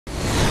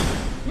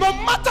No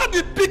matter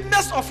the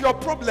bigness of your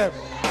problem,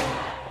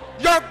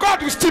 your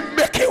God will still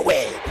make a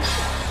way.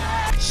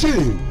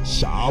 Shame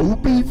shall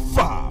be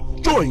far.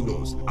 Join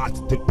us at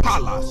the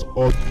Palace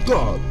of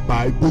God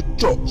Bible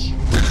Church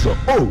with your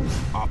own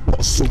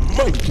Apostle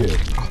Michael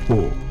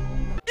Apple.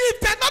 If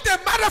they're not a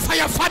matter for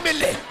your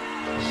family,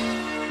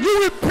 you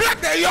will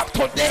break the yoke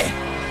today.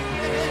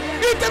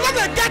 If they're not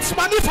a get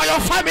money for your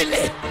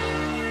family,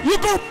 you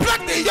go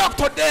break the yoke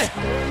today.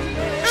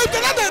 If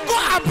they're not a go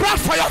abroad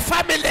for your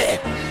family,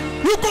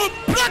 you go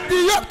break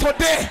the yoke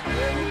today.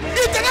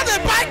 If they're not a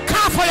buy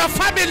car for your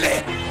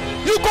family,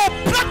 you go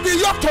break the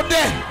yoke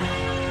today.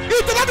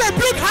 If they're not a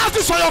build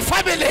houses for your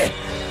family,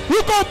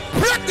 you go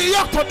break the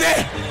yoke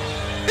today.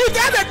 If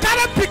they're not a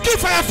talent picking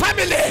for your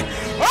family,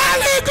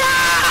 Holy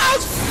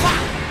Ghost!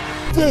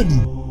 Jenny,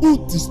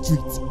 Uti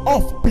Street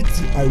off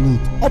pt3 Road,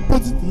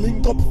 opposite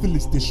Link-Up Filling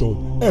Station,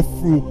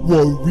 Efru,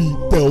 Warri,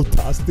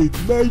 Delta State,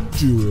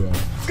 Nigeria.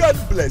 God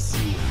bless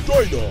you.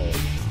 Join us.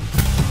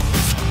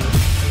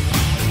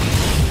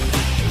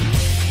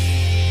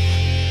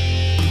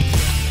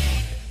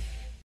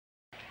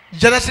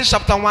 Genesis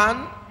chapter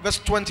 1, verse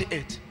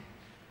 28.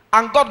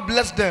 And God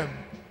blessed them,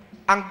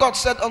 and God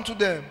said unto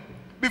them,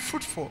 be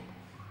fruitful,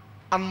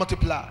 and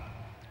multiply,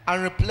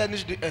 and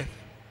replenish the earth,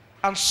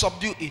 and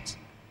subdue it,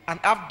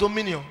 and have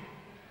dominion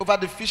over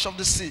the fish of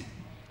the sea,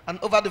 and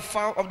over the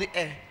fowl of the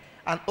air,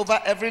 and over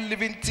every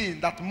living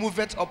thing that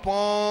moveth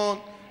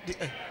upon the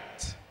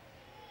earth.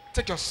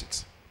 Take your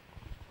seat.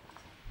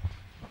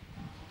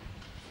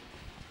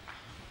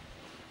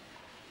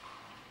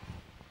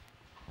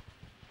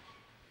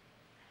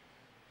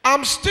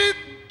 I'm still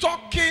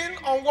talking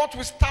on what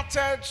we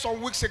started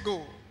some weeks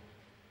ago.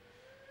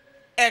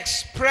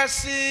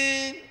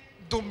 Expressing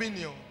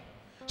dominion.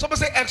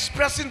 Somebody say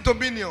expressing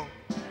dominion.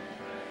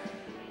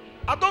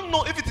 I don't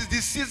know if it is the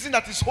season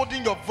that is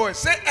holding your voice.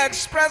 Say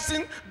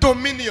expressing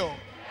dominion.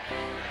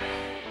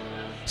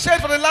 Say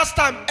it for the last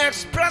time.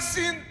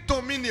 Expressing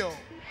dominion.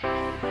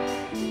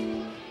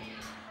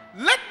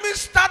 Let me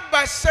start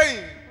by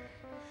saying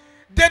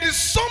there is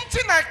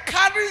something I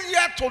carry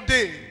here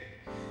today.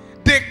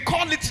 They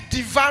call it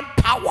divine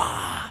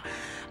power.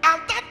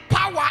 And that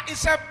power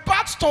is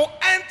about to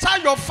enter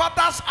your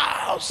father's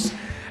house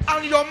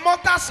and your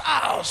mother's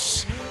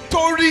house to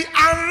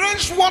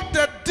rearrange what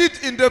they did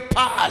in the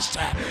past.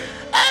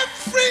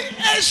 Every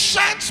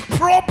ancient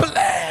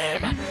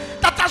problem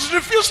that has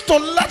refused to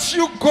let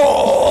you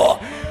go,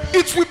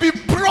 it will be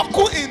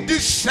broken in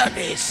this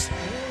service.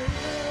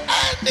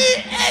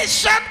 Any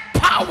ancient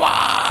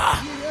power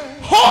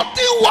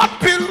holding what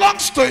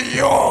belongs to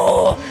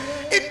you,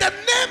 in the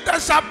name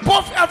that's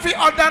above every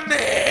other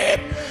name,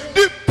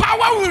 the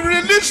power will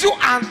release you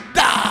and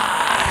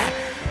die.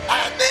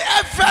 Any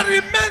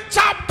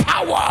experimental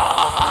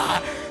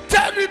power,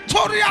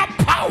 territorial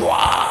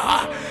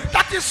power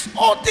that is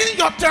holding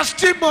your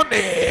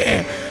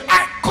testimony,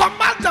 I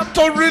command them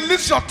to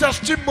release your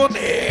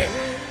testimony.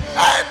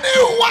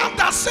 Anyone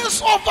that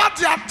says over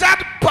their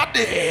dead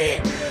body,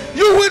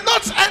 you will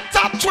not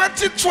enter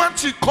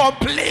 2020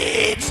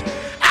 complete,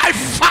 I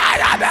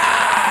fire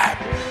them.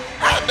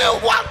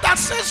 Anyone that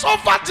says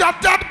over their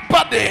dead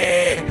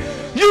body,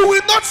 you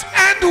will not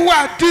end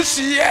well this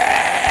year,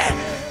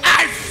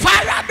 I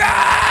fire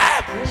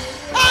them.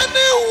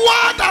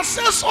 Anyone that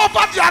says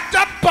over their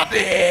dead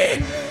body,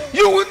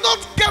 you will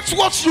not get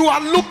what you are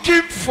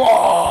looking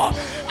for,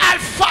 I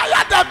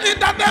fire them in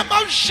the name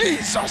of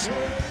Jesus.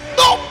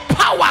 No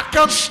power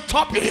can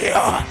stop you.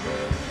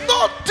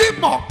 No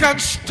demon can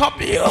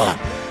stop you.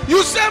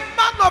 You say,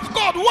 man of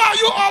God, why are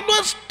you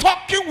always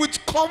talking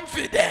with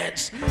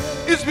confidence?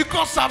 It's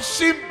because I've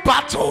seen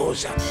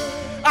battles.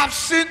 I've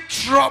seen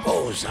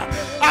troubles.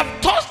 I've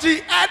touched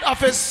the head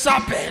of a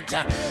serpent.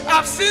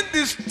 I've seen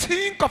the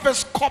stink of a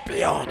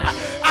scorpion.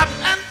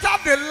 I've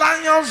entered the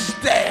lion's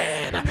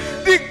den.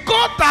 The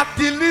God that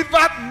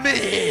delivered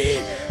me,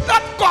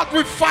 that God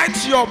will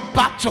fight your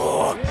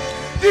battle.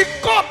 The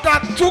God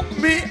that took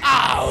me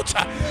out,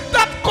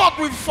 that God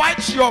will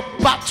fight your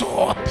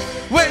battle.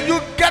 When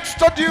you get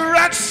to the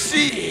Red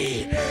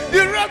Sea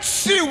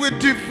will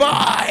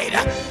divide.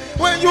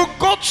 When you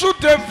go through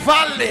the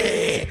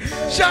valley,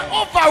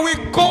 Jehovah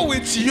will go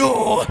with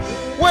you.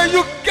 When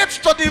you get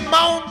to the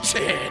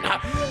mountain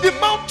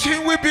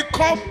will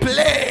become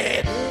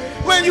plain.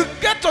 When you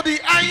get to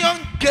the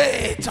iron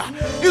gate,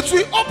 it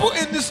will open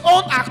in its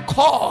own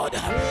accord.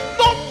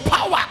 No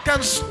power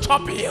can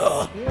stop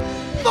you.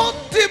 No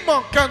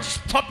demon can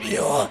stop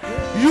you.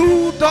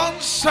 You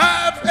don't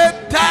serve a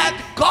dead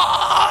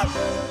God.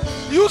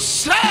 You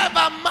serve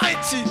a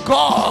mighty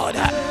God.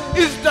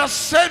 It's the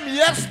same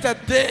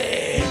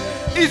yesterday.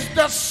 It's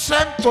the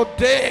same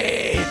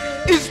today.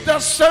 It's the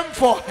same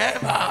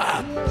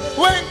forever.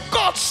 When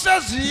God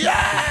says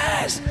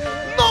yes,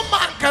 no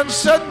man can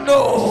say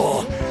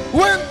no.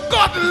 When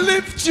God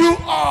lifts you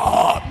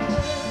up,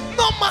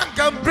 no man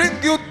can bring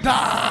you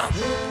down.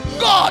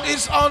 God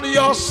is on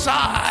your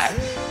side.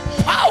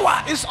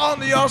 Power is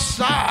on your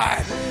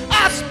side.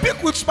 I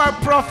speak with my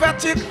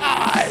prophetic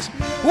eyes.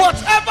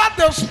 Whatever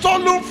they've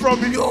stolen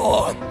from you,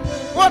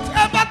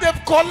 whatever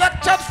they've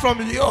collected from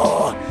you,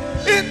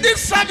 in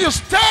this service,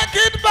 take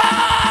it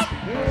back.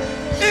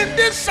 In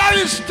this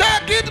service,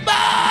 take it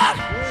back.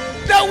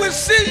 They will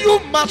see you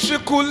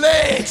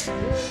matriculate.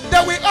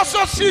 They will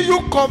also see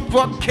you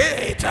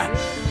convocate.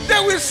 They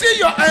will see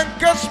your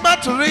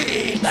engagement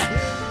ring.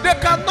 They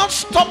cannot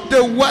stop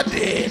the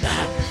wedding.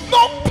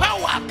 No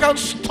power can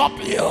stop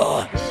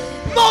you.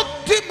 No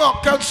demon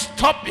can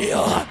stop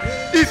you.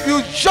 If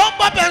you jump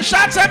up and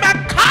shout,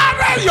 amen,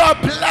 carry your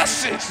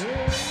blessings.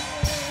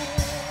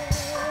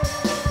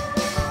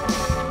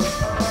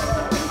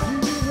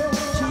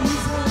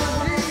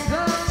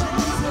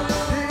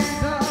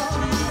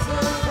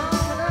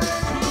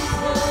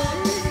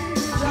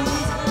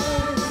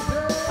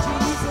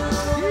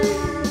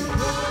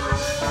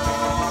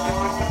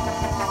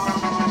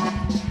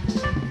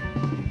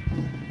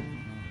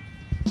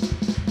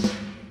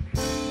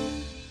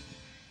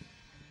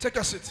 Take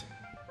a seat.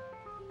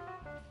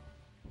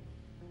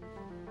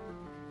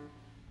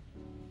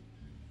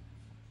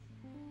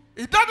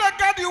 It doesn't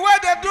get the way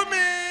they do me.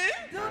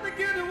 It doesn't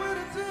get the way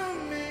they do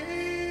me.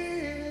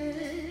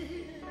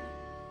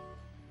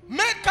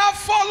 Make her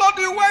follow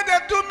the way they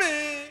do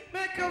me.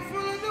 Make her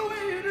follow the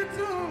way you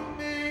do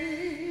me.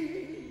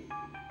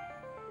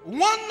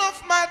 One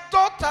of my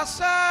daughters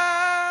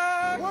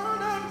said,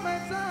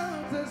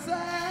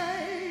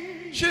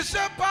 she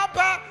said,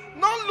 Papa,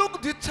 don't look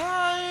the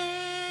time.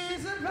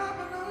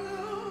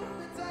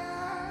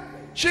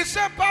 She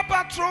said,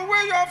 Papa, throw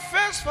away your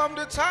face from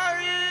the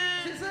time.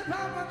 She said,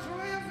 Papa, throw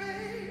away your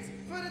face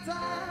for the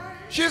time.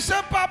 She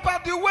said, Papa,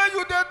 the way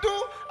you they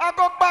do, I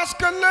got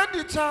basket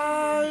the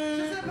time.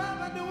 She said,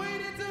 Papa, the way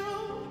they do,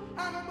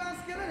 I got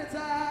basket the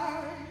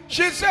time.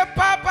 She said,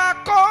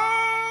 Papa,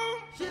 come.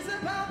 She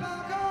said,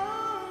 Papa,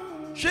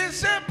 come. She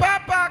said,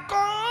 Papa,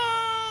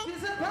 come. She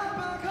said,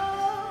 Papa,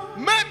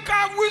 come. Make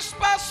her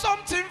whisper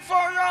something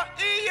for your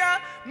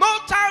ear. No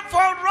time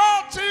for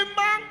rotting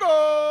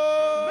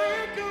mango.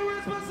 Make her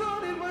whisper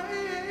something in my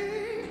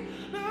ear.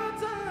 No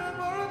time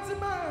for rotting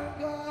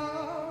mango.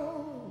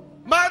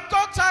 My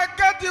daughter, I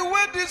get the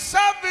way the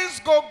service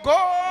go. I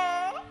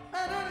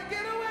don't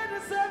get away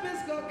the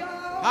service go.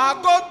 I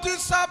go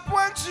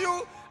disappoint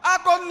you. I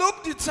go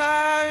look the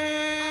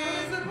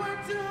time.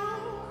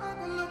 I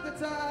go look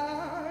the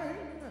time.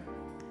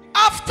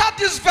 After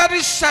this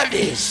very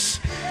service,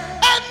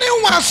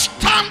 anyone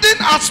standing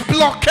as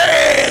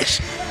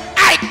blockage,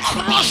 I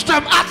crush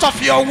them out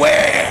of your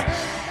way.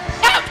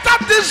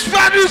 After this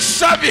very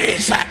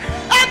service,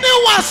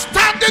 anyone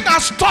standing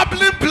as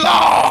stumbling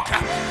block,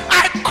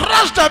 I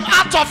crush them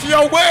out of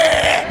your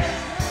way.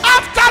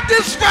 After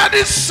this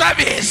very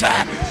service,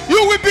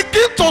 you will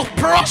begin to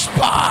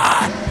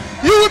prosper.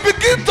 You will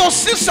begin to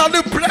see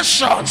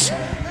celebrations.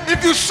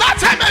 If you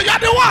shout amen, you are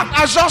the one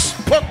I just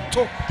spoke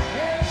to.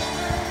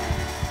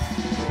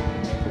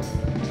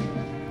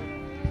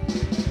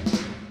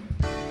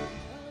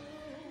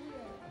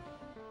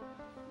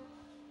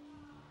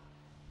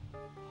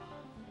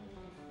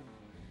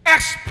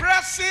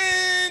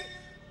 Expressing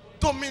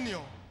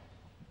dominion.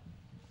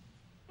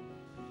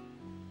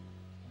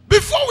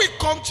 Before we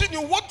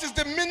continue, what is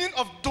the meaning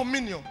of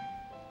dominion?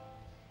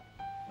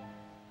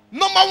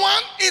 Number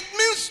one, it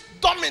means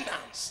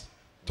dominance,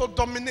 to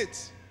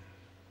dominate,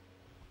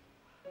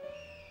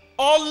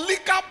 or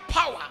legal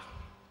power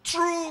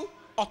through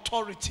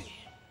authority.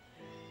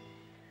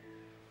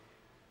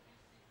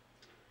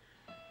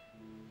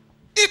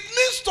 It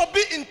means to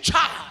be in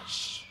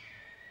charge.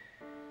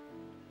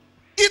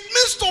 It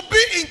means to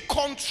be in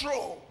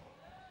control.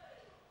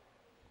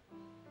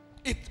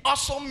 It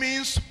also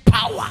means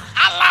power.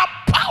 Allah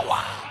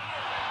power.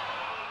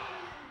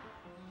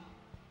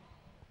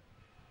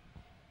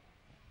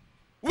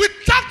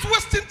 Without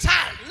wasting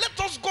time, let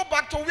us go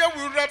back to where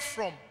we read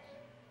from.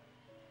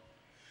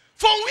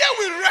 From where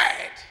we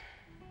read,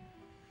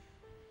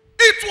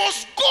 it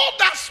was God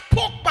that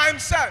spoke by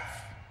himself.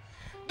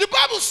 The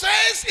Bible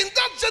says in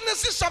that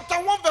Genesis chapter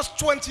 1 verse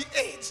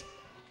 28,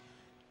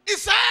 he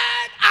said,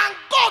 and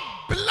God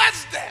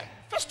blessed them.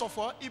 First of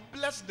all, he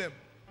blessed them.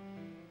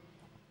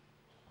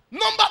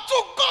 Number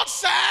two, God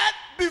said,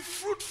 be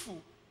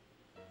fruitful.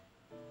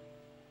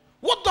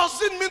 What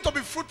does it mean to be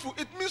fruitful?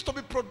 It means to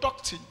be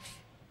productive.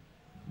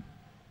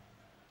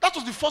 That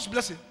was the first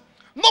blessing.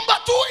 Number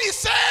two, he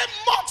said,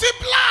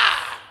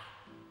 multiply.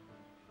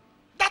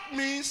 That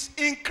means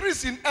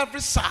increase in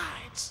every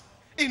side,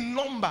 in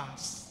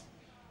numbers.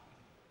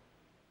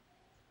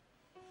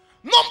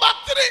 Number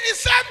three, he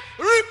said,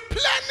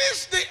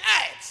 replenish the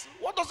earth.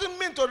 What does it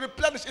mean to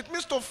replenish? It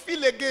means to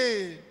fill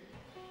again.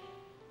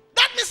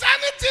 That means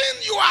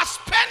anything you are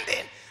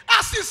spending,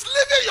 as it's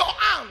leaving your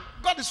hand,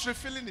 God is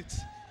refilling it.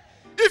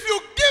 If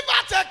you give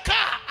out a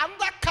car,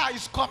 another car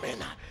is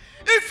coming.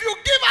 If you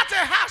give out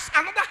a house,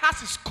 another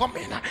house is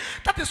coming.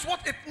 That is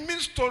what it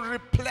means to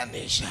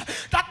replenish.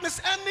 That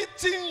means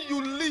anything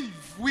you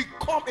leave will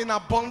come in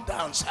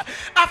abundance.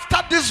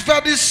 After this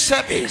very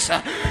service,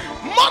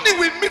 money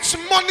will meet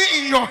money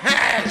in your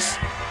hands.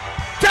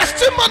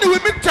 Testimony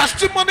will meet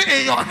testimony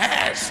in your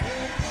hands.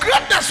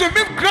 Greatness will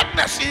meet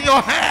greatness in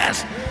your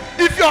hands.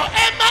 If your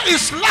amen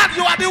is loud,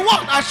 you are the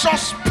one I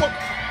just spoke.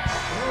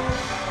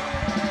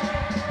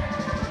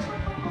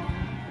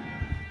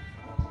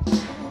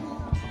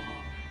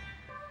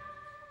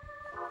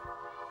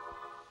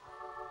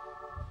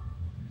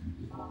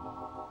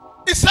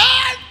 He said,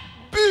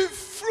 be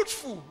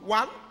fruitful.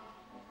 1.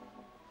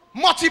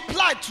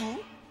 Multiply.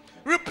 2.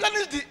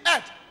 Replenish the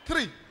earth.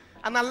 3.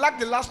 And I like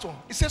the last one.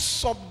 It says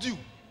subdue.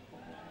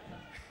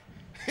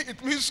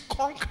 It means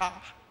conquer.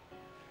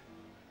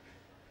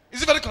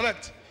 Is it very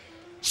correct?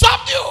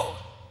 Subdue.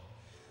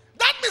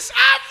 That means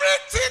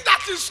everything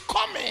that is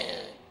coming,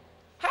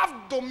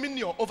 have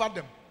dominion over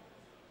them.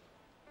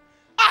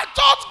 I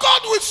thought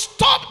God would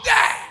stop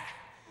there.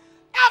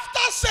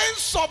 After saying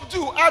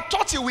subdue, I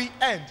thought it will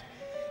end.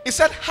 He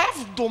said,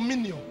 have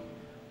dominion.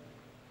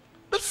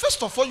 But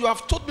first of all, you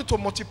have told me to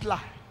multiply,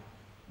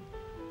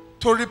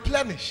 to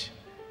replenish,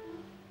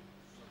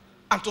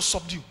 and to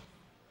subdue.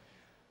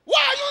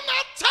 Why are you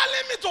not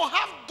telling me to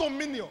have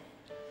dominion?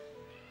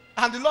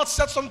 And the Lord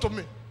said something to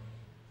me.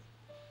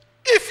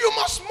 If you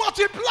must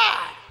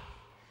multiply,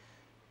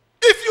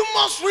 if you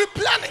must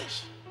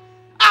replenish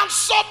and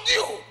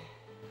subdue,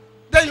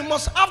 then you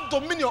must have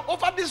dominion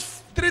over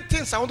these 3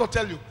 things I want to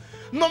tell you.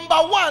 Number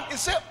 1, it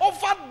says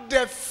over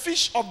the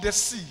fish of the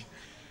sea.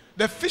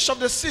 The fish of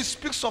the sea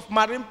speaks of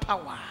marine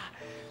power.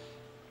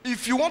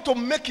 If you want to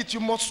make it, you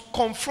must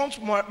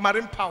confront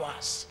marine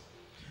powers.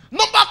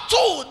 Number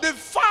 2, the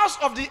fowls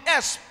of the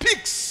air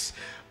speaks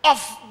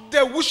of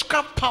the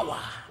witchcraft power.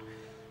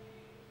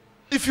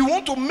 If you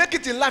want to make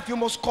it in life, you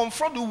must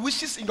confront the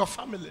wishes in your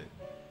family.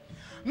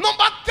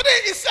 Number 3,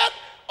 it said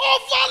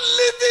over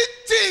living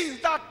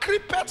things that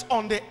creepeth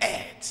on the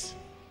earth.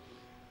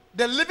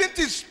 The living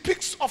thing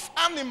speaks of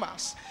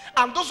animals,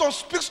 and those one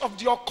speaks of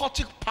the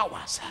occultic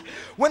powers.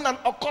 When an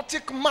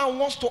occultic man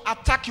wants to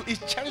attack you,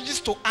 it changes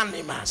to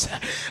animals.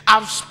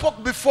 I've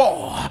spoke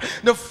before.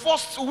 The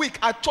first week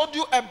I told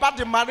you about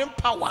the marine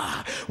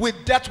power. We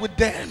dealt with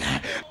them.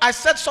 I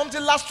said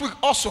something last week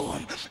also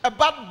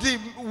about the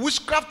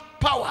witchcraft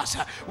powers.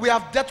 We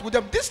have dealt with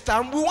them. This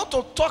time we want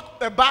to talk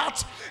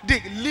about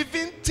the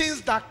living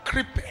things that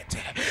creepeth.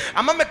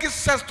 Am I making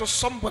sense to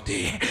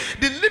somebody?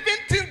 The living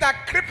things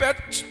that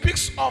creepeth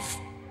speaks of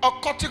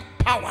occultic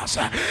powers.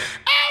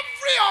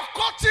 Every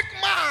occultic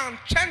man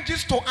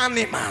changes to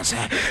animals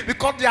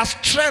because their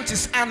strength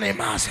is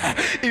animals.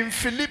 In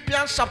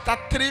Philippians chapter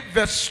 3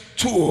 verse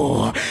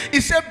 2,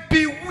 it said,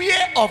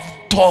 beware of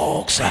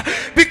dogs,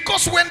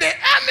 because when the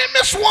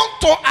enemies want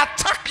to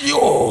attack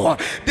you,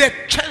 they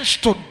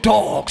change to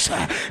dogs,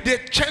 they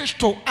change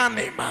to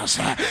animals.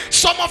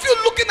 Some of you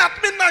looking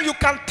at me now, you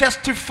can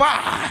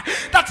testify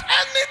that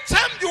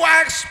anytime you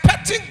are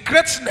expecting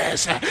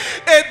greatness,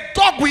 a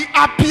dog will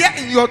appear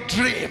in your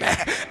dream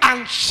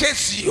and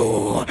chase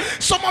you.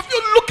 Some of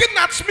you looking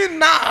at me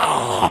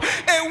now,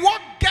 a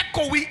what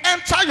gecko will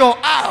enter your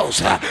house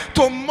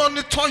to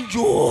monitor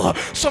you.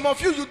 Some of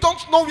you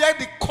don't know where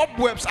the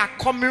cobwebs are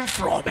coming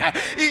from.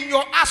 In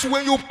your house,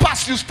 when you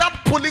pass, you start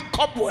pulling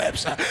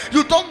cobwebs.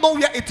 You don't know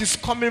where it is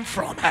coming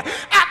from. At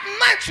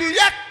night, you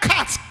hear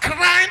cats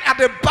crying at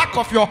the back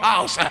of your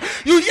house.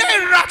 You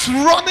hear rats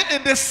running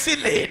in the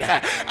ceiling.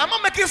 Am I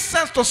making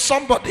sense to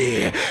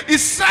somebody? He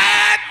said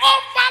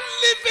over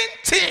living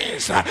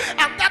things,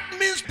 and that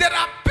means there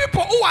are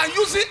people who are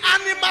using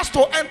animals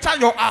to enter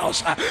your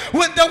house.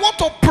 When they want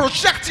to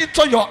project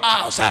into your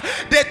house,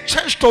 they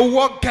change to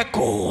what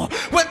gecko.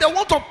 When they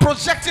want to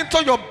project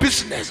into your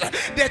business,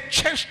 they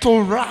change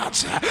to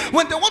rats.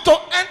 When they want to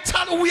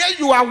enter where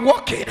you are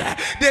working,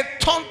 they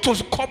turn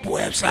to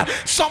cobwebs.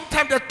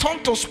 Sometimes they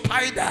turn to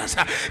spiders.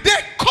 They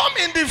come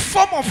in the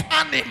form of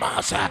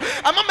animals. Am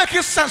I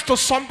making sense to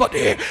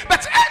somebody?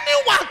 But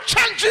anyone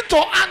changing to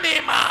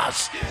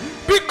animals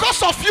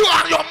because of you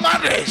and your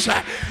marriage,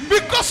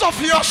 because of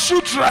your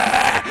children,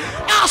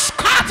 are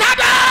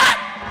scattered.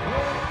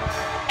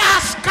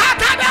 Are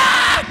scattered.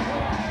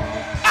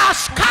 Are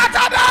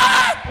scattered.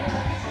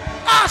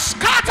 Are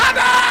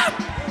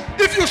scattered.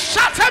 If you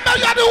shout amen,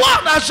 you are the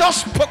one I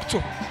just spoke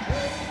to.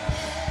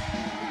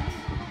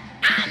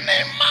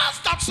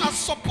 Animals that are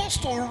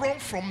supposed to run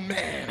from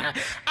men,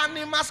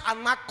 animals are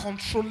not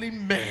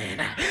controlling men.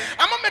 Am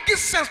I making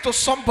sense to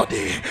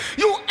somebody?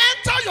 You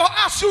enter your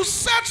house, you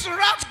set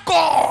rat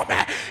gum.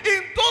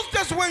 In those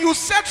days when you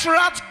set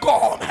rat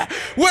gum,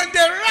 when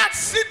the rats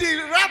see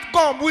the rat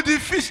gum with the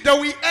fish, they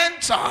will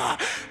enter.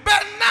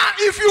 But now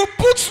if you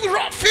put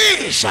raw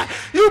fish,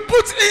 you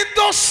put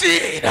indoor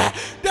seed,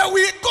 they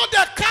will go,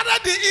 they carry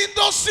the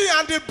indoor seed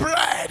and the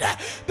bread.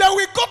 They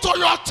will go to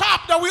your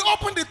tap, they will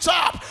open the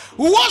tap,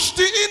 wash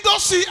the indoor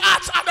sea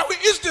out, and then we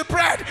eat the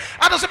bread.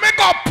 And as a make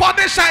God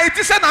punish her, it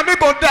is an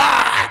amigo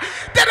die.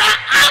 There are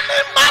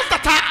animals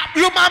that are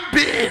human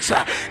beings.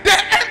 They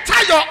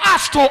enter your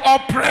house to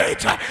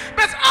operate.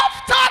 But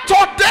after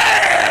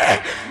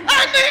today,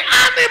 any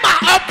animal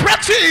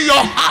operating in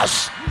your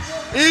house,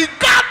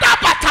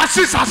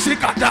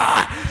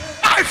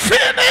 I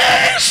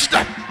finished.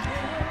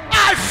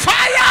 I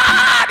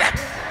fired.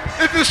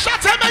 If you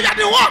shut him, you're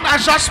the one I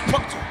just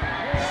spoke to.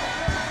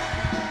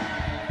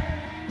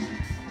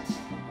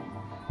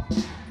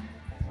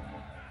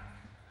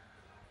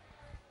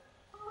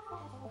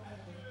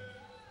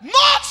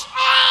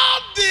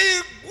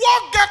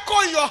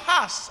 your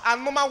house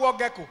and normal war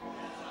gecko.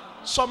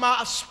 Some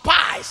are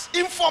spies,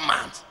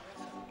 informants.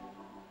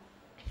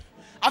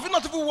 Have you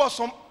not even watched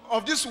some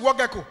of this war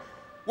gecko?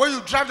 When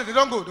you drive there, they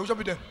don't go, they will just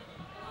be there.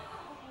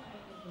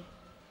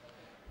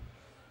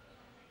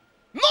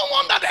 No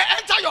wonder they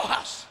enter your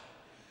house.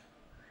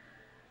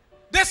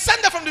 They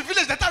send them from the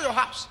village, they enter your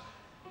house.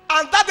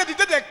 And that day, the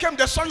day they came,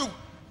 they saw you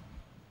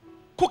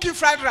cooking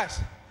fried rice.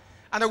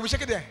 And they will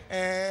check it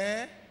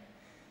there.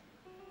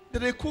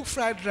 Did they cook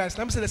fried rice?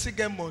 Let me say they still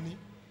get money.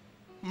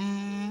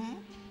 Animals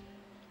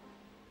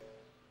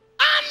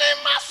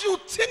you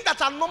think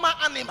that are normal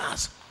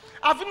animals.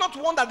 Have you not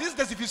wondered these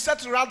days if you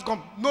set rat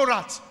gum, no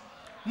rat.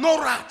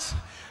 No rat.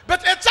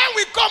 But a time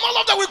will come, all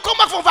of them will come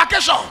back from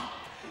vacation.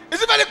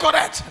 Is it very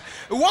correct?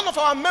 One of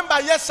our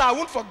members, yes sir, I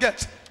won't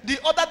forget. The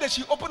other day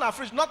she opened her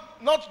fridge,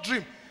 not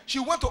dream. She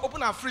went to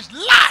open her fridge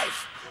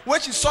live when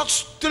she saw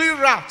 3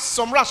 rats.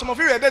 Some rats, some of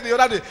you were there the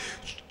other day.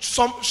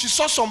 She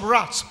saw some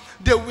rats.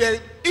 They were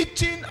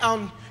eating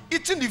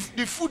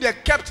the food they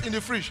kept in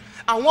the fridge.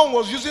 And one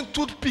was using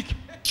toothpick.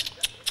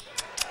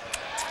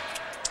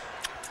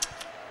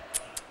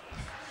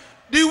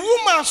 The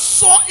woman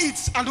saw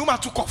it and the woman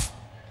took off.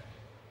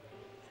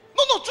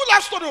 No, true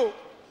life story.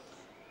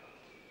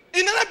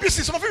 In an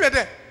NPC, some of you were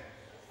there.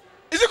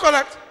 Is it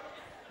correct?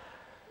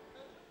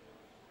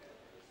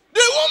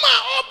 The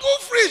woman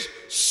opened fridge,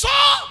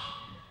 saw,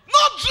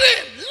 not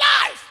dream,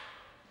 life.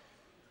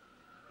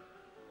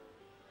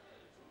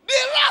 The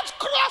rat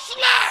cross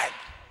leg.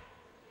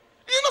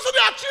 You know, so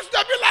they achieve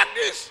they be like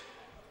this.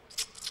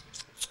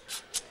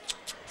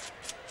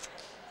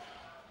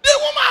 The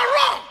woman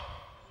run.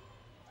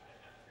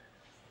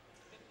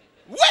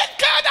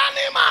 Wicked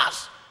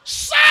animals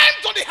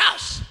sent to the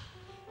house.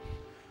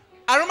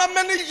 I remember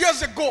many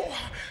years ago,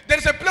 there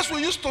is a place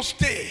we used to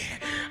stay.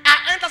 I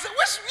entered and said,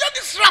 where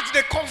these rats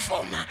they come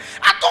from?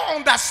 I don't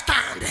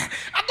understand.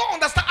 I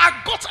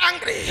got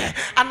angry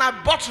and I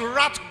bought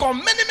rat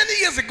gum. Many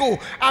years ago,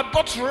 I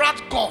bought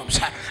rat gums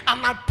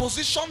and I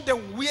positioned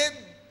them where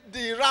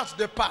the rats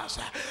they pass.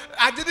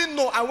 I didn't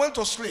know. I went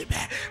to sleep.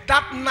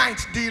 That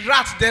night, the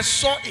rats they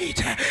saw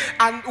it,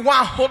 and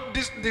one hold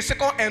this, the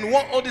second end,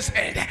 one hold this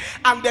end,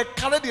 and they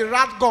carried the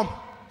rat gum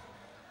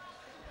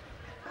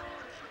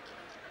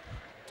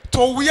to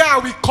where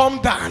we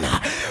come down.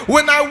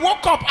 When I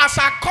woke up, as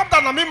I come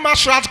down, I mean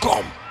mash rat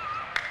gum.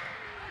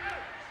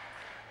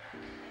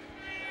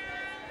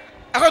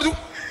 I got to do.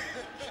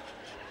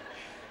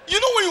 You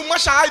know when you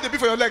mash a eye, they be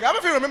for your leg. I don't know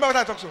if you remember what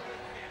I talked to.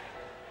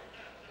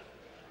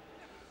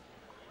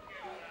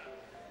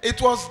 It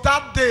was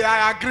that day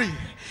I agree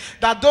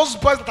that those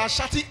boys that are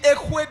shouting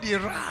Ehwe the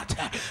rat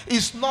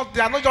is not, they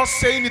are not just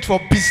saying it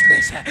for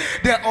business.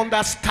 They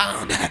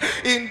understand.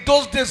 In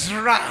those days,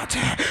 rat,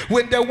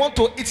 when they want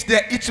to eat,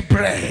 they eat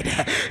bread,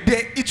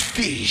 they eat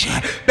fish.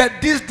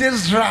 But these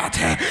days, rat,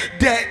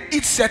 they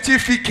eat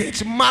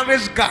certificates,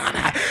 marriage card.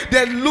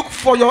 They look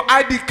for your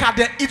ID card,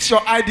 they eat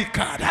your ID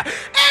card.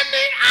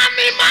 Any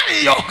animal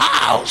in your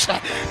house,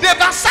 they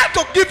decide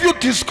to give you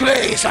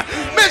disgrace.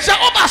 May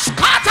Jehovah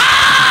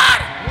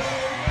scatter.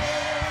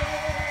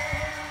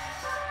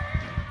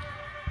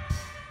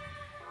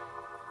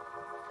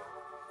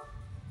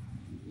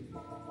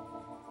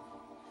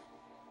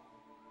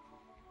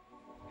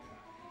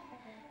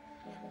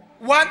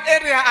 One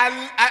area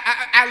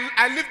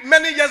I lived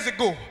many years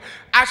ago,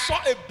 I saw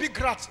a big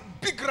rat.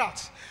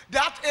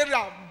 That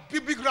area,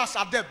 big rats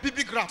are there,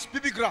 big rats.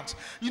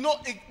 You know,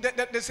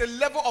 there's a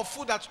level of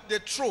food that they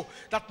throw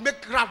that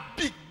make rat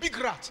big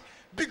rat.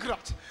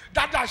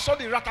 That day I saw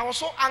the rat, I was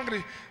so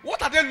angry.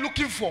 What are they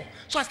looking for?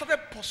 So I started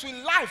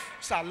pursuing life,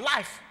 sir,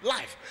 life.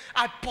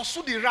 I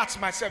pursued the rats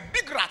myself,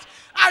 big rat.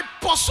 I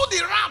pursued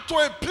the rat to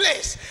a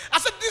place. I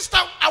said, this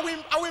time I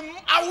will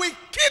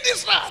kill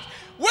this rat.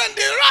 When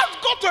the rat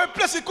got to a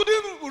place, he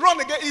couldn't run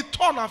again. He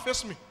turned and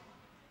faced me.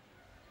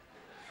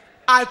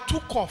 I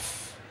took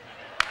off.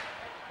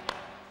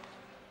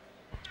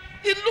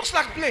 It looks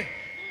like play.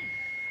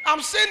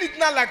 I'm saying it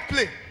now like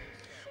play.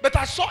 But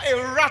I saw a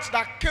rat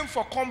that came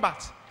for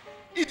combat.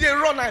 He did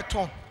run, I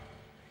turn.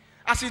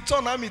 As he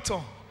turned, I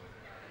turn.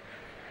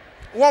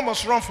 One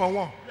must run for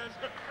one.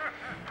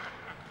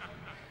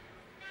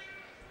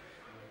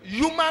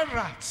 Human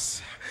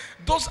rats.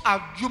 Those are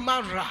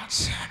human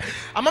rats.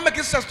 Am I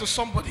making sense to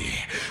somebody?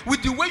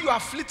 With the way you are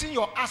flitting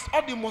your ass,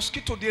 all the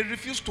mosquitoes, they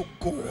refuse to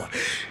go.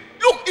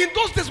 Look, in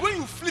those days when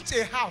you flit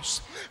a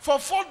house, for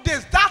 4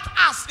 days, that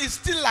ass is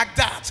still like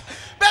that.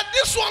 But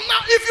this one now,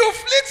 if you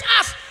flit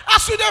ass,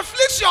 as you then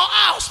flit your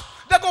house,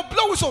 they go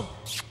blow whistle.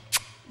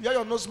 Yeah,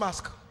 your nose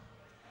mask.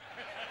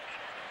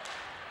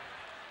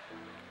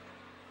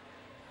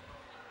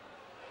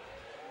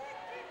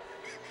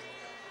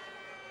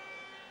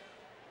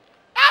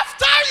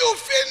 After you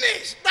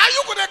finish, now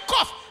you gonna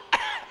cough.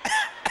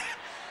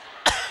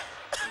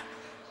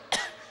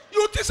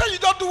 You think say you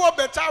don't do a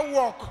better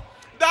work.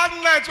 That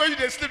night when you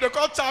dey sleep, they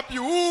can't tap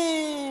you.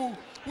 Ooh,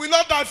 we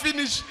not that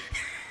finish.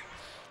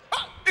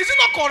 Is it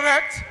not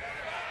correct?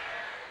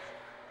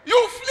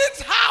 You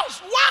flit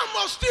house, one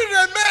must still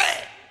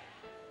remain.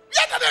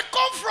 Where did they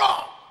come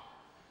from?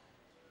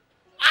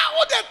 How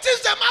would they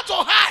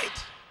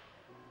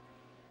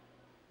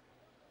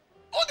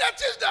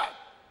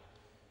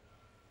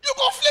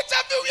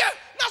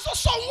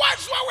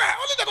wise well.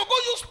 Only they go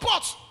use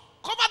pots,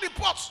 cover the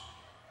pots.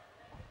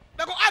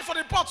 They go hide for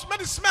the pots. Make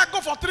the smell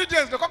go for 3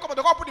 days. They go come,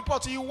 they go put the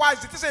pot. He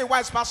wise. It is a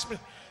wise past me.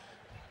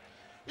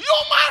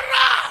 Human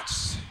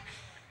rats.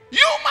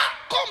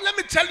 Come, let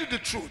me tell you the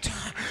truth.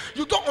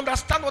 You don't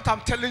understand what I'm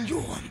telling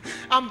you.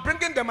 I'm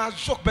bringing them as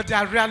joke, but they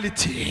are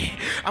reality.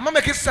 I'm not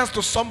making sense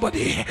to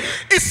somebody.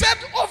 He said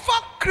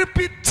over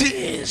creepy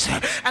things,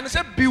 and he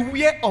said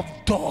beware of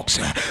dogs,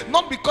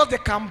 not because they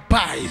can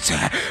bite.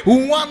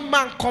 One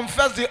man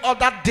confessed the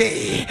other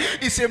day.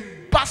 He's a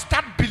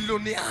bastard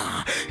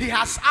billionaire. He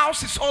has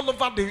houses all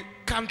over the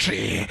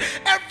country.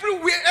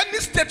 Everywhere, any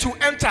state you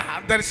enter,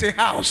 there is a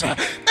house.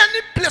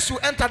 Any place you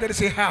enter, there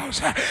is a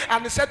house.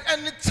 And he said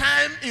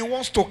anytime he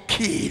wants to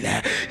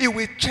kill, he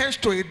will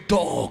change to a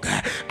dog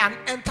and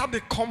enter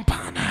the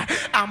compound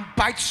and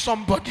bite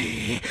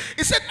somebody.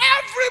 He said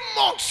every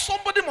month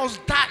somebody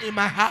must die in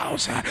my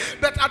house,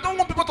 but I don't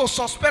want people to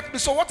suspect me.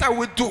 So what I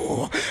will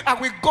do, I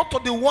will go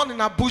to the one in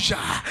Abuja,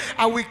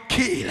 I will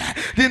kill.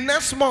 The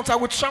next month I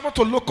will travel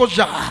to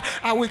Lokoja,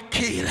 I will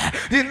kill.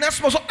 The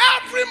next month, so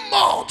every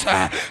month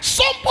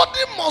somebody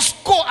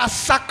must go as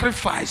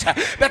sacrifice,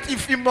 but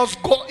if he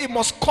must go, he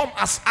must come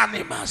as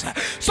animals.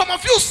 Some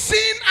of you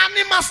seen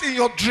animals in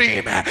your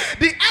dream.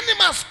 The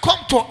animals come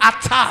to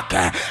attack,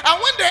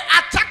 and when they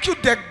attack you,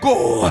 they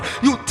go.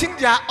 You think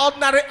they are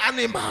ordinary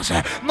animals,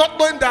 not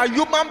knowing they are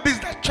human beings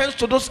that change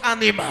to those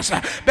animals.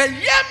 But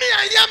hear me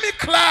and hear me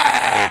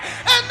clear.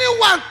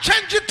 Anyone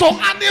change it to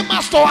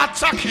animals to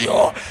attack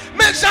you,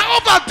 may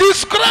Jehovah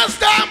disgrace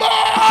them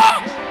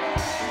all.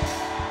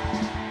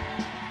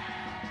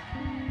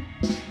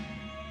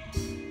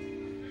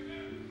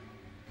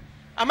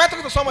 Am I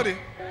talking to somebody?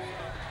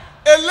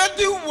 A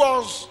lady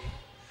was,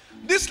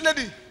 this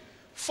lady,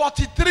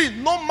 43,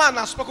 no man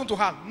has spoken to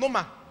her. No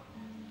man.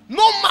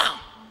 No man.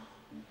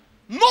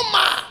 No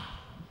man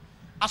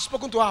has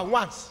spoken to her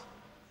once.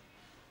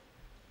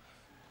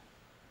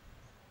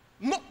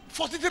 No,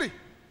 43.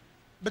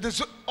 But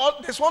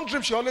there's one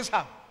dream she always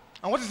has.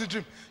 And what is the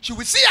dream? She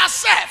will see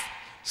herself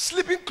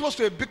sleeping close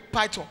to a big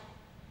python.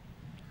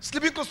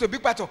 Sleeping close to a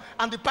big python.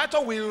 And the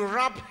python will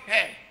wrap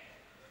her.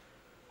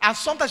 And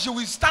sometimes she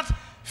will start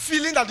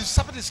feeling that the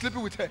serpent is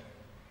sleeping with her.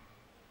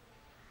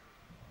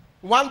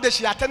 One day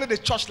she attended a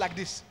church like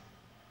this,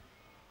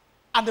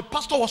 and the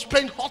pastor was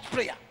praying hot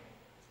prayer.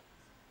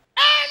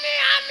 Any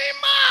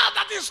animal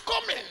that is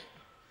coming,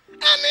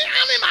 any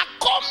animal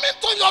coming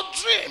to your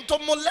dream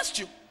to molest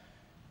you,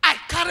 I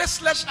carry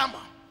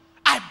sledgehammer,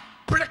 I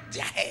break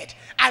their head.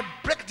 I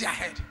break their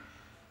head.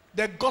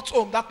 They got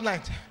home that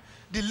night.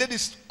 The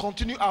ladies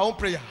continue our own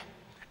prayer.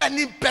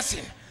 Any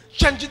person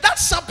changing that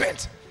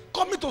serpent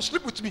coming to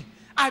sleep with me,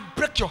 I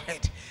break your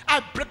head.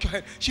 I break your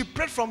head. She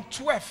prayed from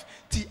 12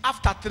 till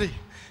after 3.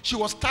 She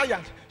was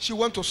tired. She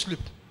went to sleep.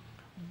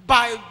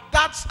 By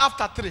that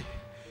after 3,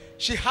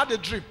 she had a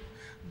dream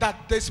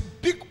that this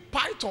big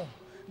python,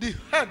 the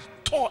head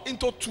tore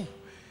into 2.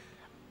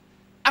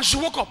 And she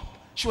woke up.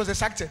 She was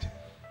excited.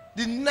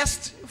 The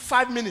next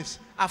 5 minutes,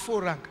 her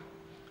phone rang.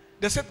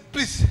 They said,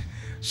 please,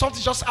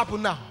 something just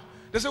happened now.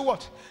 They said,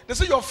 what? They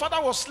said, your father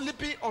was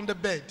sleeping on the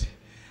bed,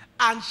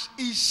 and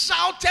he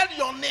shouted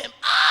your name.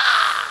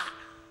 Ah!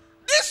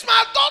 This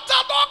my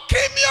daughter don't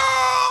kill me.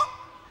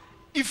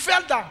 He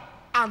fell down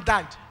and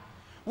died.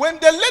 When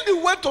the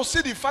lady went to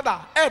see the father,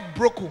 head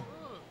broken.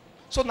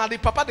 So now the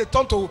papa, they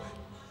turned to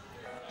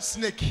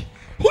snake.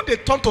 Who they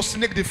turn to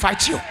snake, they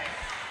fight you.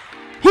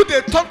 Who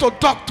they turn to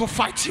dog to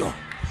fight you.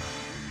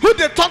 Who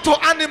they turn to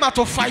animal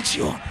to fight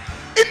you.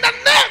 In the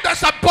name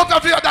that's above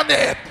every other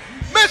name,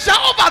 may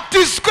Jehovah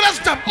disgrace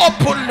them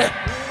openly.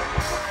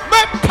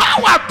 May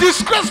power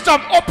disgrace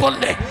them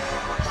openly.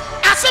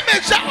 I say, may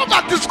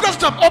Jehovah disgrace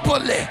them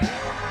openly.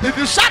 If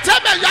you shout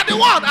amen, you are the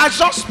one I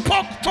just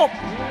spoke to.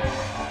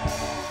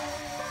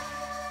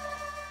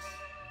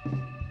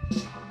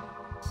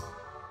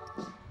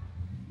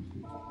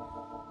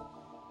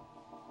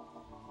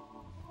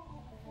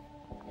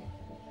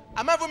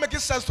 Am I even making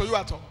sense to you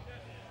at all?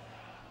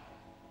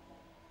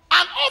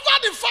 And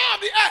over the fire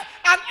of the air,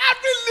 and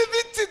every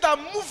living thing that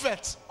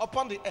moveth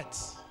upon the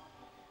earth,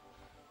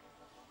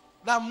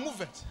 that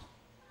moveth.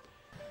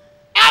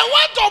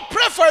 I went to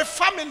pray for a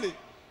family,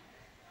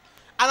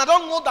 and I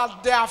don't know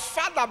that their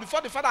father,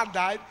 before the father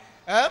died,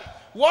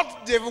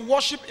 what they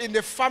worship in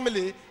the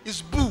family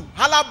is boo,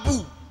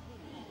 halaboo,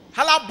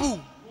 halaboo.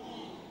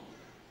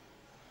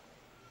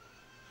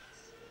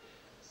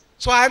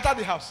 So I entered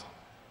the house.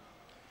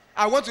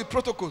 I went with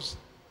protocols.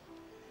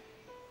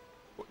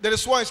 There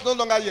is one, it's no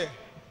longer here.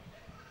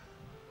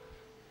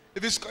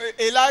 If it's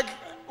a lag,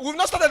 we've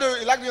not started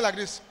a lag doing like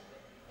this.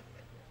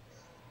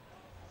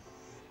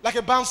 Like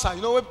a bouncer,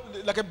 you know,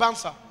 like a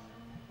bouncer.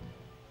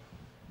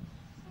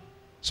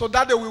 So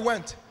that day we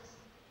went.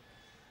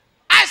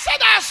 I said,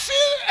 I see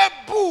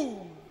a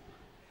bull.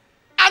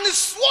 And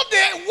it's what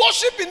they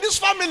worship in this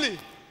family.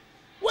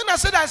 When I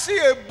said I see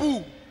a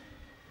bull,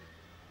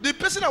 the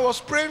person I was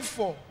praying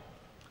for,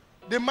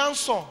 the man's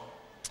son,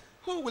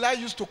 who will I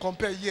use to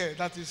compare here?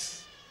 That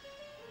is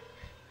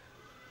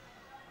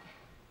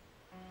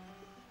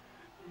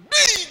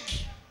big.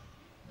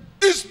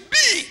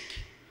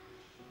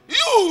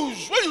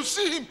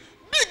 see him.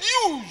 Big,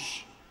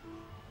 huge.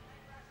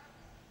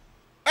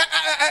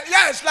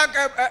 Yes, like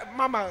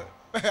Mama.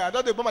 I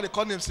don't know Mama they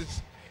call him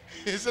since.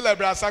 He's still like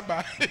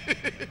Brasagba.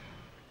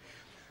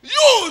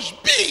 Huge,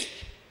 big.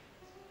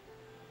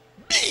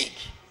 Big.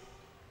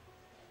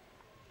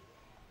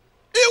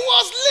 He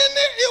was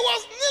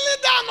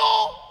kneeling down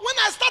when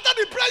I started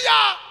the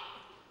prayer.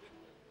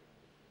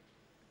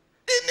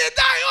 In the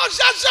dying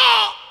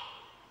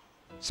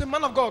say,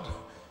 man of God,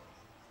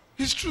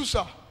 it's true,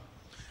 sir.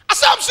 I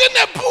said, I'm seeing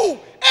a bull.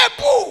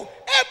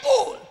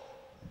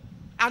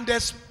 And the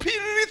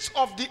spirits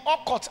of the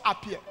occult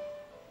appear.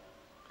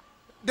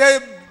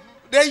 The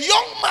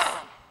young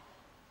man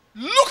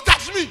looked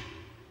at me.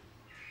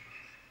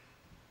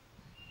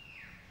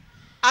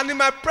 And in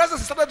my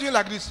presence, he started doing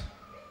like this.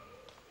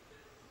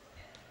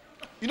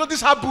 You know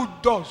this how bull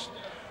does.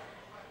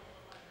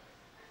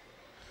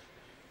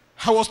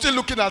 I was still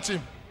looking at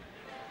him.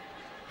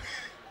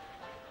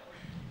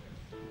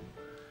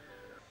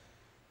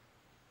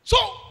 So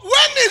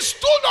when he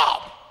stood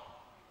up,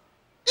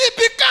 he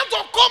began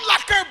to come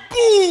like a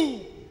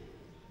bull.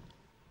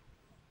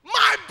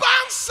 My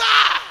bouncer.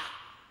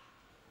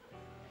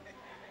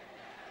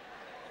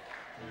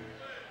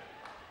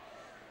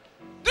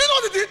 Do you know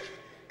what he did?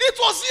 It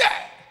was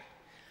here.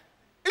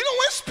 You know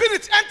when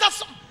spirit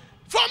enters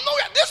from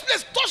nowhere, this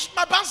place touched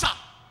my bouncer.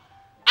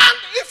 And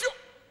if you,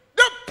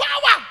 the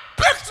power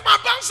picked my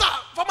bouncer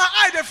from my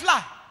eye, they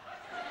fly.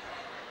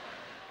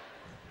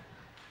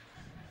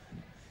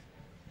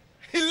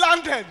 He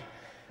landed.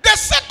 The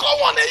second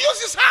one, he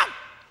used his hand,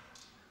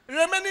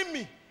 remaining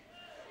me.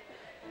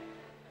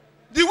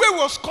 The way he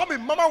was coming,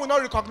 Mama will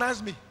not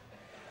recognize me.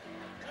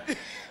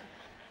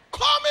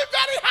 Coming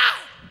very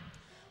high.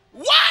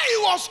 While he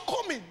was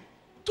coming,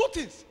 two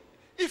things.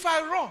 If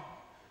I run,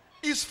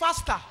 it's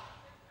faster.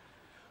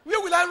 Where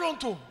will I run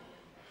to?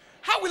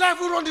 How will I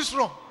even run this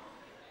run?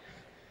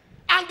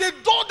 And the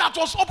door that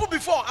was open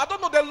before, I don't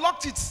know, they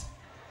locked it.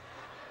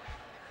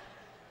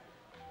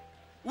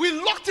 We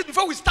locked it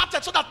before we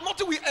started so that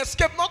nothing will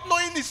escape, not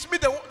knowing it's me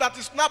that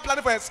is now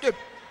planning for escape.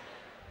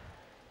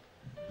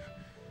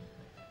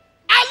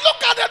 I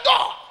look at the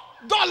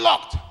door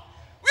locked.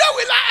 Where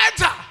will I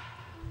enter?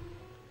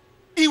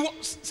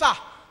 Sir,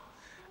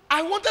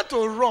 I wanted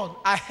to run.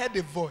 I heard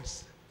a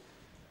voice.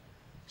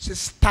 She said,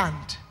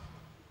 stand.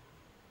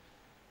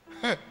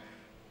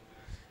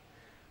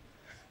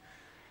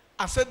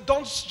 I said,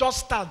 don't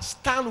just stand.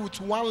 Stand with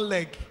one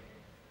leg.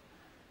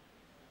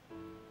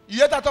 You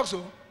hear that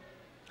also?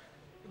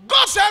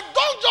 God said,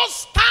 don't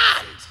just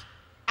stand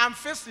and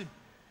face him.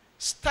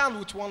 Stand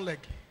with one leg.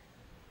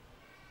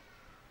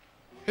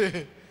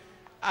 I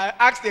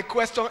asked a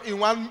question in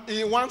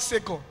one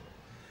second.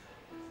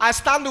 I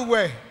stand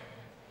where?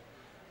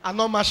 I'm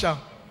not Marshall.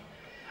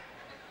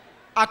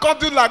 I can't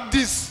do like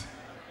this.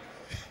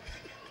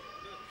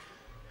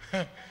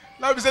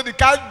 Now we say they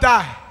can't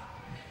die.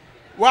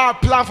 Well, I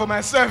plan for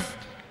myself.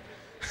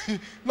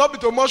 Not be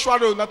too much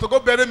shadow, not to go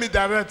bury me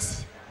direct.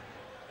 He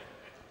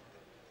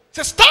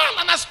said, stand,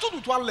 and I stood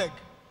with one leg.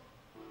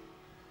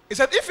 He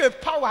said, if a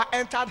power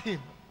entered him,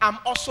 I'm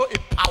also a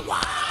power.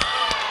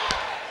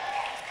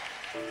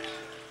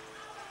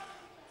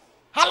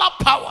 Hello,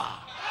 power.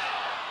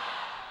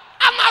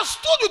 And I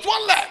stood with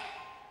one leg.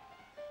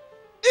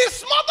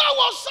 His mother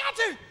was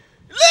shouting,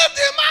 leave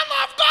the man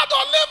of God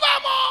or leave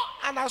him all.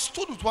 And I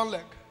stood with one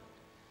leg.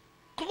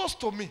 Close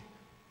to me.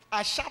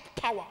 I shout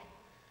power.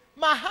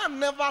 My hand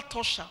never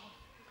touched her.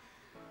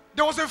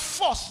 There was a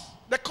force.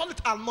 They call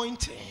it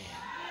anointing.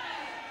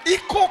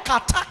 Iko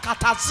kata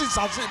kata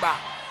zizaziba.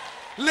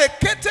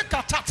 Lekete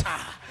katata.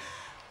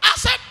 I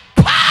said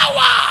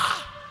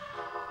power.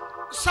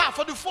 Sir,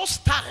 for the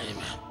first time,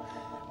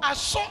 I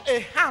saw a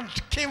hand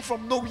came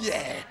from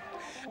nowhere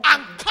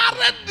and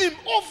carried him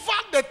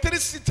over the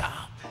three-seater.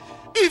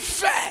 He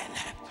fell.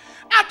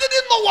 I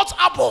didn't know what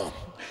happened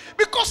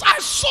because I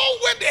saw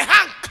when the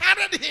hand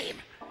carried him,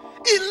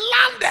 he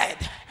landed,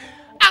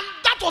 and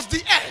that was the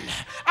end.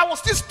 I was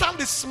still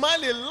standing,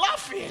 smiling,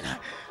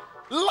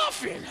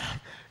 laughing.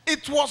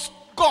 It was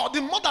God.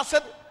 The mother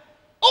said,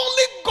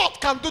 only God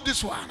can do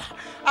this one.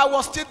 I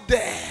was still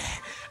there.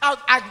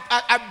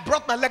 I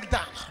brought my leg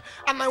down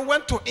and I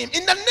went to him.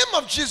 In the name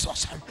of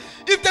Jesus,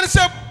 if there is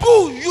a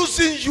bull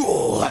using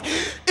you,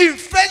 in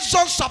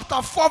Ephesians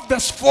chapter 4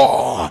 verse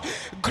 4,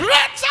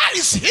 greater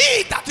is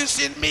he that is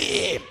in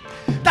me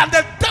than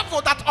the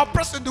devil that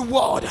operates in the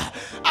world.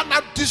 And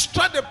I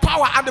destroyed the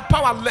power, and the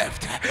power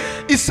left.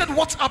 He said,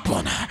 what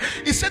happened?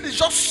 He said he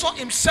just saw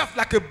himself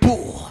like a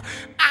bull.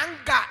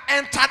 Anger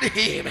entered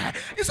him.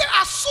 He said,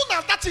 as soon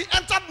as that he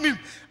entered me,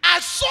 I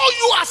saw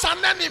you as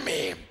an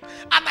enemy,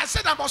 and I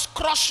said I must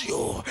crush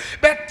you.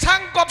 But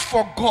thank God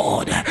for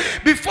God.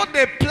 Before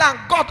they plan,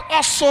 God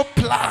also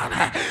plan.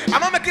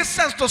 Am I making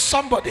sense to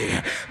somebody?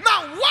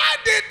 Now, why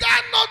did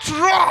I not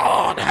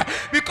run?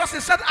 Because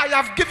he said, I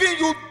have given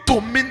you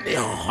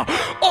dominion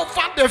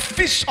over the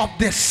fish of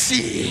the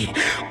sea,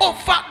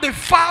 over the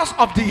fowls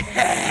of the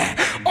air,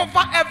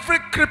 over every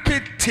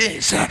creeping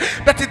thing.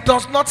 But it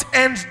does not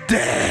end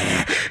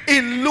there.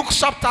 In Luke Luke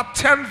chapter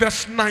 10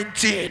 verse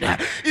 19.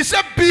 He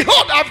said,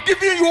 behold, I've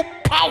given you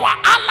power,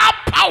 Allah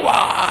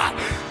power,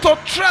 to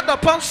tread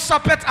upon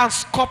serpents and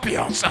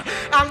scorpions,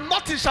 and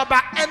nothing shall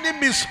by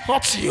enemies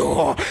hurt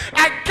you.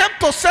 I came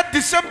to say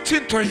the same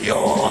thing to you.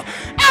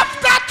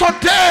 After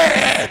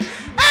today,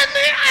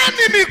 any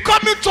enemy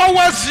coming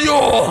towards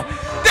you,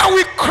 they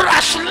will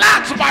crash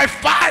land by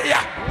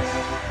fire.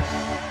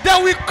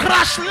 They will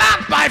crash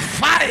land by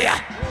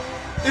fire.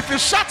 If you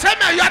shout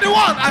amen, you are the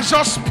one I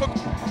just spoke.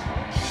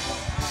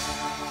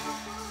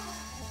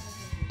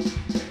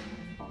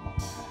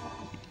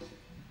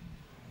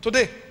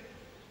 Today,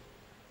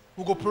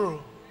 we go pray.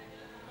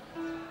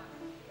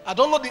 I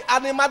don't know the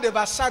animal they've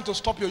assigned to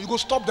stop you. You go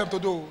stop them to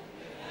do.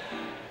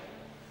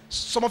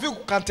 Some of you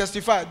can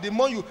testify. The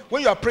more you,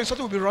 when you are praying,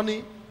 something will be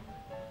running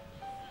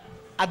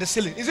at the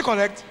ceiling. Is it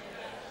correct?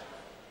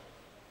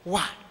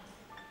 Why?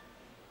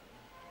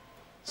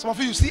 Some of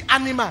you see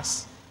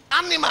animals.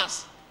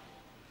 Animals.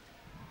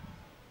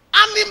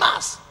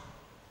 Animals.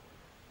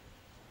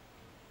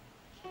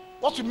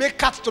 What will make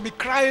cats to be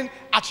crying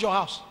at your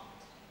house?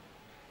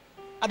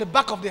 At the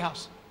back of the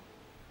house.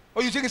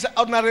 Or you think it's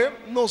ordinary?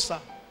 No, sir.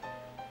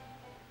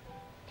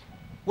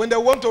 When they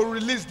want to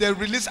release, they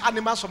release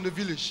animals from the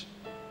village.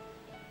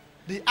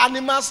 The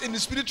animals in the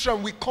spirit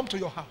realm will come to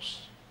your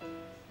house.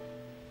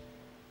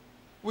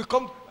 We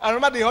come. I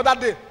remember the other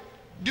day,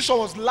 this one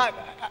was live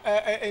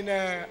in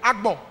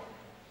Agbo.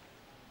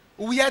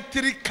 We had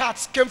 3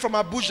 cats came from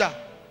Abuja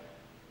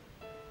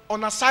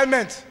on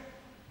assignment.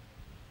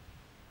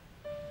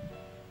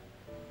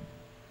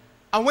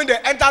 And when they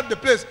entered the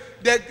place,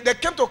 they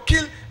came to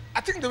kill, I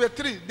think there were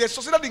 3. They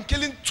succeeded in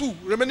killing 2,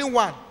 remaining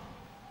 1.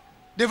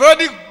 They've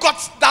already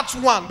got that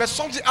one, but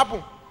something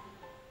happened.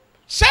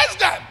 Chase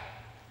them!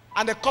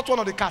 And they caught one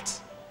of the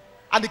cats.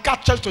 And the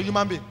cat changed to a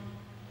human being.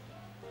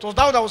 It was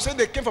that one that was saying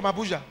they came from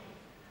Abuja.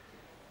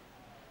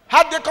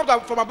 How they come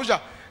from Abuja?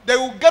 They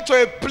will get to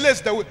a place,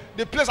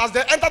 the place, as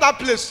they enter that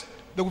place,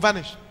 they will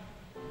vanish.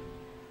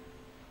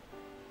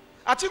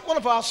 I think one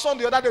of our sons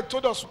the other day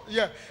told us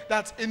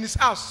that in his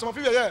house, some of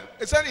you were here,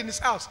 he said in his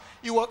house,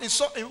 he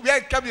saw where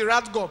he kept the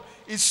rat gum,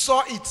 he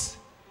saw it.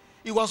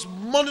 He was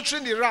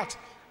monitoring the rat.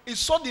 He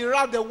saw the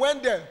rat, they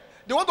went there.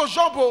 They want to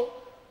jump,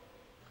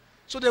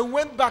 so they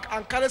went back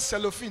and carried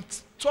cellophane,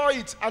 tore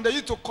it, and they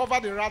used to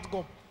cover the rat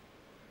gum.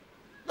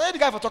 Now the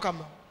guy for talking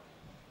now.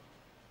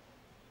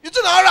 You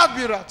think how rat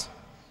be rat?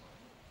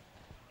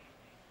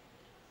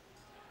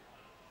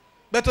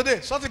 But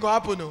today, something will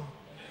happen now.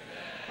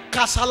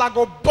 Kasala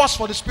go bust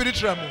for the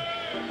spirit realm. That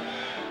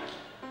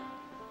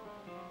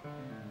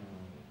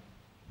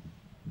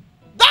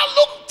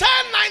Luke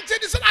 10:19,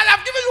 he said, I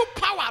have given you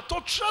power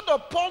to tread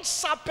upon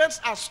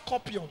serpents and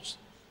scorpions.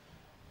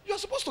 You're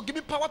supposed to give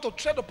me power to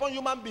tread upon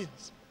human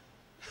beings.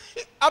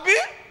 Abi?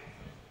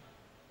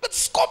 But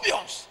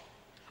scorpions.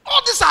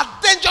 All these are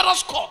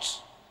dangerous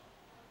cords.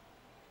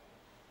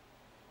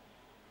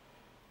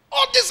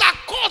 All these are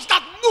cords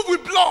that move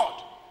with blood.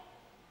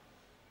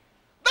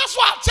 That's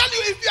why I tell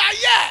you, if you are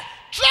here,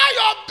 try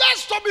your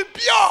best to be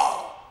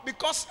pure.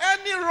 Because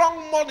any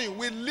wrong money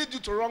will lead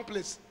you to wrong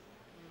place.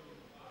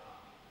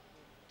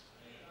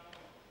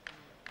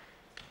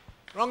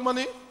 Wrong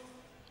money?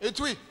 It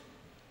will.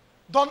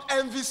 Don't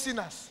envy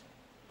sinners.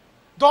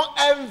 Don't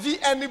envy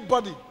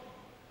anybody.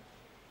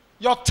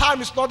 Your time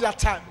is not their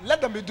time.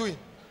 Let them be doing.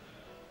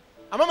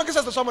 I'm not making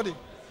sense to somebody.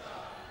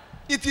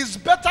 It is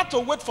better to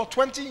wait for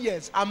 20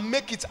 years and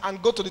make it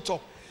and go to the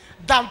top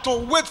than to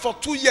wait for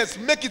 2 years,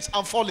 make it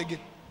and fall again.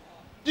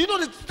 Do you know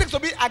the things to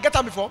be I get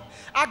time before?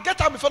 I get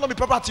time before not be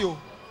property.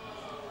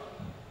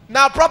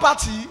 Now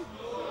property.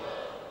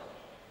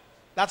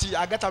 That's it,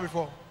 I get time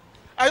before.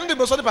 I know the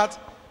most funny part.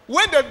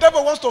 When the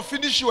devil wants to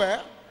finish you,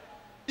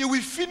 he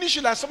will finish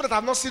you like somebody that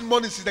have not seen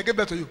money since they gave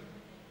birth to you.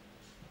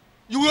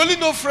 You will only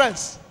know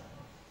friends.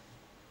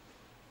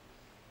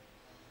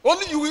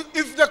 Only you will,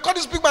 if they call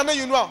this big man name,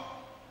 you know.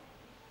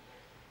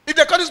 If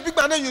they call this big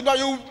man name, you know,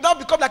 you will now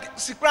become like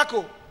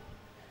Sikrako.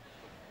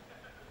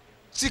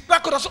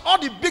 Sikrako, that's all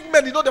the big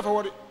men, you know, they for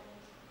worry.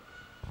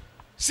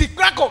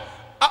 Sikrako,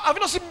 have you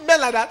not seen men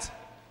like that?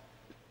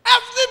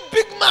 Every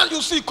big man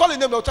you see, calling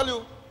them, they'll tell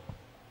you,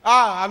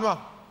 I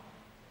know.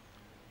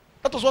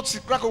 That was what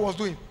Sikrako was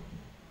doing.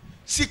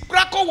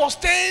 Sikrako was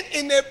staying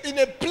in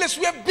a place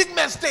where big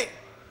men stay.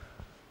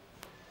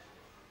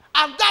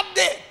 And that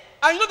day,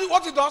 and you know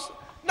what he does?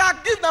 Now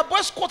give the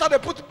boys quarter they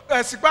put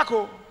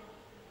Sikrako.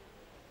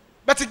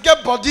 But he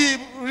get body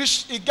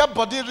rich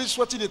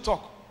what they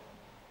talk.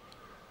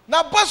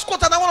 Now boys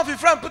quarter, now one of his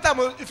friends put him,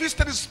 if he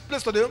stay this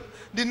place today,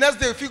 the next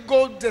day if he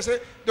go, they say,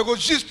 they go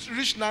just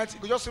reach night, he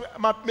go just say,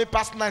 may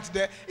pass night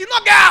there. He no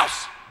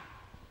girls.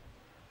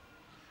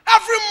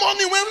 Every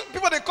morning when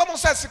people they come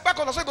outside,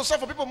 Sikrako, they say to sell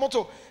for people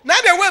motor. Now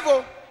they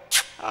wave,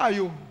 how are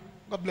you?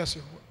 God bless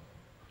you.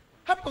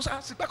 How people say,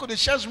 Sikrako, they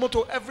change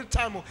motor every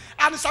time.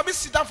 And it's a bit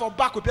sit down for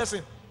back with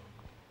person.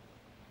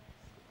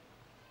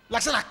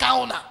 Like saying a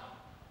counter.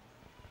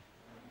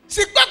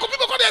 Sikrako,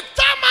 people call the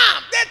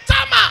tama. The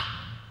tama.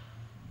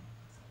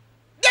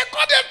 They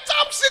call the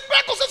tam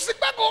Sikrako. Say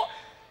Sikrako.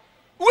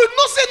 We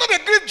not say no they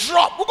greet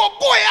drop. We go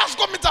here, ask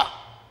God meter.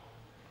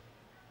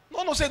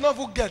 No say no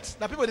who get.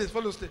 Now people they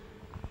follow stay.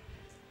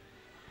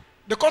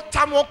 They call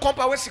time one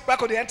compound where sick back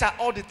they enter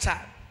all the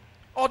time.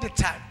 All the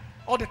time.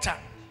 All the time.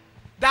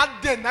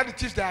 That day, now the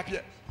thieves they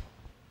appear.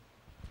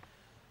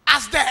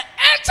 As they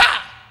enter,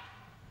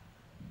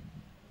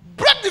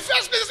 break the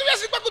first place. They say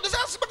sick back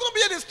don't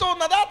be in the stone.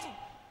 Now that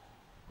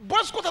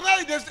boys go to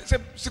now they say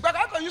sick back.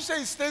 How can you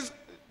say it stays?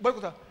 Boys go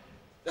to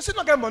they say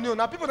not get money.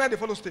 Now people now they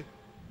follow stay.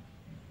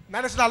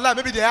 Now they say lie.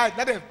 Maybe they hide.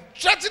 Now they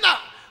threaten now.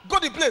 Go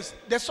the place.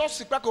 They saw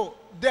Sikbako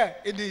there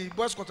in the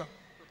boys' quarter.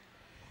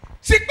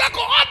 Sikbako,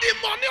 all the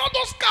money, all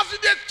those cars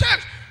in the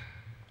church.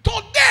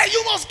 Today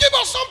you must give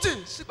us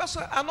something. Sikbako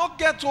said, I not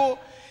get to.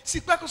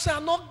 Sikbako said, I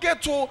not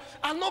get to.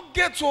 I not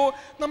get to.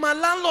 Now my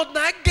landlord,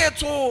 now I get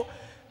to.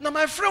 Now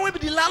my friend will be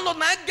the landlord,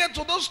 now I get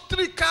to those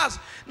 3 cars.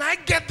 Now I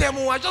get them.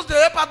 I just the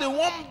help they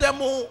warm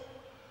them.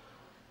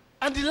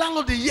 And the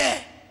landlord, they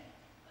yeah.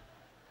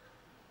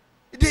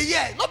 They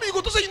yeah. Nobody you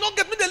go to say you don't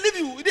get me, they leave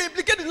you. They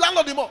implicate the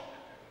landlord more.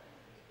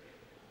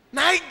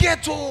 Now I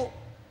get to.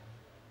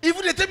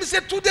 Even they tell me say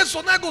 2 days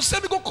so now I go say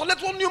me go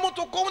collect one new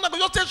motor come and I go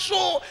just say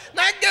show.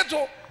 Now I get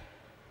to.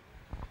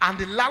 And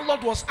the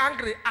landlord was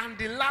angry and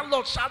the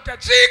landlord shouted,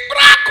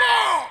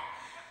 Sikbrako!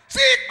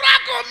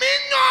 Sikbrako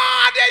minyo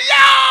ade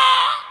ya!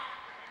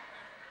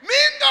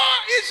 Minyo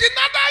is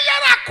another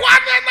yara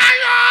kwane na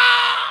yo!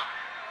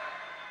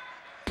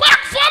 Pack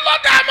follow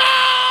them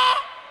all!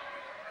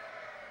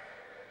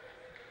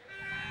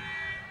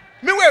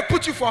 Me will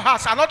put you for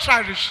house, I not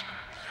try rich.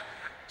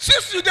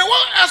 Since you the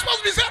one supposed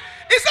to be say,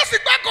 he says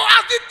Sikbako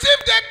as the thief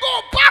they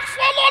go, back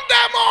follow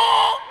them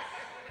all.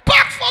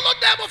 Back follow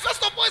them all.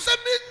 First of all, he said,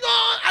 me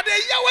no, and they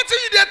hear what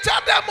you they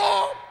tell them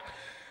all.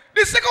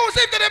 The second one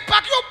say they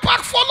pack you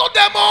back follow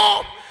them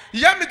all.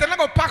 Hear me, they're not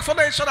gonna pack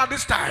follow each other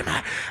this time.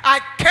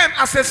 I came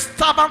as a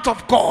servant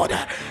of God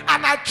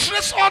and I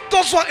trace all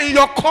those one in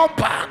your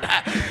compound.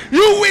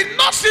 You will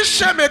not see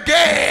shame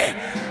again.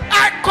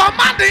 I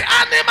command the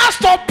animals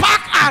to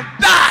pack and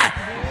die.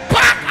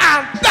 Pack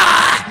and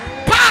die.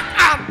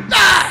 And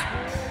die.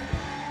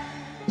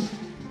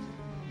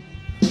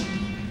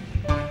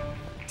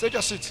 Take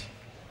your seat.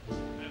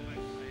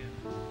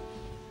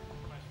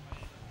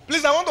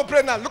 Please, I want to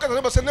pray now. Look at the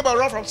neighbor. Say, neighbor,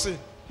 run from sin.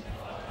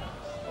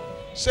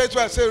 Say it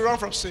well. Say, run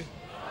from sin.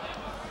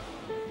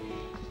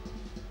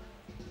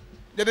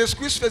 Then they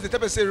squeeze face. The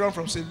tell say, run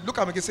from sin. Look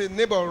at me. Say,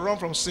 neighbor, run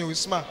from sin. We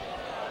smile.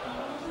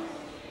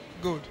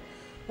 Good.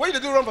 When you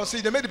do run from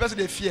sin, they make the person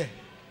they fear.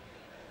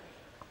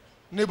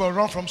 Neighbor,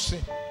 run from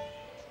sin.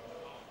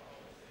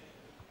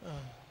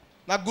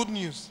 Now, good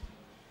news.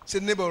 Say,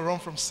 neighbor, run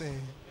from sin.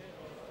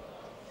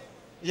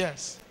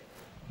 Yes.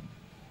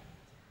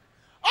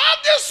 All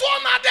this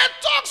one are the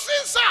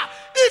toxins, sir.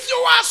 If you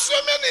are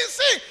swimming in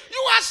sin,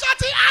 you are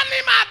shouting,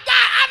 animal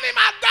die,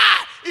 animal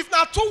die. If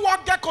now 2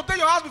 work get contain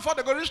your house before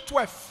they go reach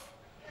 12.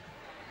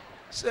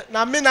 Say,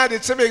 now me now they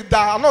say me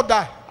die. I'm not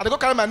die. I go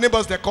carry my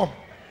neighbors, they come.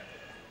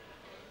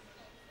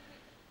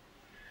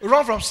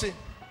 Run from sin.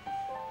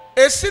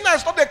 A sinner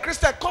is not a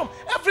Christian. Come.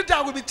 Every day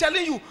I will be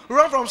telling you,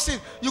 run from sin.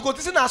 You go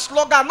to sin as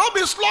slogan. Not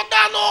be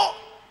slogan, no.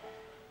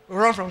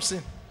 Run from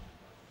sin.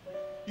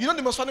 You know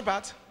the most funny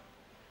part?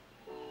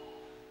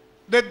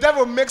 The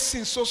devil makes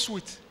sin so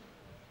sweet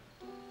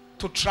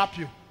to trap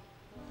you.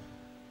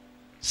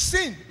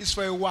 Sin is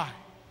for a while.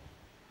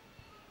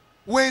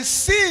 When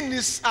sin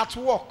is at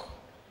work,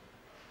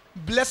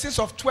 blessings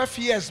of 12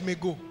 years may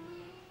go.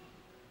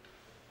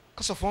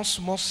 Because of one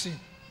small sin.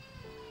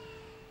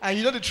 And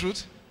you know the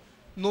truth?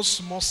 No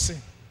small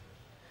sin.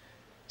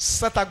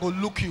 Satan go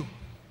look you.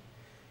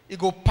 He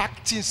go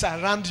pack things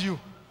around you.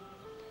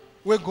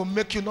 Where go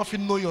make you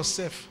nothing know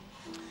yourself.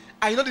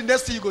 And you know the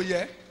next thing you go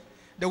hear?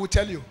 They will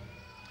tell you.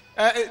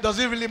 Does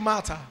it really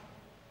matter?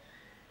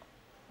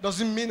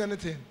 Does it mean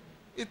anything?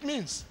 It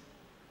means.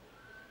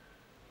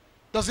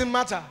 Does it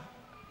matter?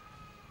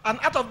 And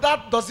out of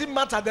that, does it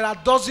matter? There are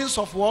dozens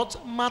of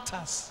what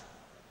matters.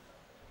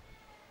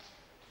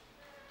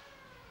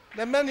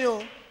 The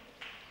menu.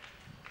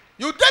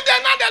 You did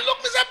there now, they look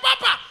me say,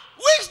 Papa,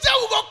 which day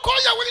we go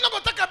call you when you not go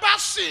talk about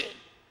sin?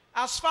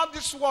 As far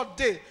this word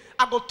day,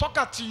 I go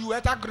talk to you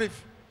at that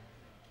grave.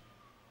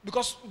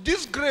 Because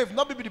this grave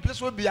not be the place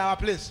will be our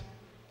place.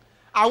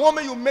 I want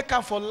me you make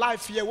her for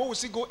life here. When we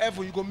see go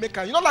heaven, you go make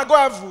her. You know like go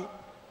heaven?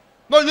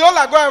 No, you don't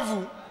like go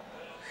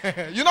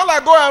heaven. You know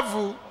like go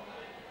heaven.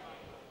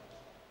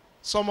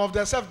 Some of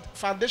themselves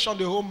foundation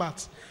the whole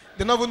mat.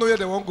 They don't even know where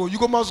they won't go. You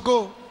go must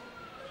go.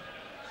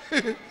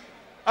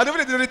 I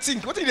don't even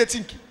think. What do they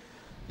think?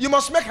 You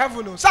must make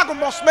heaven. No. Sago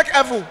must make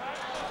heaven.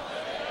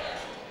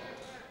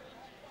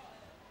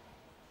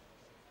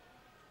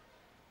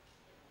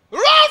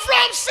 Run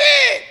from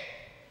sin.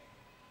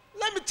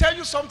 Let me tell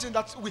you something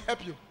that will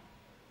help you.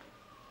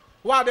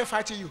 Why are they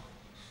fighting you?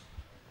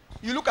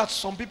 You look at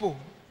some people,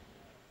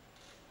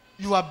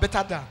 you are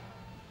better than.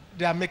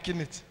 They are making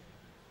it.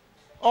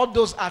 All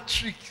those are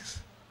tricks.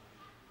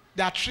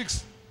 They are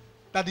tricks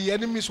that the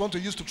enemies want to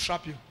use to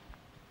trap you.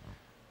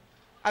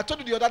 I told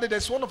you the other day,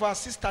 there's one of our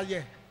sisters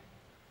here.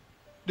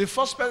 The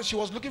first person, she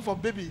was looking for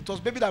baby. It was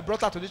baby that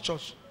brought her to the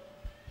church.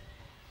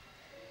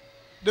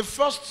 The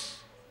first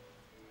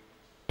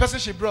person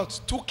she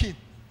brought, 2 kids.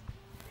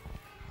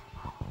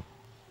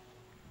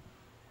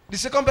 The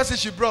second person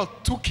she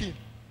brought, 2 kids.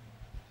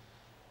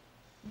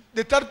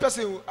 The third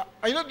person,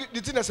 you know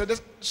the thing I said,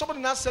 somebody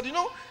now said, you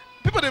know,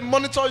 people, they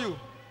monitor you.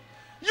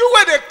 You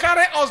where they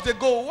carry us, they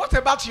go. What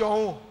about your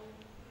own?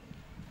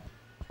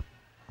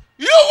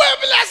 You will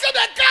be like, say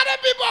they carry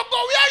people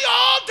go. Where your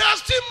own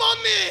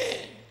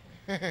testimony?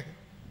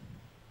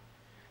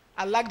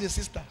 I like the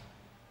sister.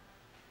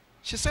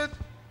 She said,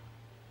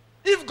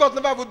 if God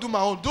never would do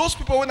my own, those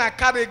people when I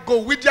carry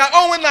go with their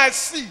own, when I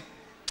see,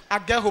 I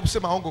get hope say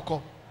my own go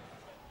come.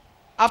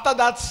 After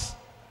that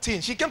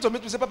thing, she came to meet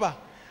me and said, Papa,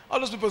 all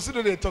those people see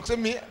they talk. Say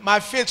me, my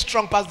faith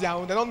strong past their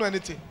own. They don't know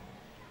anything.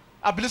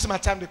 I believe in my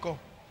time they come.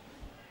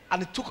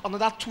 And it took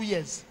another 2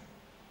 years.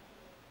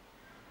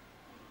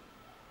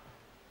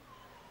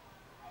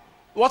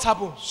 What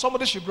happened?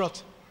 Somebody she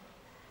brought.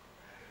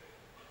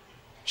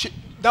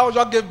 That was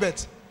what gave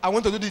birth. I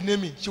went to do the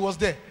naming. She was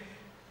there.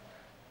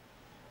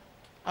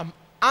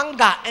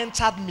 Anger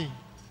entered me.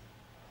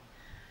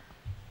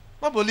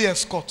 Not only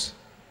escort.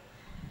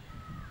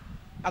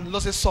 And the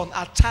Lord said, son,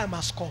 our time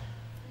has come.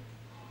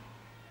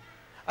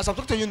 As I'm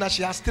talking to you now,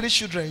 she has 3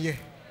 children here.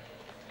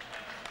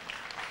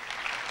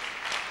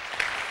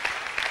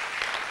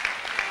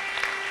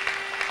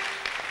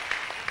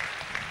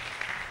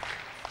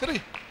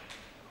 Three.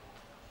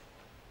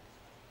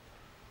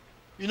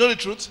 You know the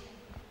truth?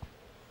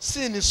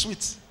 Sin is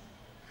sweet.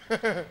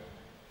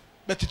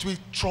 But it will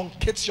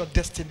truncate your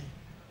destiny.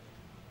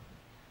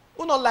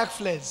 Who not like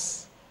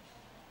flares?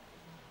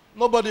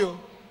 Nobody. Oh.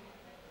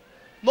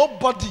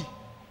 Nobody.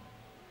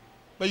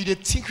 But you they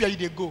think where you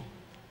they go.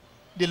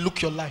 They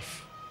look your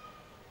life.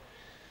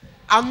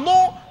 And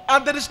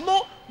there is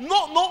nothing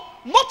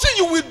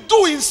you will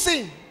do in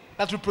sin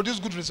that will produce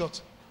good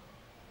results.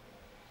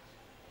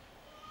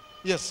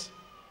 Yes.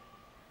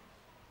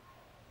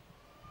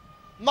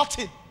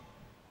 Nothing.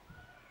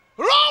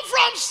 Run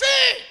from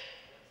sin.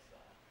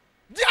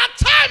 Their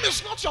time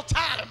is not your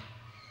time.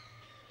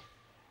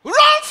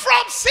 Run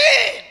from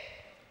sin.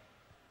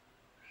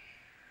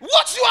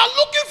 What you are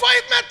looking for,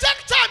 it may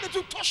take time. It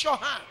will touch your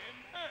hand.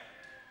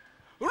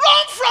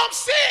 Run from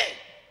sin.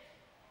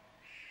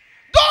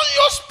 Don't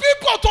use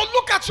people to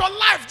look at your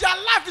life. Their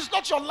life is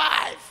not your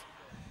life.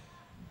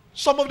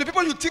 Some of the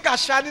people you think are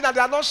shining and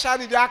they are not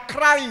shining. They are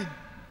crying.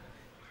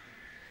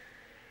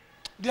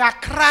 They are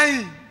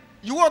crying.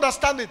 You won't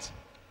understand it.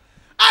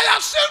 I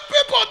have seen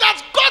people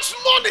that got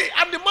money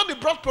and the money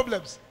brought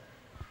problems.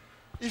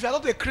 If you are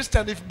not a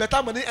Christian, if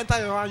better money enter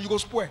your hand, you go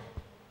spoil.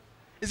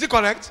 Is it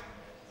correct?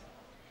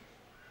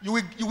 You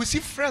will see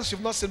friends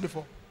you've not seen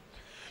before.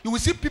 You will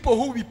see people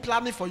who will be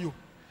planning for you.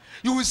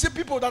 You will see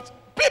people,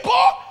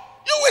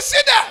 you will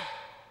see them.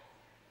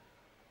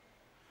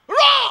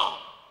 Wrong.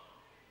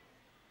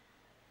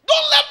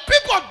 Don't let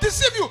people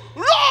deceive you.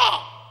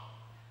 Wrong.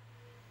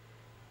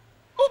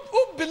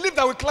 Who believe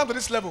that we climb to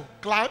this level?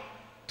 Climb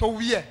to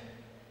where?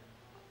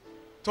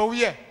 To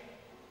where?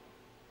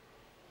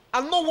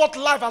 I know what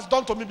life has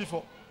done to me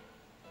before.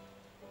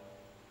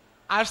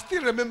 I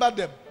still remember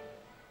them.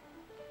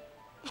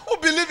 Who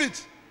believe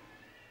it?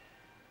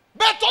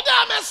 But today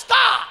I'm a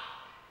star.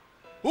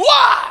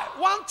 Why?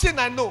 One thing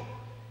I know.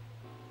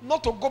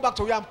 Not to go back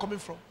to where I'm coming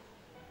from.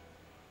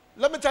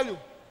 Let me tell you.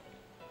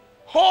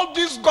 Hold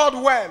this God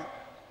well.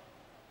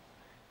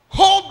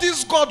 Hold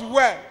this God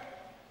well.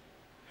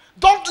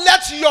 Don't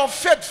let your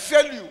faith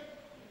fail you.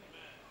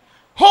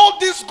 Hold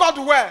this God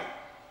well.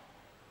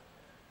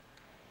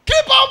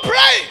 Keep on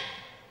praying.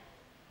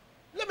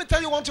 Let me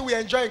tell you one thing we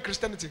enjoy in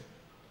Christianity.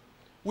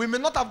 We may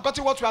not have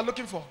gotten what we are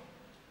looking for,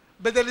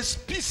 but there is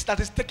peace that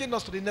is taking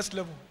us to the next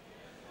level.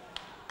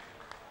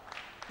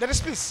 There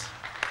is peace.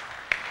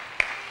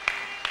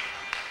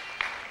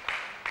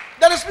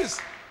 There is peace.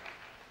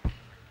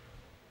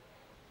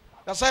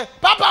 They say,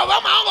 Papa,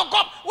 where my uncle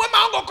come? Where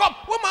my uncle come?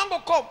 Where my uncle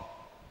come?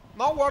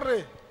 Don't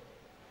worry.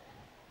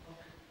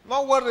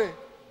 Don't worry.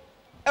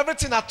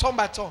 Everything are turn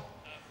by turn.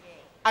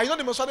 And you know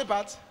the most funny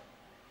part?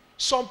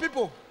 Some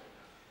people,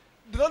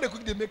 they don't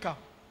quick they make up.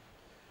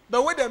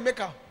 But when they make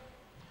up,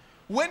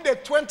 when the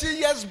 20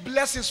 years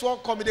blessings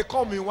won't come, they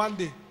come in one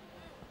day.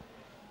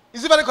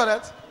 Is it very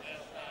correct?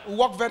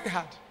 Work very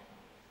hard.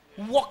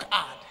 Work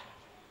hard.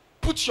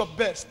 Put your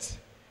best.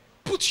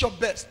 Put your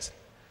best.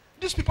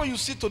 These people you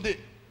see today,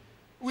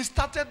 we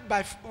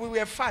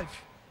were 5.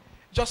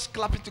 Just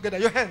clapping together.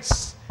 Your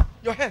hands.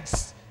 Your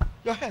hands.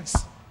 Your hands.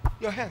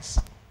 Your hands.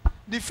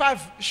 The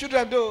 5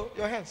 children do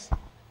your hands.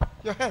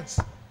 Your hands.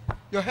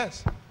 Your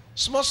hands.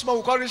 Small,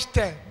 we call reach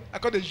 10. I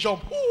call the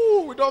jump.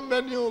 Ooh, we don't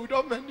menu.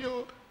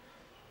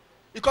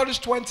 You call this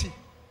 20.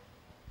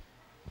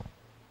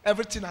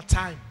 Everything at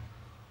time.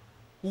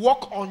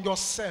 Work on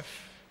yourself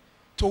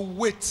to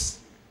wait.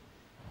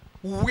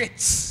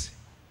 Wait.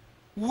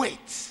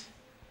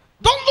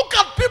 Don't look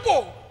at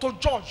people to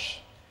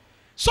judge.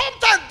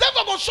 Sometimes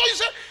devil will show you,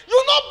 say,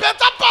 you know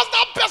better pass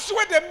that person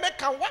where they make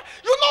and what?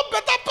 You know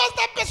better pass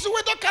that person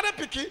where they carry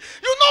picky.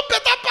 You know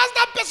better pass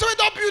that person where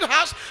they build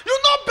house. You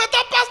know better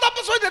pass that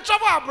person where they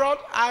travel abroad.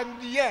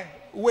 And yeah,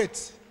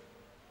 wait.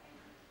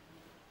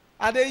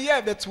 And then yeah,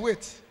 but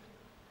wait.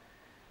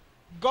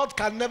 God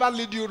can never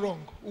lead you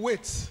wrong.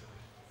 Wait.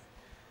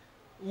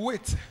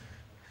 Wait.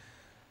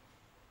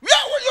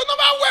 Yeah, well, you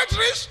never wait,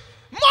 Rich.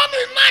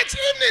 Morning, night,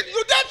 evening,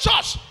 you then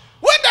church.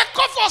 When they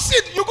call for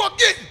seed, you go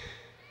give.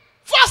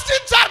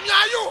 Fasting time,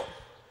 now you.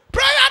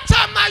 Prayer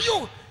time, now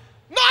you.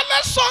 Now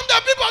let Sunday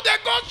people, they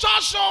go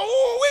church. So,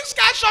 which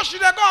kind of church should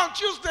they go on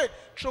Tuesday?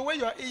 Throw away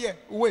your ear.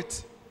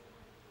 Wait.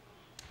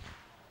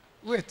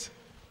 Wait.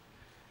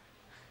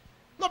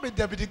 Not be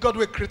there, be the God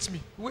will create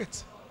me.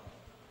 Wait.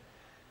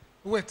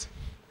 Wait.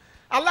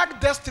 I like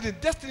destiny.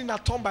 Destiny na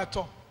turn by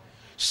turn.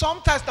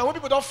 Sometimes now when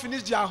people don't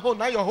finish their own,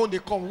 now your own they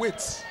come.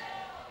 Wait.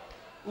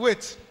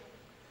 Wait.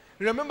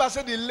 Remember I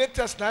said the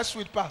latest nice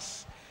sweet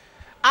pass.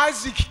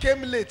 Isaac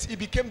came late, he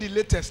became the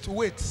latest.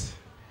 Wait.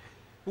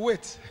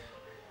 Wait.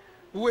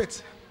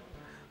 Wait.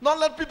 Don't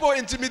let people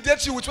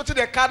intimidate you with what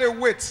they carry.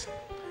 Wait.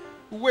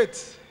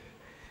 Wait.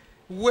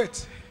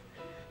 Wait.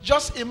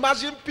 Just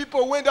imagine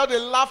people when they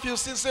laugh you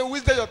see, say,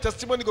 which day your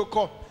testimony go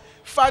come?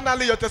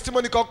 Finally your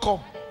testimony go come.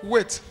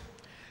 Wait.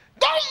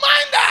 Don't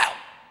mind them.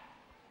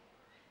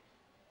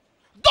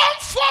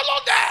 Don't follow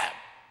them.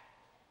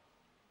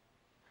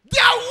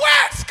 Their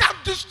words can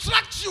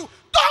distract you.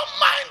 Don't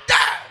mind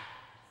them.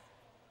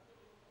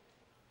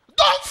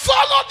 Don't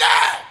follow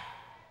them.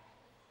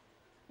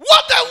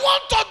 What they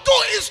want to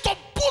do is to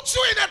put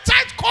you in a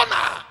tight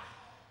corner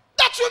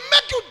that will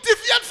make you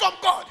deviate from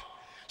God.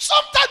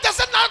 Sometimes they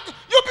say, now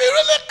you be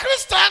really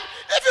Christian.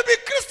 If you be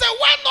Christian,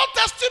 why not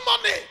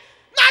testimony?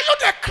 Now you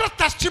the Christ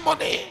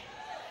testimony.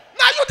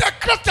 Now you the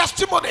Christ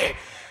testimony.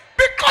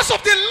 Because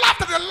of the laugh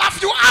that they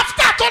laugh you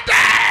after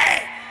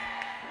today.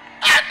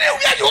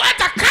 Anywhere you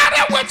enter,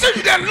 carry what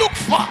you they look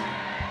for.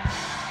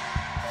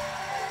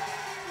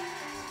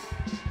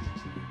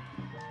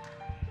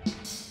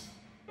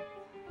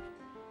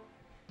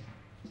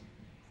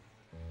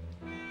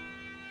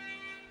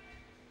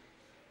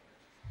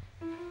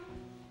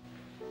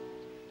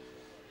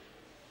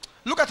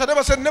 Look at the neighbor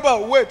and say, neighbor,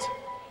 wait.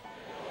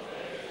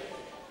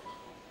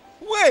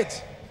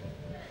 Wait.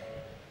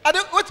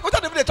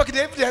 What are they talking?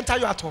 They enter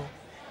you at all.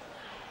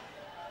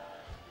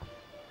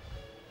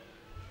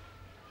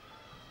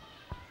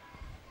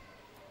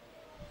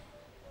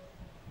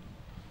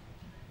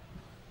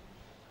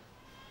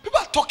 People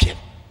are talking,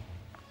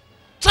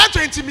 trying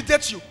to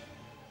intimidate you.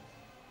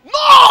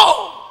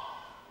 No!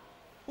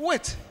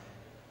 Wait.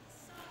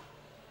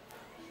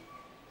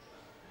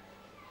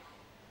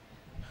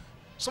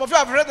 Some of you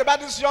have read about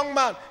this young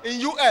man in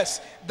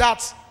US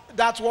that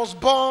was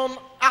born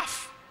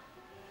half.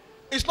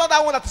 It's not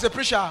that one that is a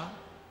preacher.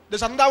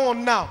 There's another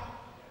one now.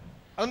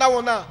 Another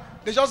one now.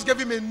 They just gave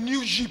him a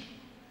new Jeep.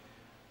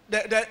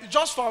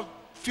 Just for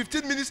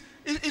 15 minutes.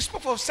 He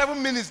spoke for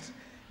 7 minutes.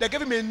 They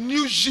gave him a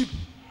new Jeep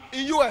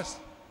in US.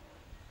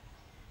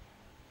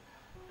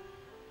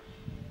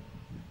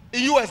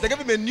 In US, they gave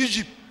him a new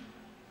Jeep.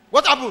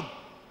 What happened?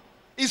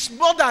 His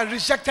mother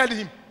rejected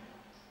him.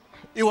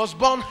 He was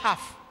born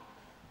half.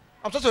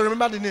 I'm trying to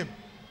remember the name.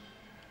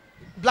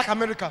 Black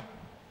American.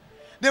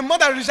 The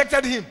mother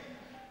rejected him.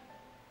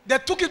 They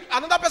took him,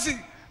 another person,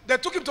 they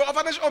took him to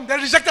orphanage home, they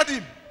rejected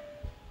him.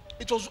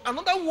 It was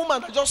another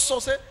woman that just saw,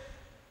 say,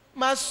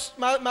 my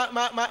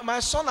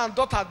son and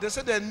daughter, they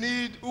said they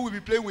need who will be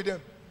playing with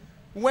them.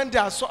 When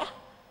they saw,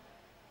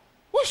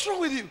 what's wrong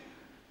with you?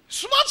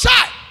 Small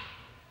child.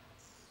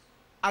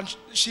 And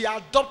she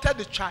adopted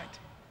the child.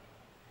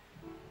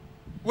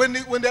 When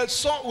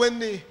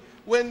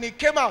they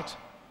came out,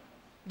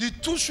 the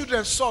two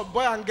children saw,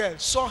 boy and girl,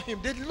 saw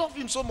him. They loved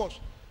him so much.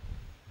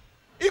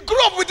 He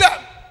grew up with them.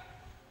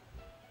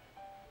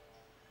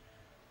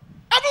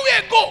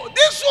 Everywhere you go,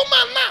 this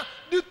woman now,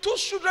 the two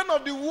children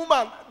of the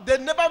woman, they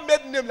never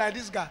made name like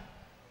this guy.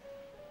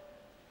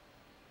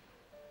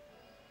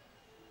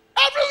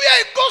 Everywhere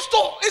he goes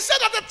to, he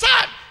said at the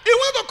time, he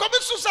went to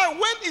commit suicide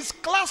when his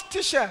class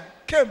teacher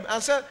came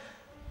and said,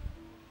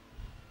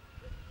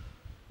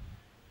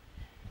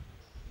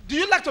 do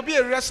you like to be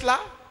a wrestler?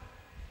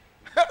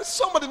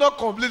 Somebody not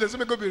complain, they say,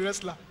 me go be a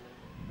wrestler.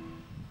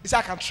 He said,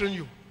 I can train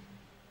you.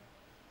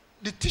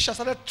 The teacher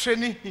started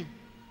training him.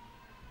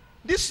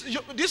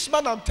 This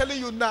man I'm telling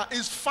you now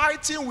is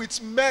fighting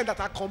with men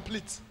that are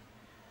complete.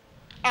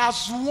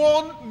 Has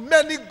won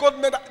many gold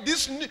medals.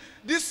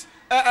 This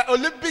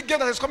Olympic game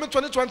that is coming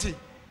 2020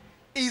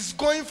 is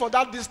going for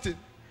that distance.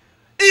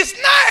 He's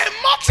now a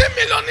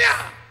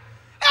multi-millionaire.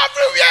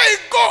 Everywhere he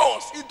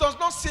goes, he does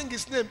not sing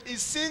his name. He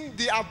sings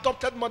the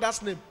adopted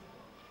mother's name.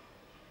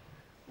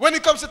 When he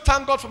comes to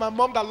thank God for my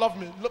mom that loved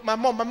me. Look, my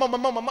mom. When man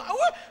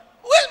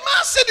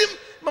said him,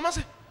 mama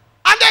said,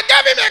 and they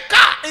gave him a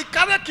car. He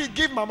can't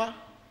give mama.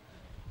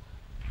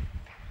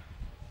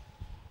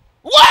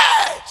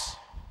 Wait!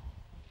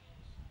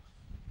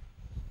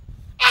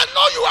 I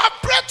know you have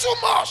prayed too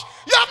much.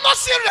 You have not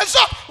seen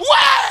result.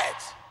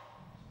 Wait!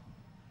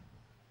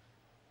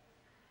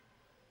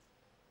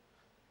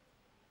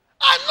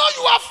 I know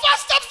you have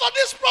fasted for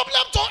this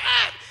problem to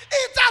end.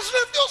 It has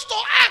refused to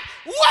end.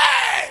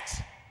 Wait.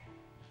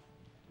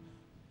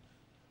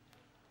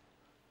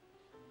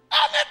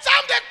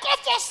 Anytime they call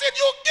for seed,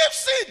 you give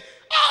seed.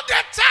 All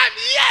the time,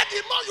 yeah,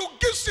 the more you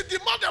give seed, the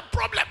more the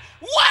problem.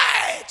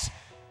 Wait.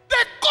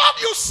 The God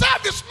you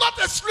serve is not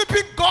a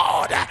sleeping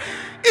God.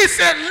 It's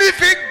a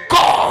living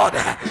God.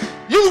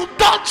 You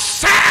don't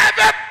serve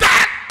a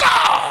dead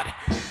God.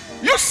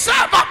 You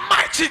serve a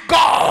mighty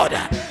God.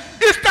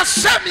 It's the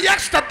same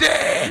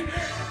yesterday.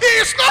 He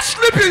is not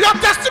sleeping. Your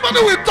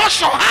testimony will touch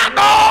your hand.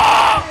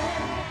 Oh.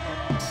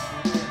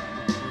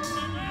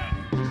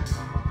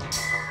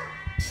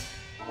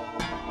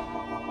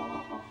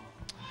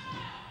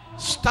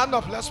 Stand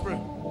up, let's pray.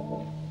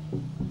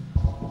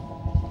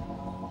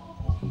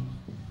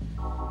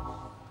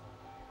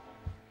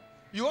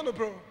 You want to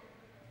pray?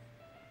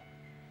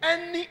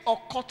 Any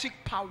occultic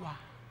power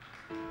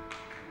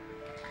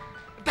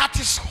that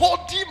is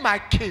holding my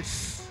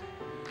case,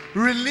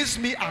 release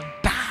me and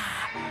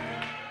die.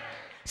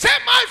 Say,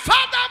 my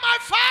Father,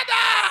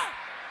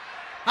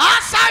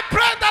 as I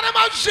pray in the name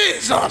of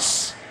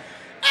Jesus,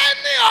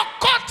 any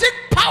occultic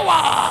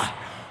power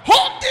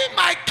holding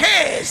my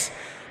case,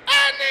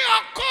 any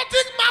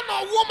occultic man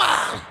or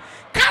woman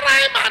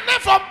carrying my name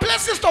from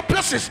places to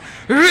places,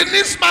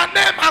 release my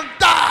name and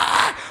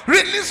die.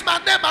 Release my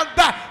name and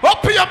die.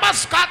 Open your mouth,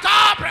 scatter.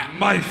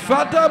 My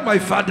Father,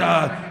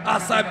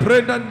 as I pray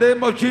in the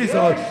name of Jesus,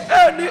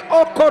 any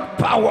occult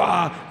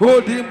power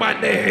holding my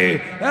name,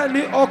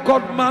 any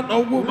occult man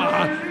or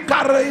woman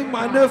carrying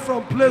my name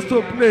from place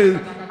to place,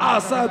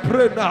 as I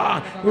pray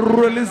now,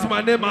 release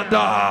my name and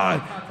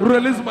die.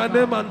 Release my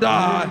name and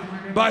die.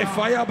 By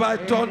fire, by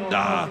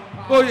thunder.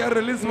 Oh yeah,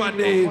 release my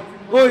name.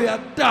 Oh yeah,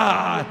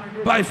 die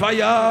by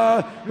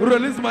fire.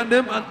 Release my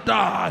name and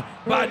die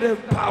by the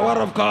power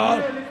of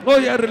God. Oh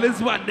yeah, release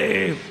my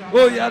name.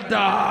 Oh yeah,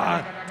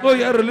 die. Oh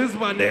yeah, release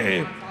my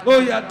name. Oh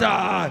yeah,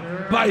 die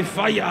by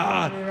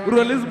fire.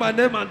 Release my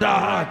name and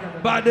die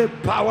by the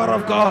power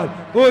of God.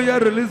 Oh yeah,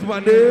 release my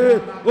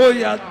name. Oh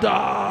yeah,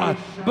 die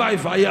by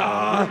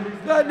fire.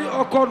 Any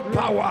occult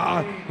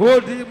power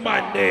holding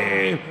my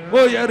name.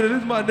 Oh yeah,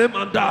 release my name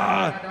and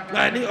die.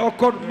 Any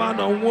occult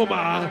man or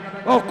woman,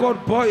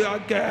 occult boy or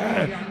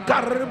girl,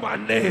 carry my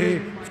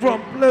name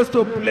from place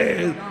to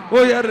place.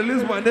 Oh yeah,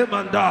 release my name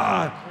and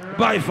die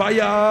by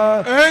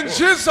fire. In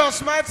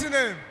Jesus' mighty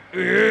name.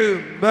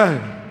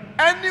 Amen.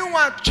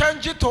 Anyone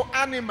change it to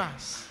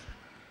animals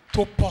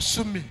to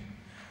pursue me,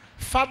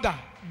 Father,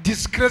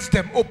 disgrace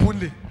them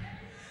openly.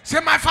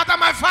 Say, my Father,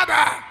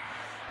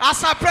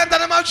 as I pray in the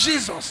name of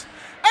Jesus,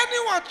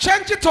 anyone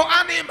change it to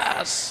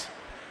animals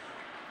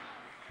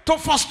to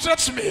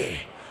frustrate me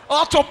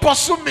or to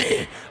pursue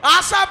me,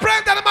 as I pray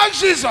in the name of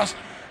Jesus,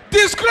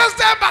 disgrace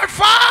them by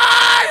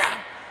fire.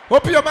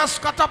 Open your mouth,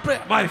 scatter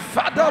prayer. My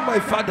Father,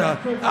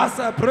 as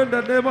I pray in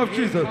the name of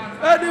Jesus,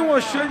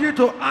 anyone changing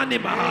to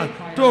animal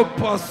to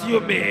pursue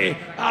me,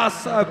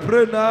 as I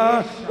pray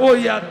now, oh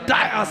yeah,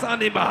 die as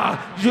animal.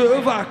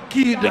 Jehovah,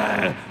 kill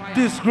them,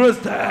 disgrace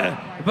them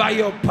by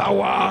your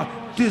power.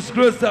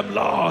 Disgrace them,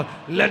 Lord.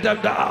 Let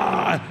them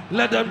die.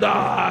 Let them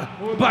die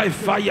by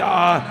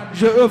fire.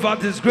 Jehovah,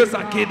 disgrace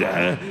and kill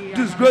them.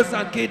 Disgrace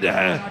and kill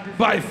them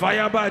by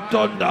fire, by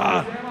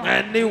thunder.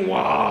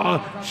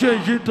 Anyone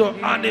changing to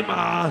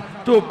animal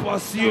to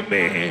pursue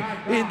me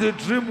in the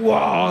dream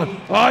world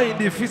or in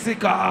the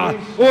physical,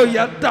 oh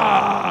yeah,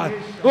 die.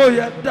 Oh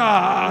yeah,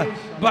 die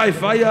by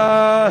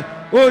fire.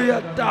 Oh yeah,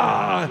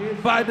 die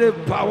by the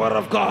power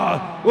of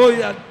God. Oh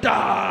yeah,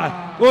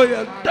 die. Oh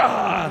yeah,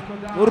 die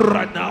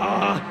right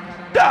now.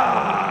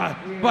 Die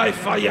by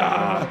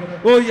fire.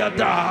 Oh yeah,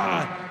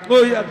 die.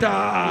 Oh yeah,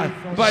 die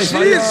by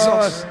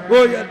Jesus. fire.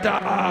 Oh yeah,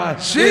 die.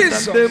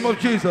 Jesus. In the name of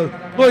Jesus.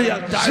 Oh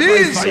yeah, die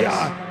Jesus. by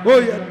fire. Oh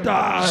yeah,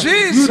 die.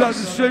 Jesus. You that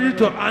is changing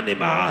to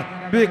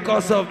animal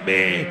because of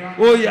me.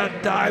 Oh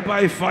yeah, die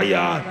by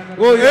fire.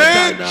 Oh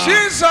yeah, In die now.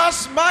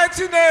 Jesus'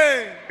 mighty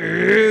name.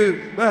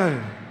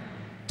 Amen.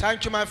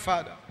 Thank you, my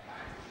Father.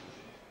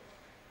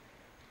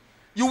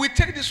 You will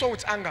take this one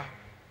with anger.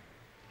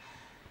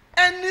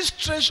 Any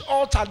strange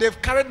altar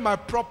they've carried my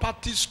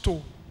properties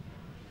to.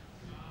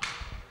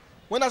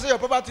 When I say your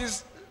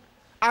properties,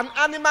 an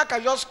animal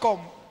can just come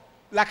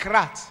like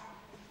rat.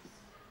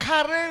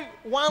 Carry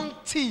one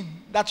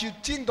thing that you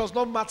think does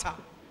not matter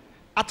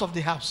out of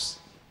the house.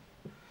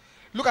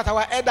 Look at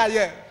our elder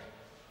here.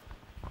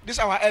 This is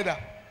our elder.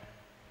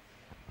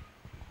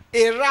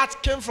 A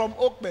rat came from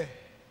Okbe,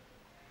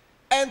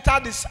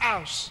 entered this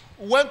house,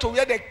 went to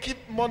where they keep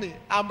money.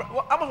 How much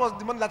was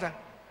the money that time?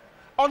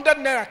 100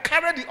 naira.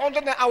 Carried the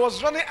 100 naira. I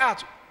was running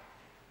out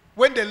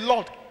when the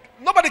Lord,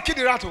 nobody killed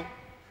the rat.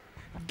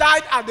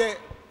 Died at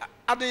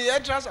the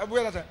entrance of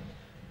where that time?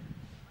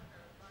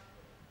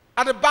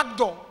 At the back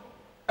door.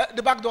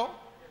 The back door.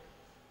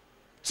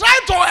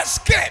 Trying to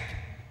escape.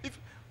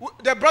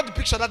 They brought the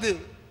picture that day.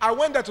 I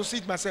went there to see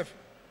it myself.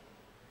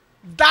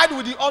 Died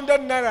with the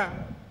 100 naira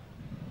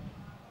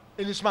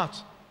in his mouth.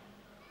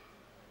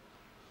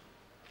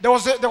 There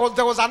was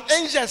an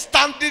angel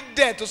standing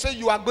there to say,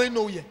 you are going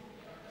nowhere.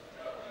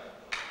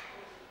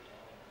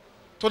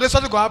 Today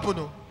something going to happen.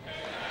 No?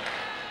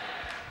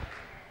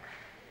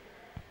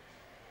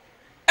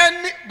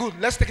 Good,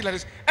 let's take it like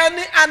this.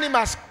 Any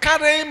animals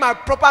carrying my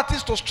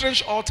properties to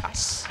strange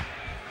altars.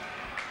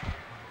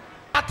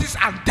 Properties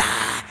and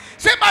die.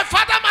 Say, my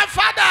father, my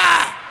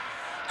father.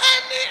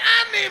 Any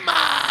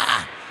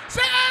animal.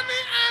 Say, any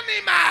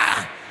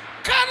animal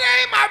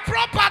carrying my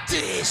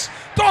properties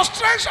to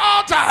strange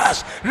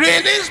altars.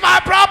 Release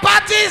my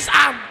properties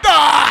and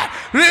die.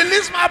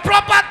 Release my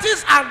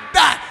properties and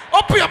die.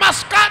 Open your mouth,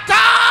 scatter.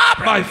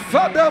 My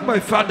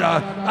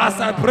father,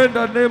 as I pray in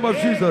the name of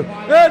Jesus,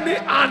 any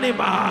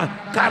animal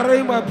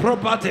carrying my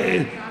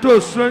property to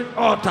strange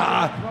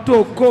altar,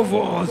 to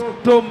covens,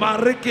 to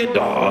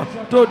marikindo,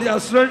 to their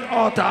strange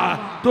altar,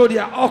 to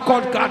their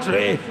occult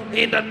gathering,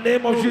 in the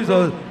name of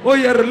Jesus. Oh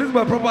yeah, release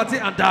my property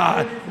and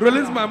die.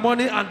 Release my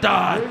money and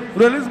die.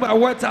 Release my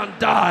wealth and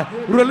die.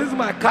 Release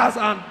my cars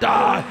and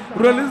die.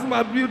 Release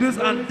my buildings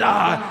and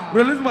die.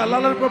 Release my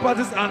landed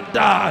properties and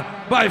die.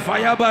 By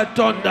fire, by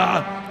thunder.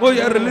 Oh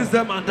yeah, release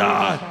them and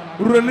die.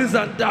 Release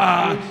and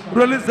die.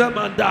 Release them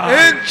and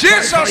die. In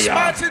Jesus'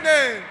 mighty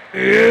name.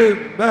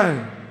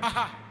 Amen.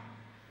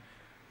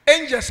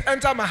 Angels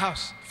enter my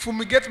house.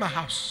 Fumigate my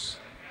house.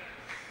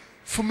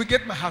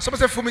 Fumigate my house.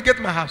 Somebody say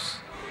fumigate my house.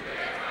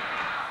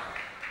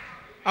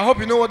 I hope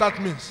you know what that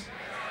means.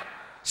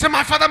 Say,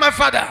 my father, my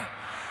father.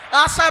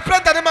 As I pray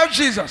in the name of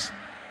Jesus.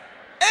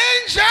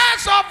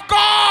 Angels of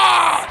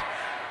God.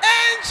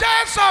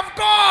 Angels of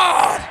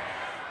God.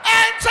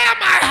 Enter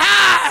my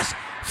house.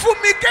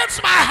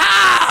 Fumigates my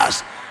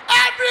house.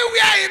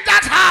 Everywhere in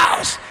that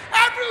house.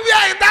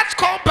 Everywhere in that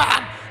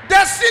compound.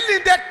 The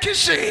ceiling, the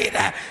kitchen,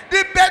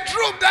 the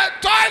bedroom, the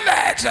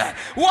toilet,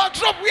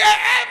 wardrobe,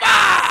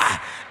 wherever.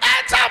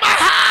 Enter my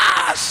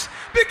house.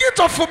 Begin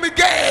to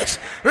fumigate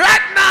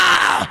right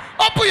now.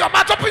 Open your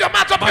mouth, open your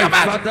mouth, open your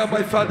mouth.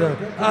 My father,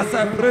 as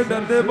I pray in the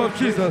name of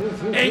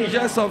Jesus,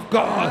 angels of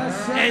God,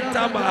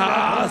 enter my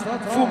house,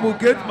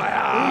 fumigate my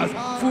house,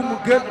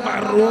 fumigate my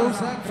rooms,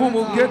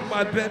 fumigate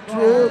my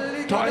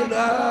bedroom,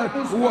 toilet,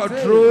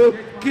 wardrobe,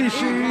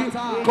 kitchen,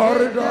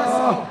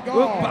 corridor,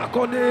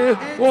 balcony.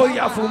 Oh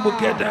yeah,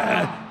 fumigate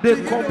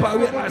the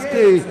compound where I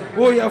stay.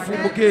 Oh yeah,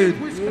 fumigate.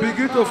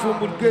 Begin to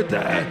fumigate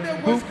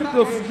there. Begin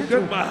to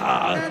fumigate my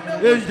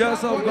house.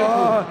 Angels of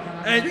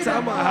God,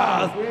 enter my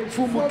house,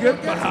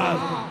 fumigate my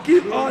house,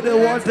 kill all the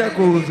water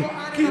echoes,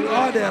 kill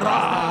all the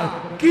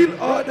rats,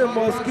 kill all the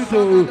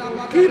mosquitoes,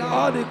 kill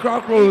all the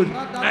cockroaches,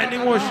 any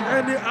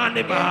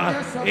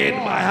animal in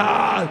my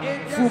house,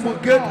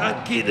 fumigate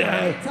and kill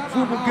them,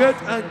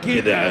 fumigate and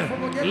kill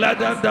them, let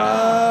them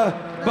die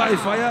by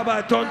fire,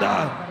 by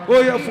thunder. Oh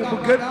yeah,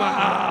 fumigate my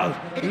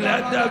house,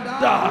 let them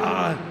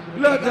die.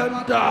 Let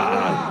them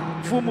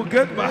die.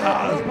 Fumigate my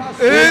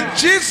house. In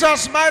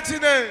Jesus' mighty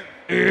name.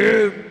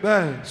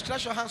 Amen.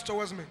 Stretch your hands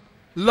towards me.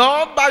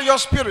 Lord, by your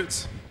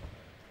spirit,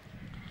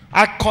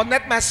 I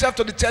connect myself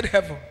to the third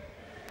heaven.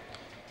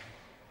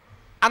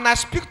 And I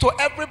speak to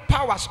every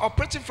powers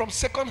operating from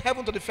second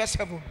heaven to the first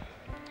heaven.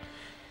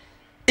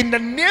 In the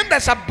name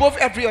that's above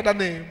every other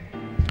name.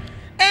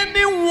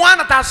 Anyone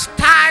that has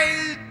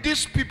tied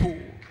these people,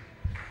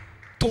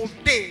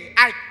 today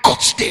I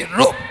cut the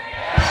rope.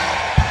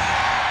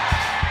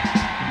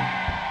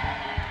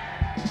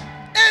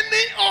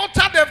 Any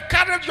altar they've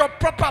carried your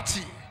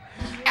property,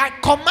 I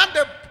command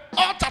the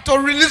altar to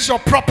release your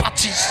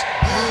properties.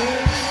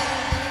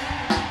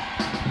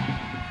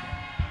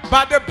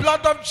 By the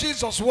blood of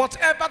Jesus,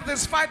 whatever that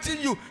is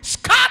fighting you,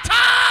 scatter.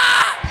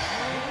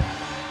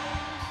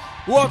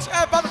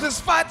 Whatever that is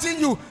fighting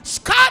you,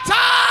 scatter.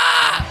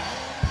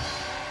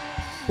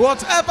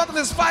 Whatever that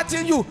is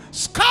fighting you,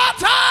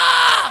 scatter.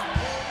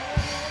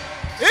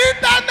 In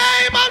the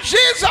name of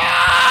Jesus.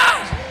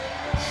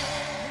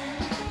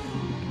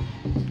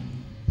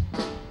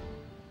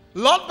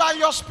 Lord, by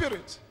your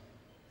spirit,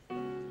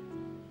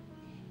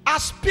 I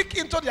speak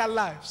into their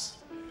lives.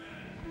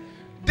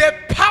 The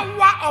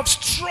power of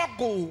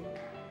struggle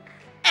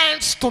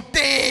ends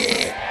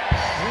today.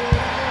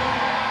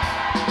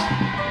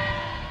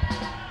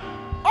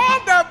 All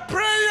the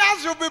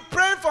prayers you've been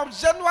praying from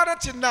January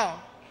till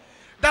now,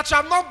 that you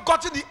have not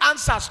gotten the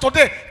answers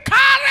today,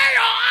 carry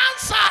your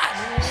answers.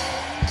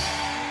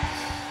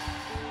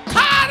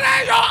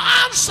 Carry your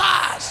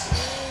answers.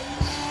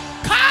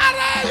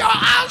 Carry your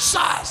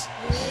answers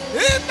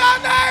in the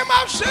name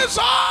of Jesus.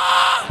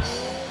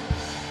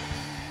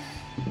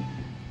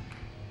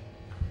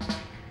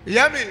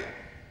 Hear me.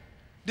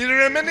 The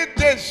remaining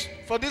days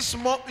for this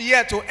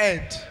year to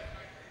end,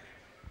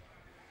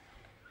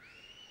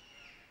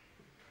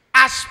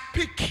 I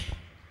speak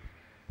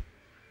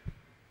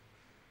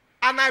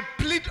and I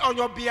plead on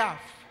your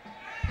behalf.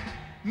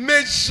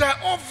 May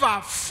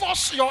Jehovah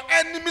force your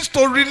enemies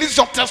to release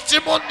your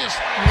testimonies.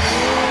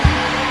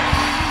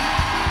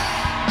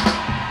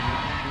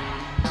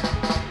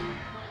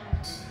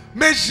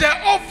 May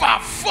Jehovah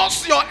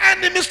force your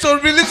enemies to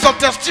release your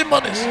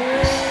testimonies.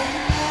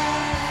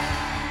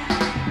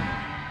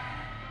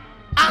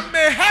 And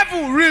may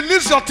heaven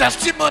release your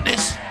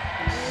testimonies.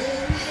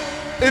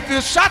 If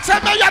you shout,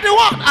 may you are the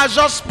one I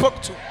just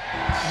spoke to.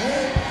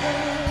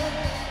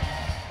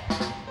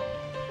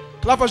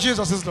 Clap for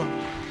Jesus, sister.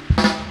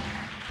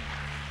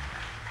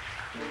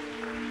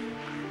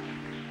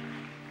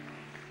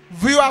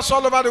 Viewers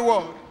all over the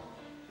world,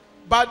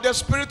 by the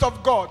Spirit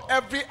of God,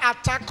 every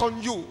attack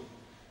on you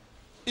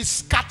is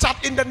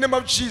scattered in the name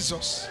of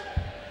Jesus.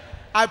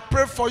 I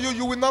pray for you,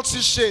 you will not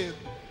see shame.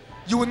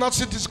 You will not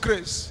see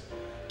disgrace.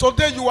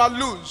 Today you are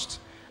loosed.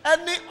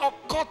 Any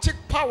occultic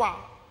power,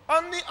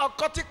 any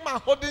occultic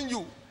man holding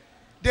you,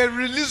 they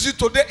release you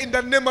today in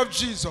the name of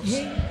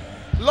Jesus.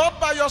 Lord,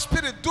 by your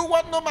Spirit, do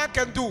what no man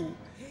can do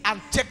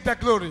and take the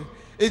glory.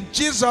 In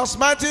Jesus'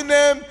 mighty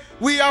name,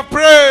 we are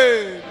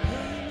prayed.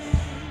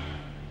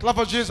 Clap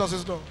for Jesus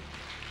is Lord.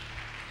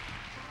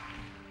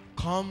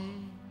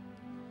 Come,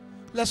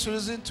 let's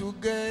reason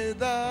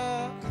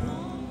together.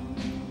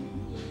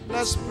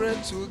 Let's pray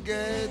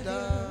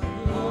together.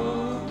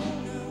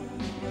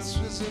 Let's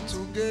reason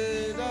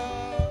together.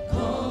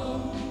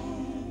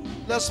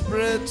 Let's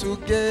pray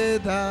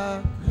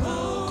together.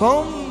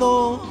 Come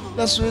no,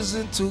 let's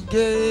reason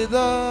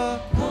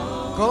together.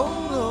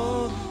 Come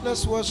no,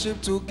 let's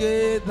worship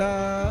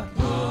together.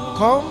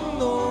 Come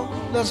no,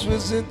 let's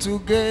reason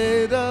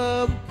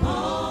together.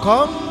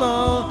 Come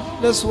now,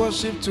 let's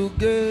worship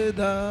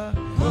together.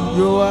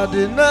 You are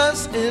the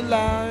next in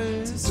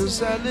line to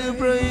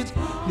celebrate.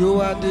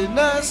 You are the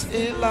next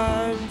in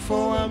line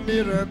for a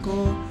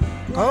miracle.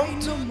 Come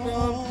to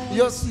know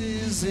your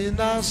season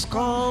has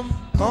come.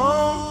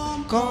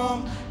 Come,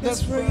 come,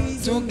 let's pray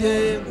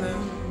together.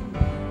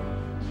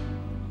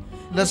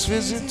 Let's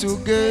visit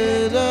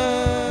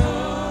together.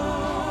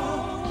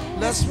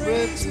 Let's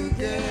pray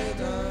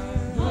together.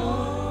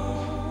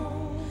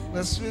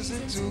 Let's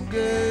visit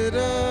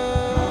together.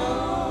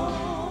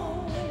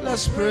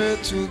 Let's pray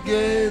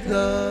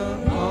together.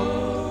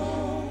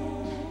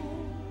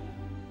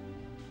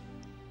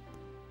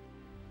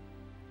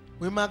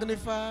 We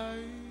magnify.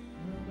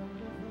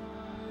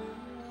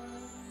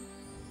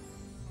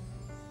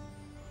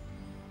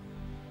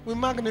 We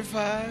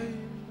magnify.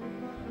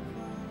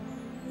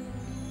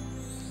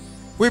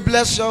 We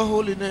bless your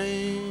holy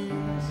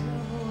name.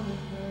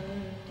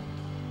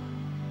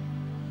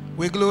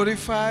 We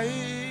glorify.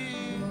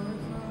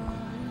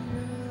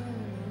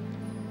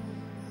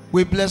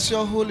 We bless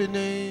your holy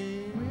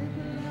name.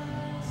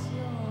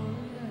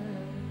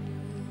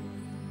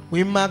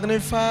 We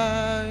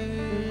magnify.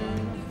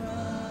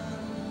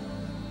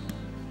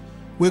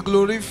 We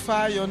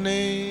glorify your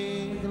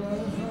name.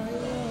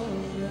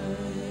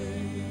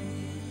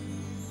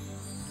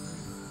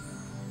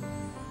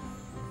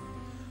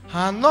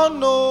 I don't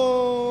know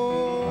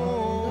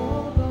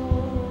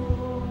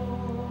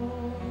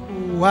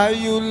why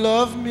you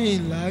love me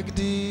like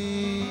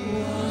this.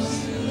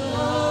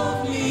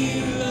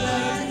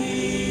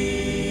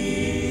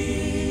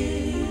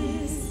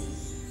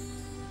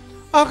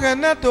 Okay,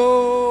 na do.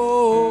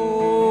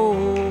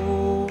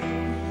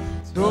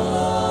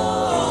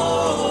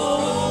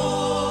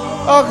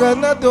 Okay,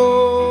 na do.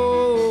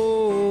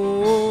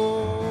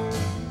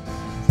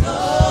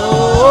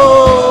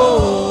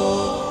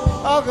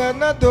 Okay,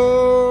 na do.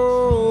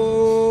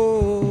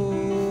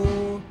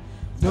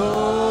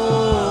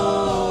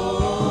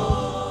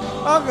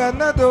 Okay,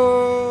 na do.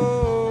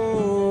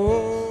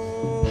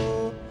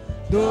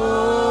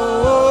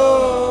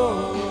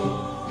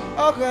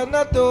 Okay,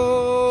 na do.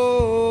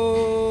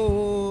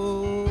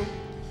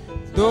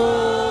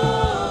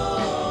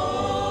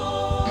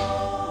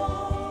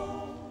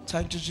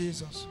 Thank you,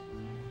 Jesus.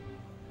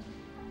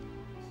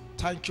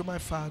 Thank you, my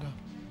Father.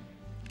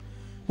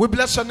 We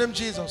bless your name,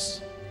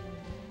 Jesus.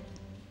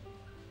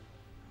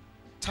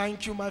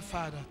 Thank you, my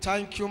Father.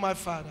 Thank you, my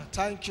Father.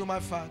 Thank you, my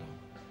Father.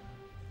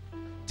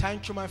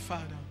 Thank you, my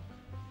Father.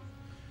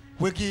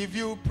 We give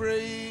you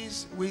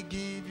praise. We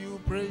give you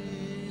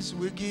praise.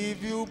 We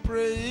give you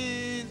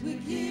praise. We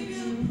give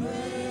you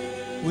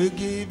praise. We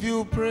give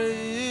you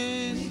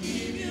praise. We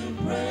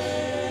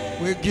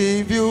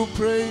give you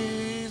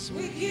praise.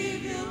 We give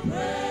you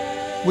praise.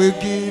 We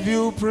give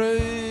you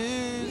praise.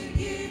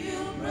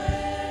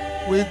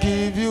 We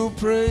give you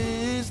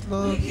praise,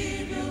 Lord. We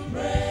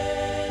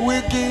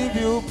give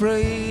you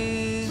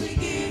praise. We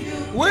give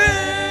you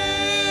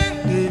praise. We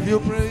give you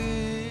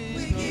praise. We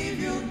give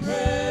you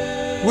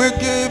praise. We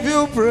give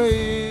you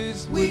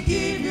praise. We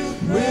give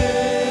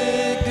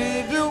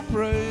you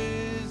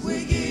praise.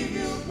 We give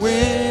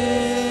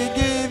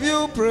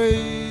you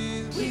praise. We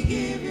give you praise.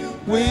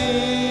 We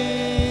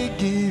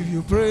give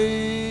you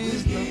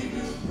praise.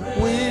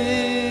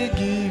 We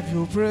give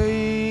you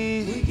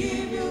praise.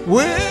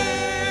 We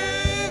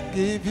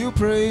give you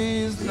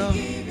praise.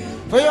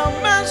 For your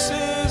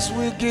mercies,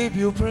 we give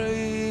you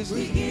praise.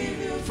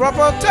 For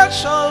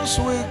protections,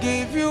 we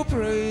give you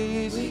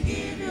praise.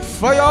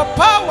 For your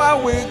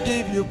power, we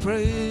give you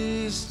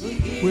praise.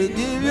 We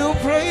give you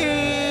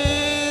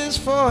praise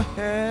for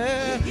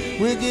hair.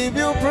 We give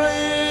you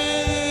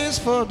praise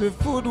for the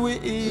food we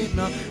eat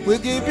now. We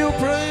give you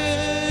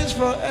praise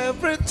for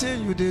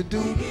everything you did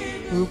do.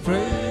 We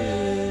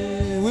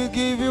pray. We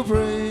give you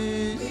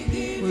praise.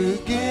 We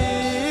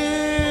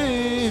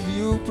give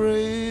you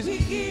praise.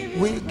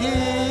 We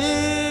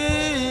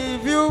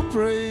give you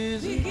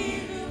praise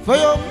for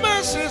your mercy.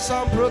 mercies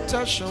and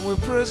protection, we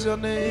praise your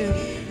name.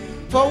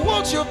 For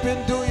what you've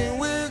been doing,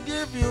 we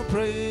give you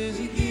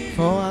praise.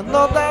 For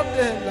another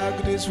day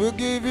like this, we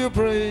give you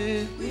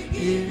praise.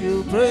 Give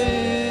you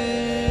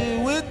praise.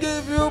 We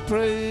give you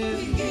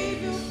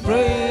praise.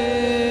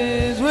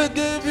 Praise. We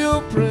give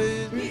you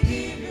praise.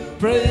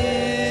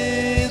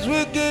 Praise.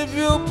 We give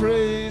you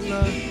praise.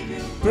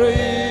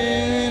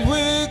 Praise.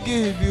 We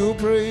give you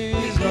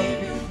praise.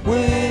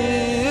 We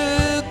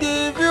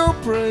give you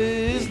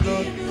praise,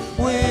 Lord.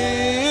 We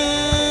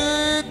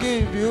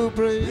give you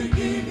praise.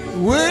 We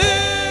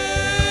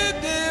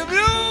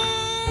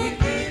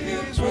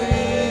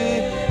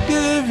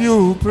give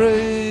you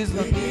praise,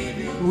 Lord.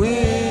 We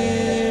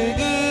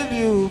give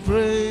you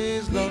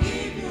praise, Lord.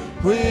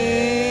 We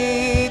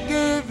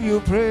give you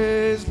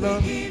praise,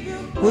 Lord.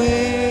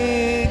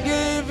 We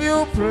give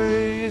you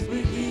praise.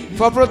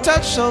 For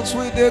protections,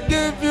 we dey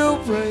give you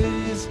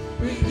praise.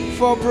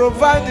 For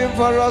providing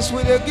for us,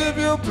 we dey give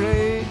you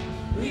praise.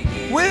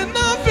 We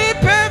not fit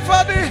pay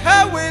for the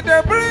air we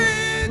dey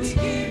breathe.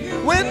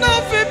 We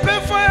not fit pay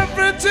for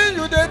everything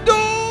you dey do.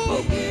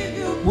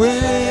 We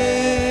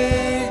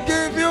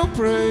give you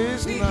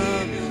praise now.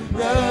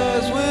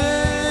 Yes, we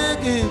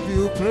give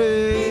you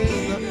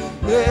praise now.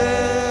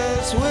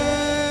 Yes, we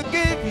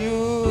give you.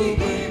 We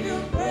give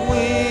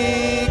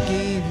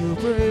you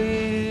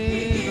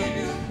praise.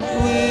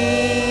 We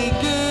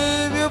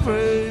give you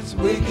praise.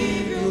 We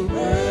give you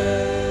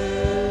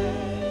praise.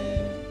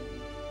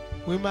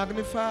 We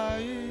magnify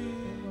you.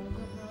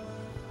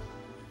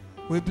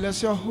 We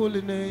bless your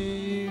holy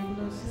name.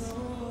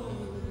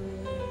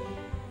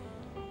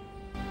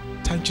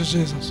 Thank you,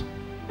 Jesus.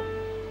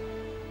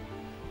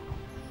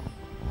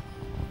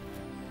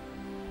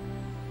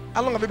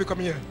 How long have you been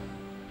coming here?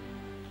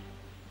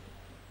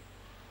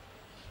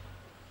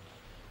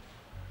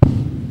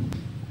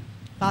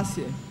 Last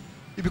year.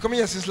 You've been coming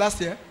here since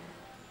last year?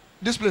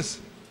 This place?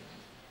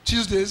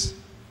 Tuesdays?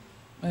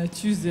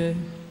 Tuesday,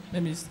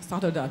 let me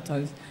start that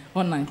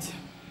one night.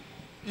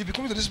 You've been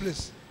coming to this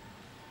place?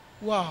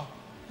 Wow.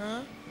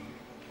 Huh?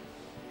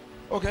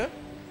 Okay.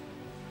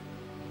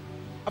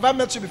 Have I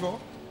met you before?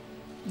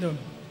 No.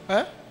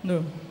 Eh?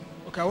 No.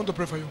 Okay, I want to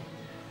pray for you.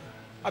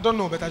 I don't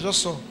know, but I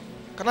just saw.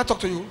 Can I talk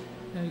to you?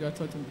 Yeah, you got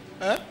to talk to me.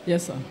 Eh?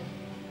 Yes, sir.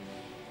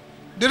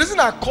 The reason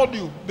I called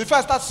you, before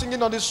I start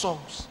singing all these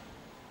songs,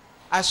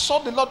 I saw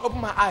the Lord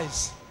open my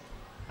eyes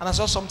and I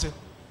saw something.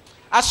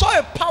 I saw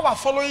a power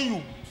following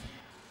you.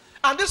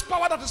 And this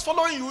power that is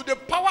following you, the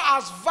power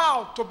has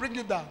vowed to bring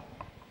you down.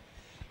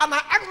 And I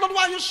asked Lord,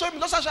 why are you showing me?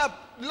 The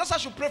Lord said I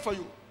should pray for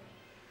you.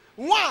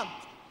 One,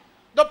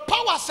 the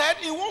power said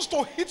it wants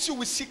to hit you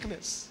with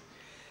sickness.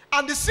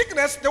 And the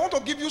sickness, they want to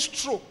give you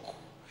stroke.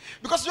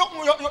 Because you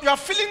are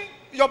feeling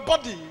your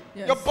body.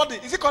 Yes. Your body.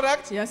 Is it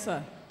correct? Yes,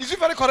 sir. Is it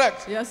very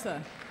correct? Yes, sir.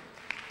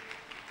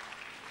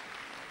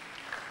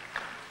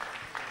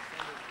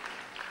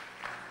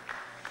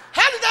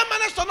 How did I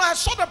manage to know? I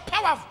saw the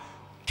power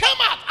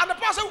came out and the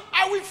power said,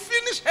 I will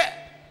finish her.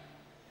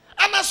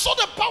 And I saw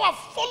the power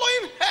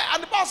following her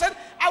and the power said,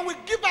 I will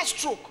give her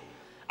stroke.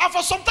 And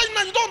for some time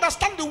now, you don't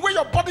understand the way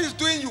your body is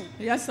doing you.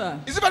 Yes, sir.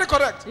 Is it very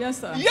correct? Yes,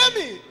 sir. Hear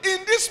me.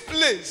 In this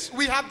place,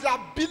 we have the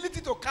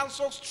ability to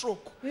cancel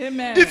stroke.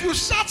 Amen. If you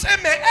shout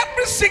amen,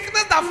 every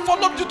sickness that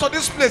followed you to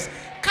this place,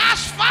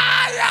 catch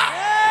fire.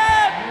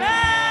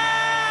 Amen.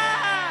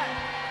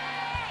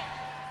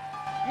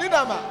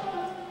 Nidama,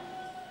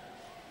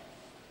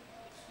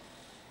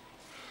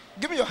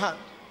 give me your hand.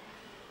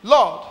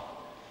 Lord,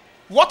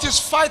 what is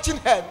fighting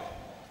her?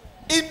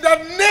 In the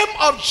name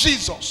of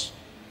Jesus,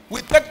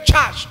 we take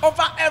charge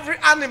over every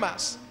animal.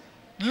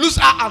 Lose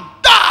her and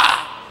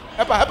die.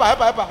 Help her, help her, help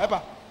her, help her, help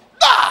her.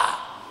 Die.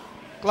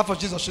 Clap for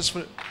Jesus, she's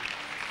free.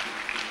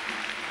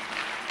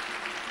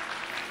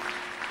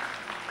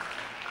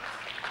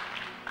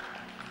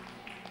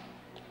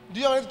 Do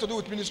you have anything to do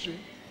with ministry?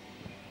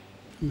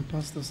 I'm a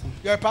pastor, sir.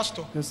 You're a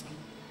pastor. Yes, sir.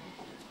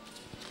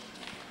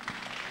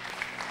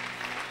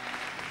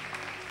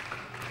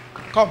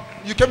 Come,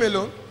 you came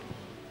alone?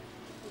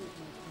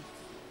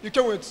 You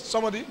came with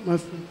somebody? My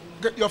friend.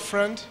 Your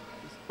friend?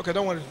 Okay,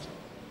 don't worry.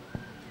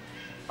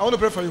 I want to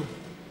pray for you.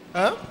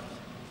 Huh?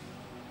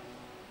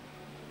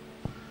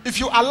 If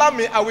you allow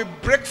me, I will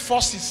break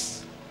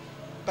forces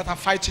that are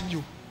fighting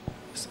you.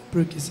 Yes,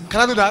 break it, sir.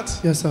 Can I do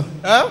that? Yes, sir.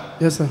 Huh?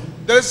 Yes, sir.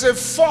 There is a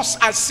force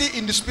I see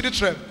in the spirit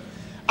realm.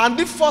 And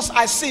this force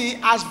I see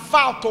has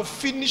vowed to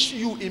finish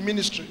you in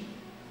ministry.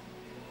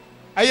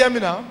 Are you hearing me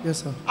now? Yes,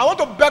 sir. I want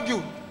to beg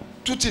you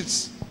two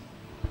things.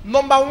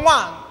 Number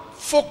one,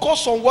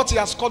 focus on what he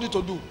has called you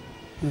to do.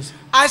 Yes, sir.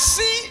 I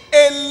see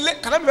a lady.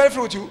 Can I be very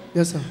frank with you?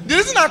 Yes, sir. The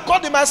reason I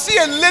called him, I see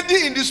a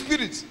lady in the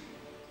spirit.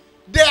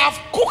 They have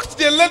cooked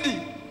the lady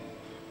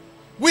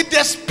with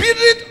the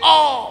spirit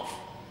of.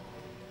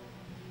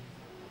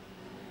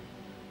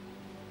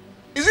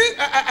 Is it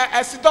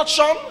a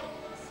seduction?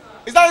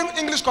 Is that in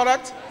English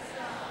correct?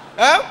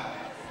 Eh?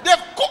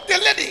 They've cooked the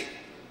lady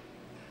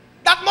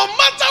that no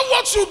matter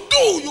what you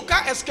do, you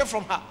can't escape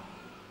from her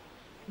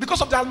because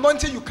of the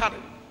anointing you carry.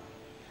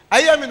 Are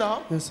you hearing me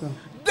now? Yes, sir.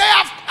 They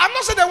have, I'm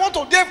not saying they want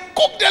to, they've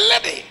cooked the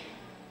lady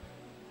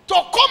to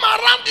come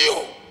around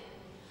you.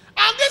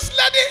 And this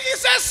lady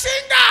is a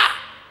singer.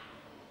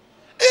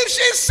 If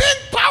she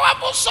sings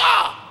powerful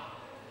song,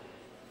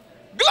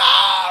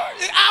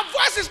 glory, her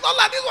voice is not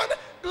like this one.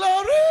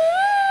 Glory.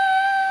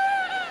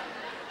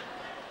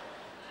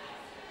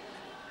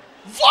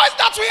 Voice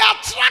that will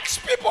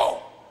attract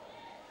people.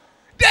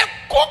 They've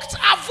cooked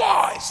her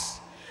voice.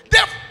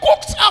 They've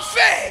cooked her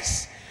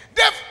face.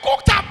 They've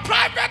cooked her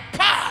private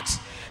parts.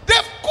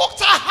 They've cooked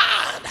her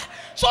hand.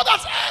 So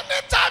that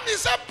anytime he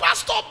said,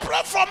 Pastor,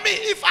 pray for me,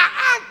 if her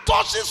hand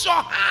touches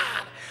your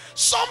hand,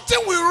 something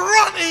will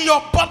run in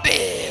your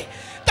body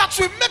that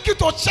will make you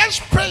to change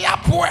prayer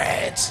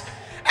points.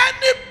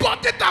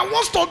 Anybody that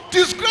wants to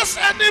disgrace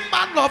any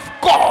man of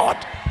God,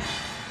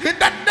 in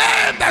the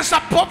name that's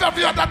above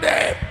every other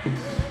name,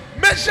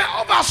 may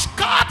Jehovah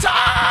scatter.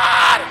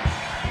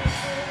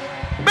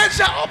 May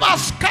Jehovah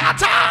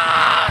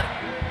scatter.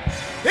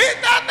 In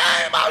the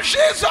name of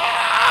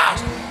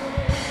Jesus.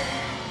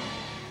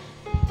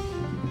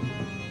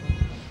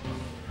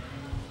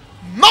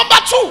 Number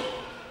 2.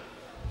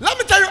 Let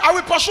me tell you, I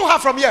will pursue her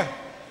from here.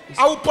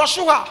 I will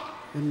pursue her.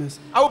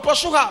 I will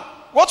pursue her.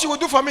 What you will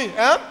do for me?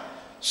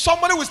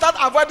 Somebody will start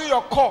avoiding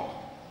your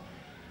call.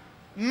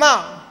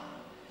 Now,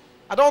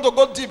 I don't want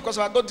to go deep, because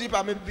if I go deeper,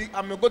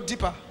 I may go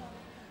deeper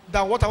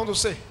than what I want to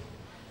say.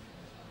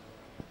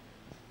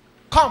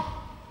 Come.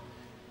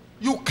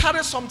 You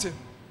carry something.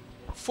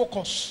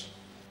 Focus.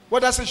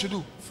 What does it should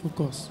do?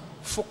 Focus.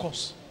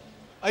 Focus.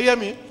 Are you hear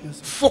me? Yes,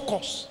 sir.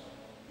 Focus.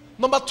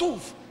 Number 2,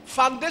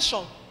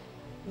 foundation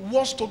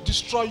wants to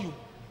destroy you.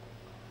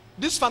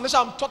 This foundation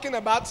I'm talking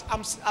about,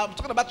 I'm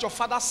talking about your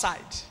father's side.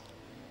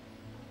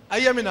 Are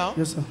you hear me now?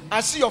 Yes, sir.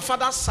 I see your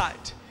father's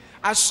side.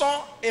 I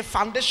saw a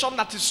foundation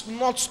that is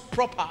not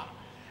proper.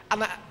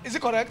 And is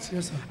it correct?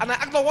 Yes, sir. And I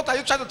asked Lord, what are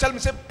you trying to tell me?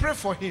 Say, pray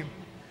for him.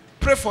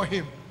 Pray for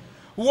him.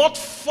 What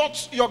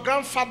fought your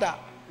grandfather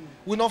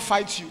will not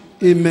fight you.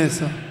 Amen,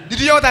 sir. Did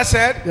you hear what I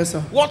said? Yes,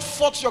 sir. What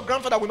fought your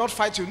grandfather will not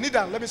fight you.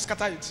 Neither. Let me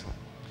scatter it.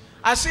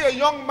 I see a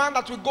young man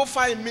that will go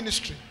far in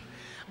ministry.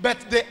 But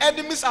the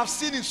enemies have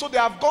seen it, so they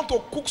have gone to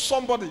cook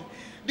somebody.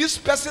 This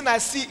person I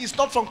see is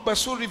not from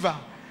Pesu River.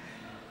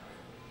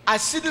 I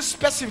see this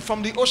person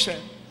from the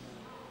ocean.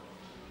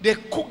 They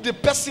cook the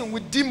person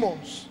with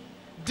demons.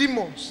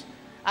 Demons.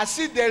 I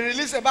see they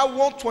release about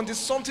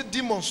 120-something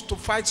demons to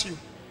fight you.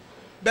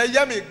 But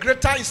hear me,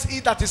 greater is he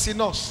that is in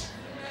us.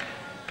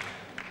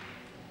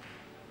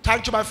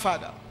 Thank you, my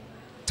Father.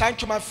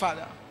 Thank you, my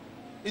Father.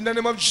 In the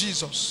name of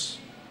Jesus.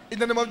 In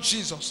the name of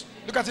Jesus.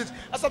 Look at it.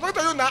 As I'm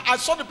talking to you now, I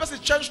saw the person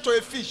change to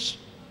a fish.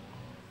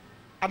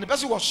 And the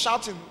person was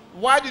shouting,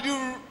 why did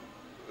you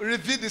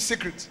reveal the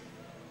secret?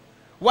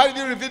 Why did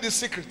you reveal the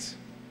secret?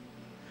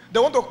 They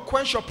want to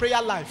quench your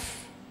prayer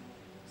life.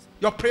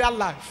 Your prayer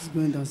life. It's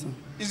going down, sir.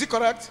 Is it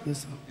correct?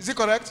 Yes, sir. Is it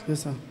correct?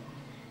 Yes, sir.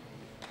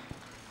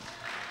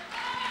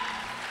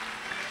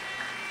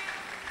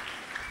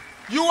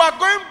 You are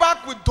going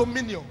back with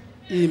dominion.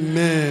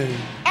 Amen.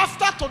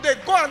 After today,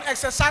 go and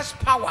exercise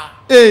power.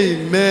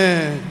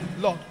 Amen.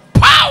 Lord,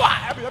 power.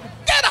 Help me.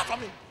 Get out from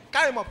me.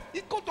 Carry him up.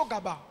 Ikoto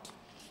gaba.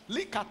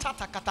 Li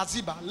katata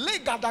kataziba. Li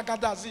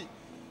gadagadazi.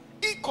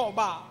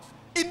 Ikoba.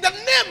 In the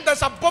name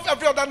that's above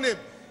every other name.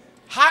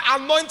 High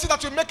anointing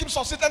that will make him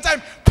succeed and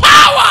time.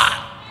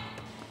 Power.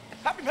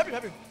 Help him, help him,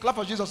 help him. Clap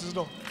for Jesus is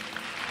done.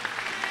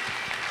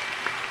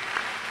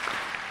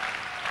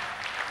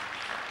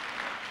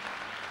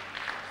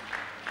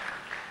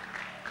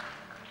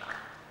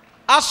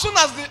 As soon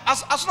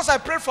as I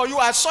prayed for you,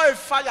 I saw a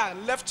fire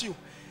left you,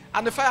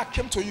 and the fire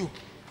came to you.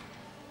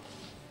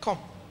 Come.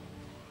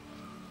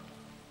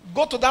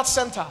 Go to that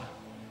center.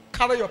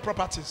 Carry your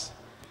properties.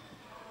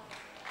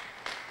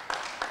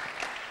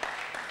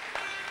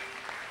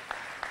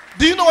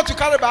 Do you know what you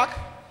carry back?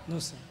 No,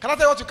 sir. Can I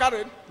tell you what you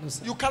carried? No,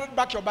 sir. You carried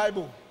back your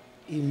Bible.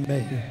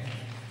 Amen.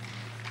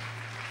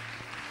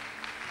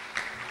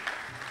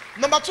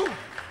 Number 2,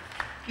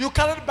 you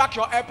carried back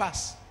your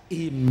AirPass.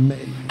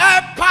 Amen.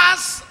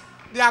 AirPass,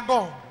 they are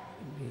gone.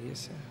 Yes,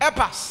 sir.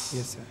 AirPass.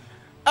 Yes, sir.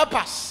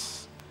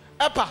 AirPass.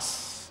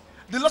 AirPass.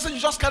 The Lord said you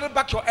just carried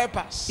back your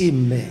AirPass.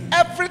 Amen.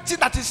 Everything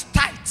that is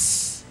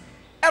tight.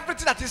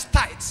 Everything that is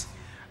tight.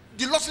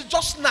 The Lord said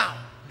just now,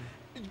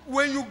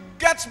 when you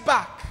get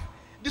back,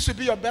 this will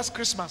be your best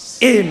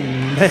Christmas.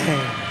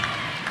 Amen.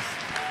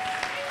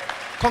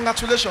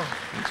 Congratulations.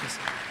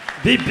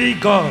 Be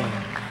God.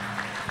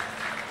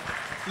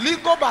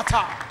 Ligo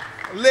bata.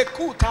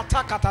 Leku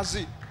tata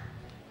katazi.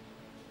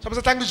 Somebody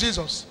say, thank you,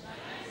 Jesus.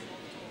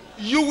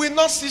 You will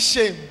not see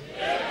shame.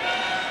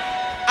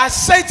 I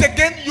say it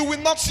again, you will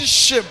not see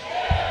shame.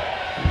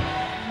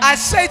 I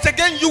say it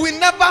again, you will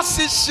never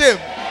see shame.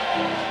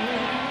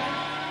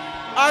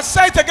 I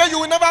say it again, you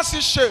will never see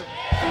shame.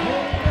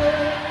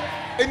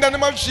 In the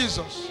name of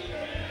Jesus.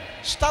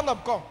 Stand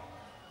up, come.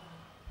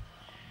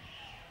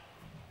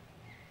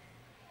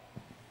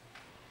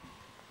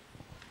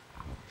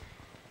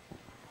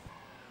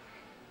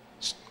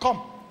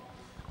 Come.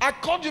 I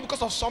called you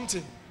because of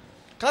something.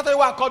 Can I tell you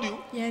why I called you?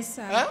 Yes,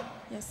 sir. Huh?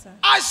 Yes, sir.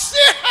 I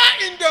see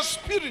her in the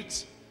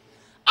spirit.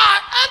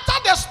 I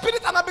entered the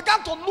spirit and I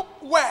began to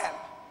look well.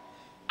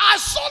 I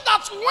saw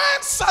that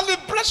when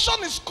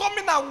celebration is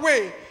coming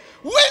away,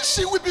 when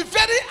she will be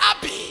very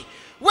happy,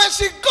 when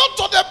she go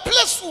to the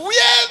place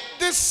where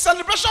the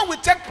celebration will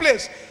take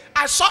place,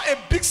 I saw a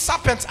big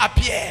serpent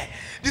appear.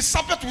 The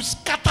serpent will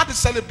scatter the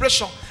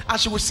celebration and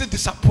she will see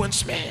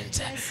disappointment.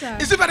 Yes, sir.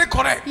 Is it very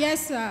correct?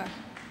 Yes, sir.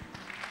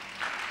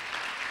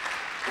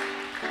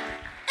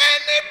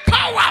 Any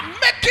power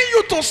making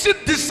you to see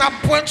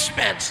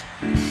disappointment,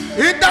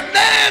 in the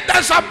name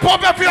that's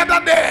above every other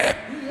name,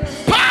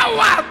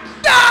 power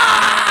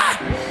die!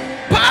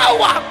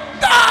 Power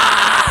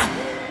die!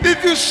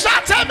 If you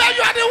shout amen,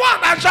 you are the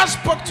one I just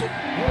spoke to.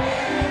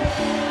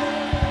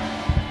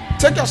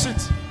 Take your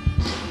seat.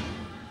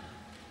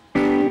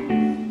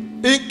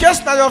 In case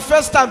now your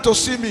first time to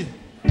see me,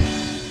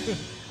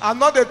 I'm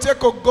not the take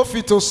a go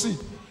fit to see.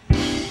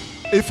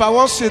 If I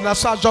want to see,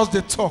 that's why I just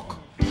the talk.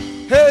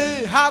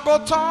 Hey, I go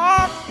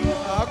talk,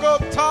 I go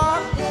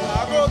talk,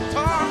 I go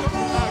talk,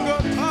 I go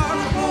talk,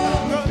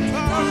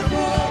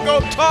 I go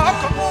talk,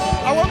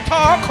 I want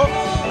talk,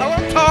 I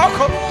want talk,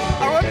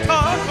 I want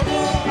talk,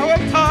 I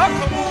want talk,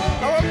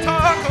 I want talk, I want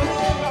talk,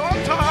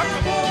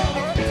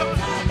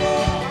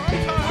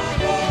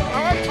 I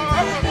want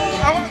talk,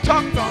 I want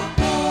talk.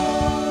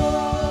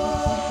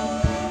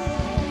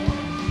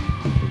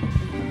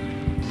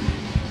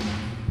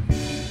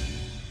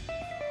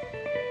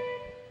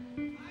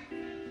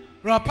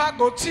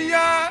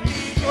 Rapagotia,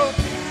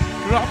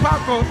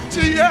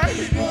 Rapagotia,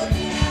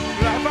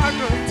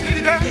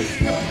 Rapagotia,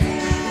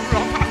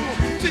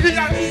 Rapagotia,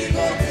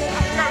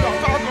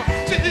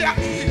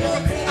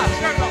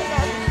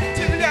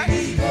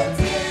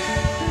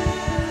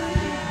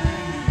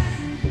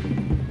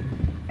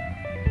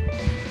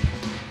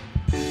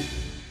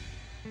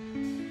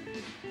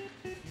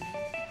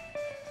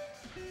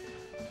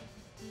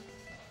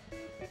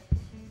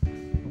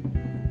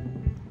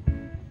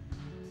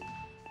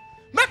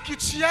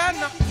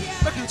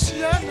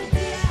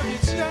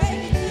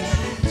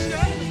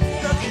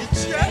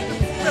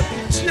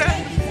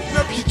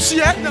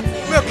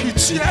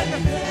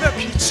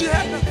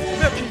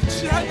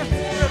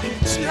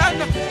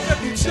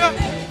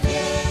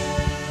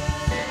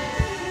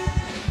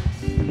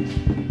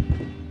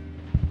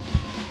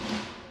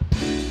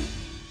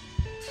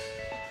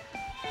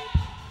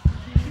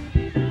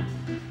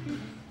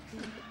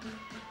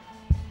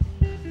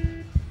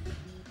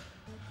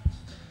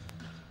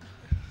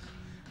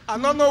 I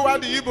don't know why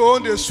the Igbo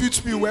own they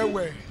switch me well.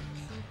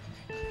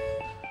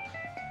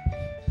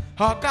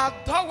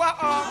 Ogatowa,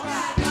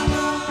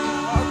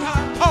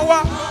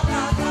 Ogatowa,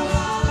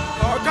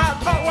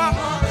 Ogatowa,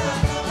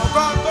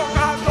 Ogatowa,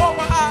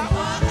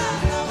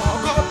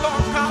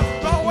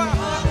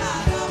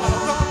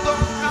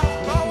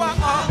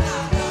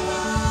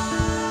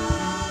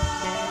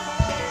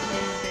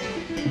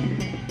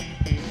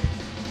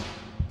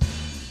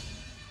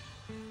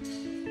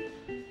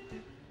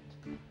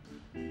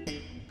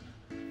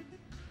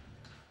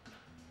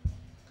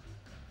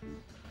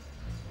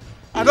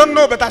 I don't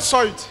know, but I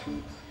saw it.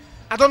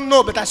 I don't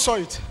know, but I saw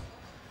it.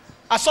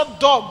 I saw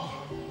dog.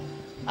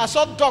 I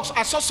saw dogs.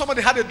 I saw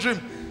somebody had a dream.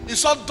 You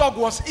saw dog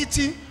was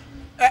eating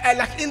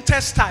like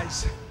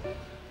intestines.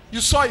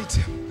 You saw it.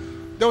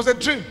 There was a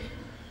dream.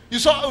 You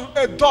saw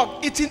a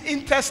dog eating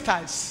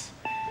intestines.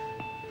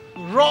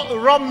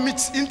 Raw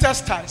meat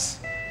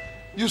intestines.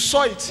 You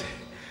saw it.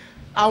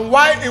 And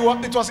while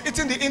it was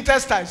eating the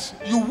intestines,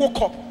 you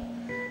woke up.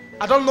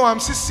 I don't know.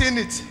 I'm still seeing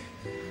it.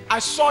 I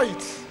saw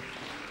it.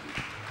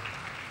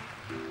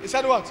 He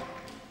said what?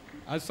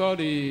 I saw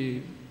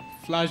the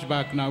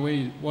flashback now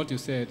when what you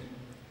said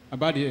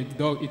about the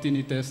dog eating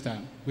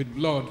intestine with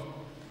blood.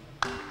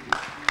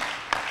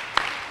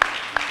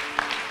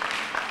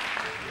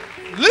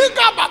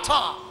 Liga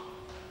bata.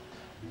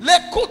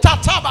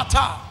 Lekutata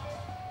bata.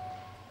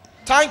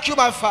 Thank you,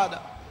 my Father.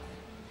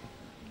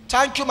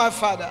 Thank you, my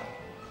Father.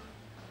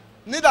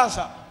 Need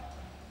answer.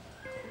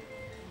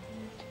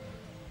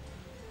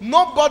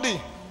 Nobody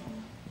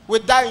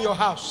will die in your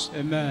house.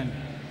 Amen.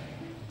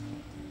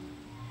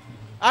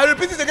 I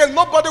repeat it again.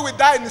 Nobody will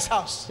die in this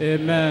house.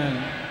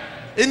 Amen.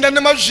 In the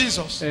name of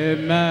Jesus.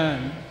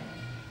 Amen.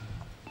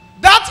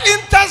 That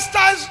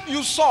intestines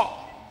you saw.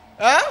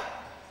 I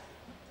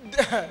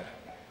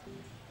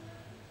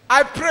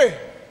pray.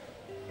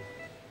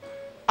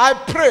 I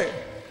pray.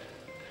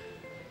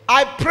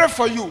 I pray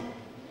for you.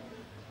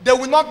 They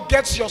will not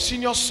get your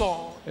senior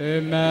son.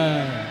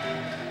 Amen.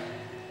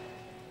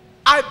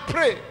 I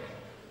pray.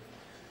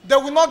 They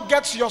will not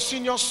get your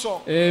senior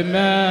son.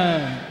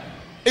 Amen.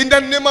 In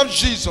the name of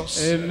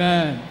Jesus.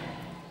 Amen.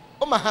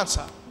 Oh, my hands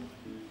are.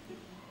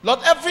 Lord,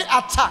 every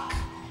attack,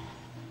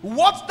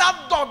 what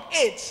that dog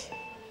ate,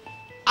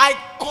 I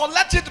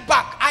collect it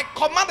back. I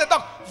command the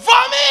dog,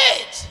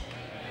 vomit.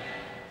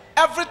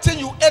 Everything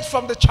you ate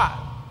from the child,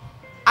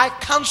 I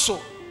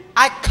cancel.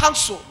 I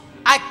cancel.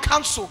 I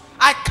cancel.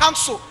 I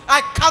cancel.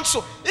 I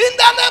cancel. In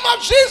the name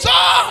of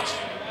Jesus.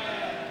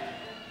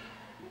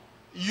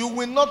 You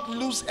will not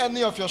lose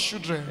any of your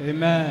children.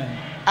 Amen.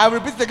 I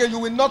repeat it again, you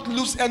will not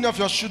lose any of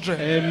your children.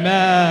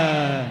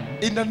 Amen.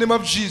 In the name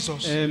of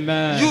Jesus.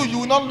 Amen. You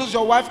will not lose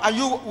your wife, and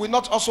you will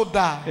not also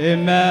die.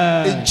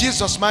 Amen. In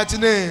Jesus' mighty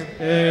name.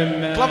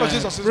 Amen. Clap for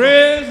Jesus.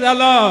 Praise the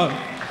Lord.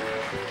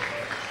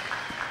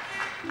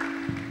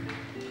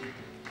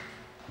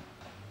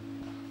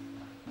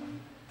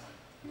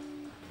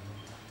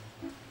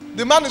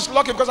 The man is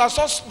lucky because I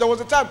saw there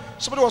was a time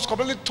somebody was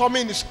completely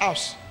tormenting in his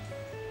house.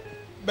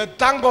 But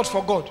thank God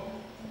for God.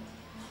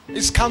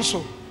 It's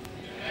cancelled.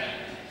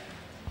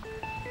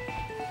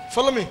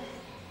 Follow me.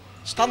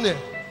 Stand there.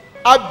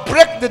 I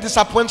break the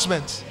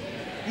disappointment.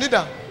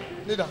 Neither.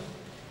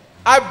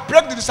 I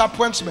break the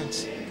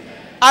disappointment.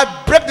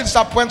 I break the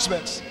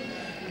disappointment.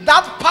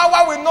 That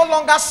power will no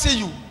longer see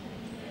you.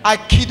 I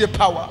kill the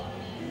power.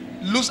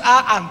 Lose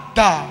her and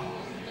die.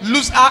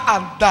 Lose her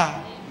and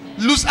die.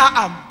 Lose her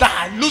and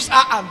die. Lose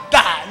her and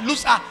die.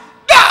 Lose her.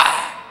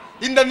 Die.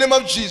 In the name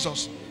of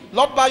Jesus.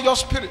 Lord, by your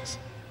spirit,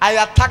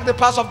 I attack the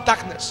powers of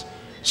darkness.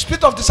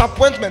 Spirit of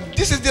disappointment.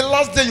 This is the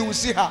last day you will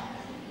see her.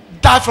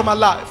 Die from her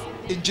life.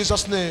 In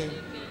Jesus' name.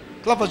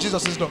 Clap for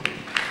Jesus is done.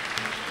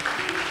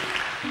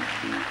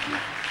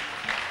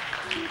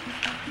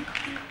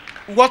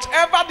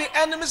 Whatever the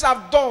enemies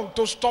have done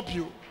to stop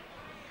you,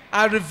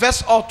 I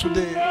reverse all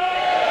today.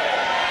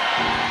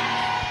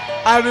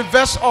 I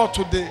reverse all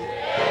today.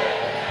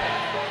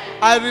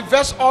 I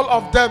reverse all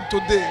of them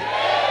today.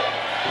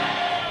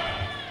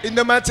 In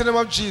the mighty name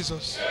of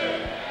Jesus.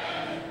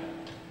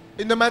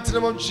 In the mighty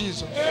name of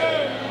Jesus.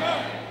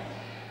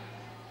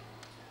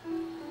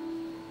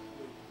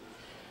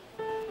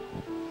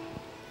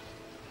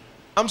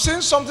 I'm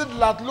seeing something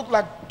that look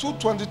like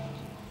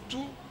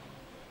 2022.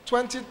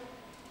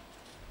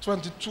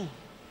 2022.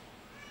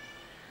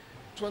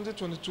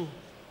 2022.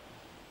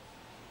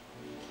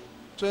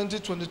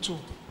 2022.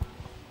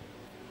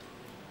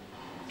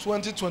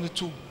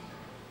 2022.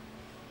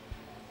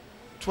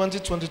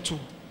 2022.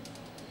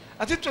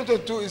 I think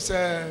 2022 is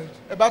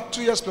about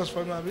 2 years plus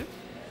for me, Abi.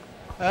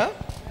 Huh?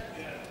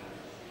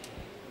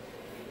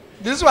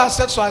 This is what I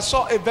said, so I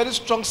saw a very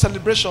strong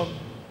celebration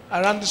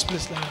around this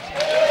place. Like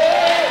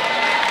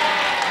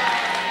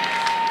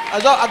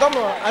I don't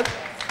know.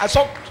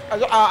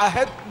 I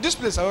heard this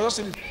place. I was just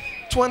saying it.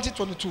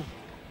 2022.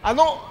 I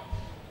know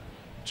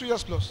 2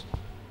 years plus.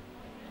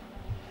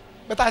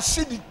 But I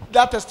see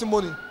that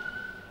testimony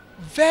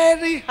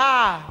very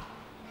hard.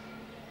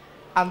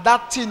 And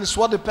that thing is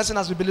what the person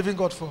has been believing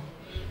God for.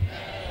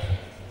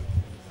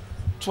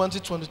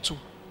 2022.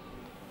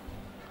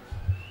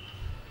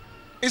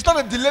 It's not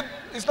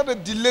a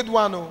delayed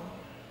one. No.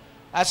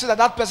 I see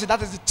that person,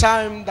 that is the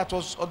time that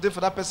was ordained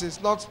for that person.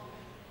 It's not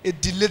a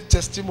delayed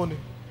testimony.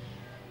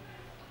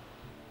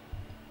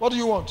 What do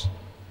you want?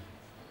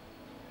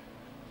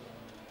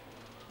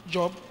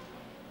 Job?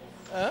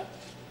 Eh?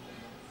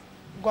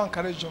 Go and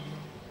carry job now.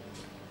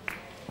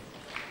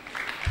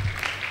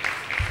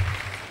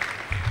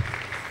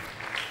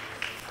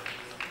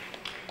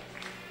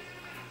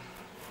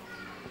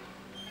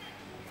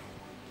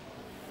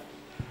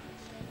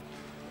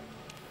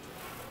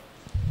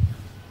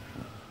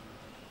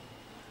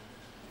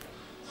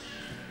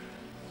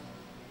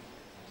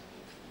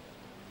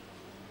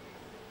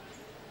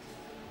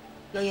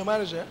 You're in your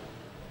marriage, eh?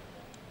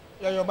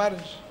 You're in your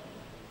marriage.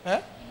 Eh?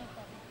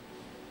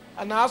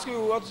 And I ask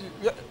you what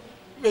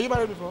were you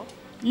married before?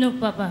 No,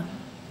 Papa.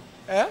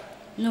 Eh?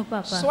 No,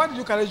 Papa. So why did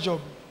you carry job?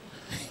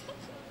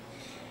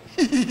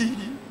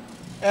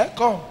 Eh?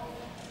 Come.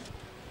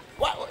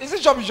 What, is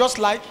this job you just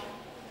like?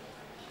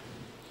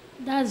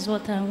 That's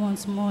what I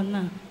want more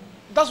now.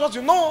 That's what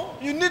you know.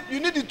 You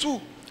need it too.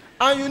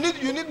 And you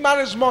need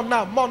marriage more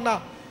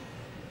now.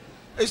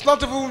 It's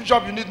not even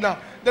job you need now.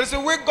 There is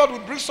a way God will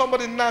bring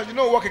somebody now, you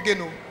know, work again.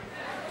 No?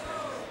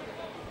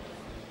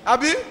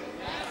 Abi? Yes,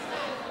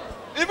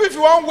 even if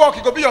you want work,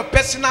 it could be your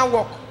personal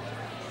work.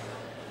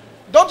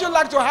 Don't you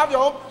like to have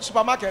your own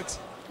supermarket?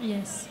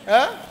 Yes.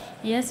 Eh?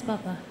 Yes,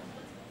 Papa.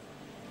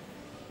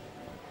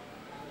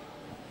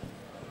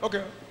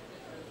 Okay.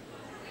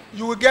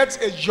 You will get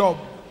a job.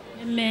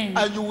 Amen.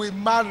 And you will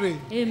marry.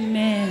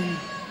 Amen.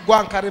 Go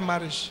and carry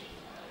marriage.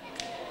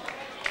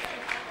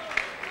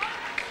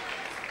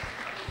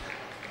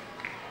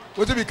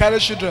 What if you carry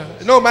children?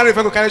 You know, marry if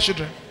I go carry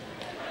children.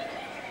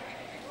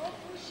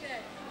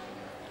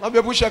 Not be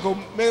a pusher,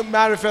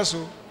 marry first.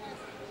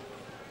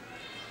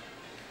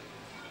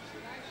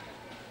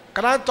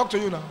 Can I talk to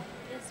you now?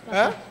 Yes, Papa.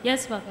 Eh?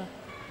 Yes, Papa.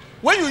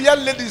 When you hear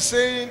ladies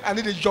saying, I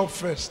need a job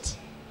first,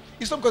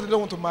 it's not because they don't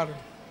want to marry.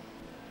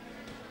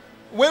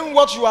 When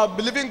what you are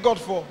believing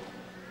God for,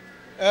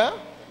 I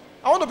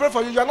want to pray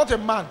for you. You are not a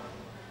man.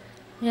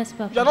 Yes,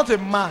 Papa. You are not a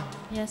man.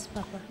 Yes,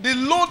 Papa. The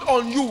load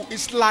on you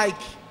is like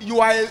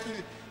you are,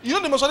 you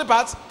know the most funny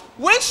part?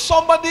 When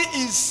somebody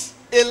is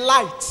a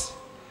light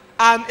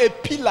and a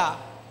pillar,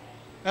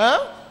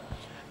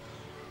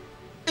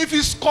 if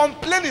he's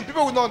complaining,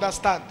 people will not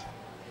understand.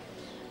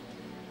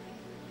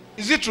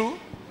 Is it true?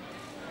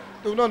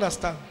 They will not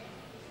understand.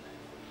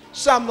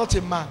 So I'm not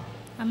a man.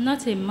 I'm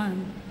not a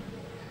man.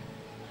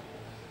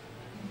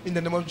 In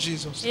the name of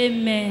Jesus.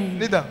 Amen.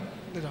 Kneel down.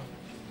 Kneel down.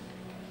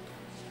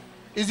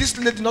 Is this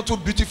lady not too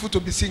beautiful to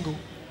be single?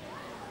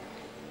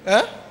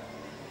 Eh?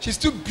 She's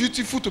too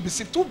beautiful to be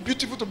single. Too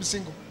beautiful to be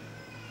single.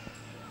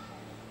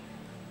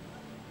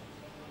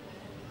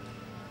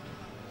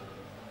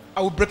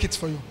 I will break it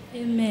for you.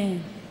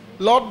 Amen.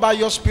 Lord, by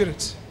your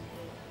spirit,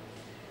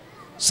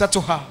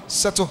 settle her,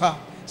 settle her,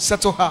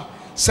 settle her,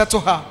 settle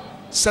her,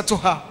 settle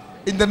her.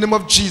 In the name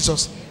of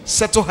Jesus,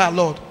 settle her,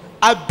 Lord.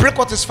 I break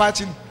what is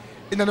fighting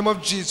in the name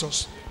of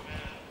Jesus.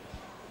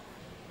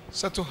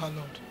 Settle her,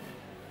 Lord.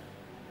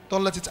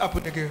 Don't let it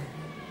happen again.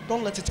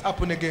 Don't let it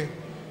happen again.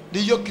 The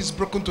yoke is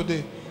broken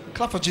today.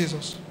 Clap for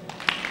Jesus.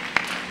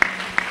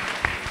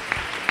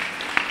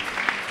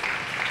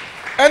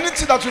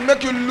 Anything that will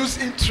make you lose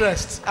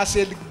interest as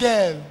a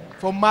girl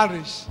for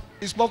marriage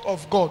is not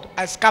of God.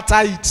 I scatter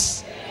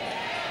it.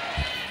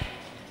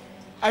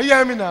 Are you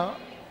hearing me now?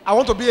 I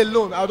want to be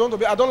alone. I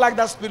don't like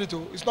that spirit.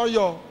 It's not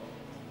your.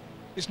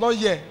 It's not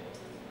here.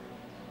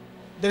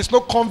 There is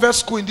no convert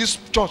school in this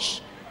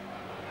church.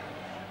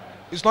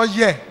 It's not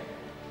here.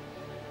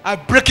 I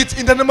break it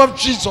in the name of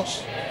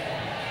Jesus.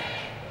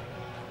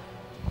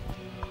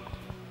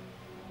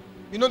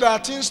 You know, there are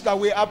things that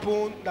will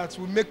happen that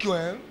will make you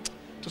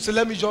to say,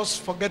 let me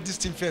just forget this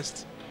thing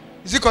first.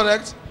 Is it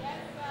correct?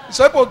 Yes,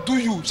 some people do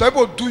you. Some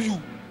people do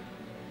you.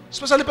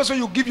 Especially person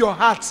you give your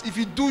heart. If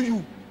he do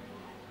you.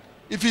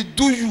 If he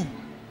do you.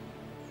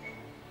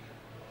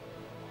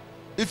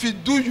 If he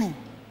do you.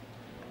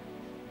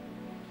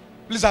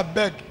 Please, I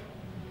beg.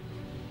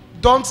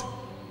 Don't.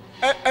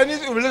 Any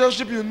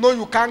relationship you know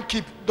you can't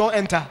keep, don't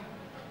enter.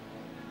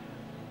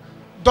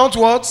 Don't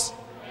what?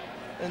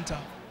 Enter.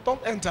 Don't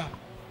enter.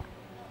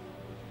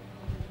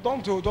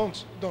 Don't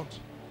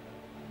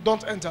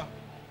enter.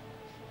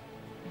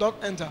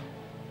 Don't enter.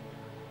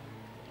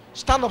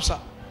 Stand up, sir.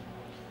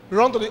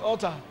 Run to the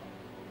altar.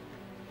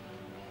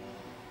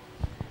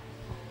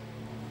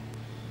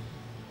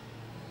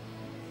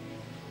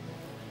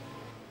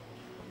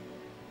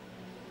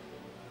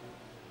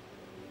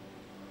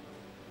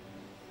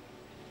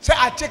 Say,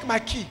 I take my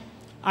key.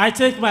 I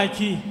take my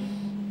key.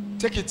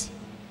 Take it.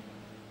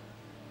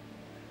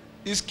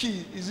 His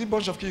key. Is it a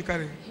bunch of key you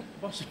carry?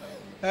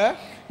 Eh?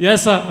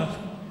 Yes, sir.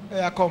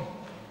 Yeah, come.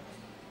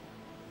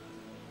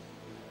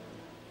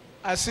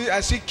 I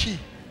see key.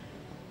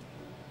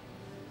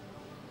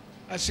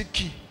 I see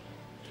key.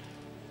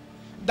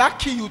 That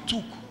key you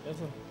took. Yes,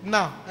 sir.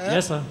 Now,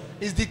 Yes, sir.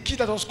 is the key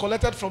that was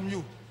collected from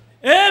you.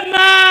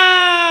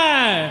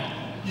 Amen.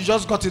 You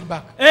just got it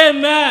back.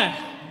 Amen.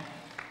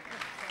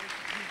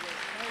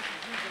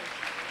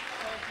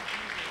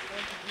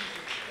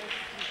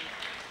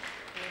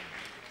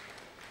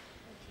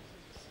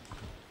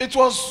 It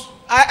was,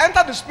 I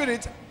entered the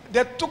spirit,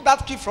 they took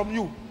that key from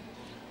you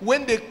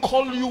when they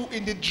call you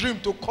in the dream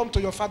to come to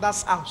your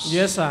father's house.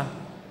 Yes, sir.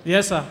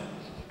 Yes, sir.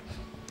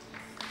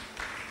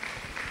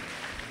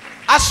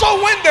 I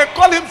saw when they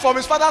called him from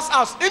his father's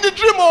house in the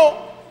dream.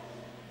 Oh,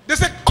 they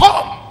said,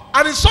 come.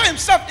 And he saw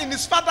himself in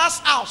his father's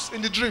house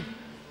in the dream.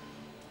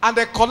 And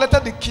they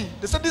collected the key.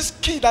 They said, this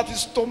key that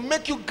is to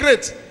make you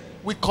great,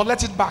 we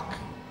collect it back.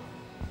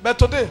 But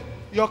today,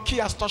 your key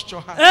has touched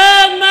your hand.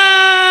 Amen.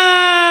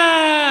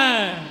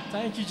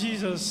 Thank you,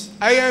 Jesus.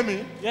 Are you hear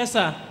me? Yes,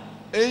 sir.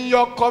 In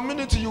your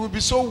community, you will be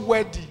so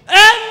worthy.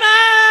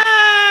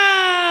 Amen.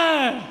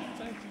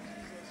 Thank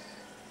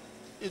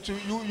you,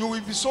 Jesus. You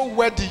will be so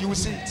worthy, you will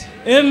see it.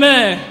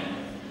 Amen.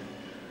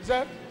 Is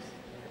that?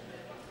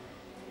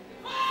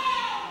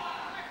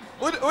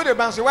 Who the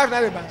bounce? Your wife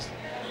not the bounce.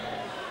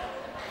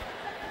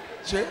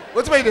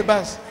 What's about the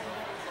bounce?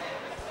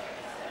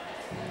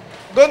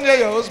 Go near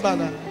your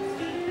husband now.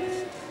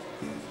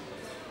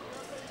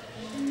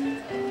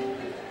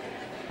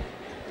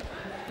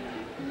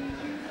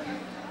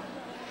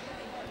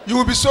 You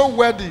will be so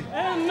worthy.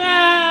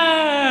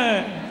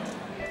 Amen.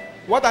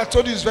 What I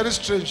told you is very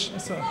strange.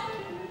 Yes, sir.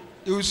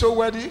 You will be so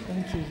worthy.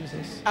 Thank you,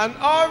 Jesus. And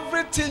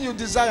everything you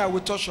desire will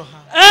touch your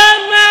hand.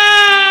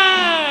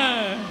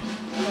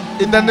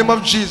 Amen. In the name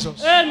of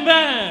Jesus.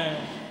 Amen.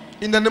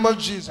 In the name of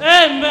Jesus.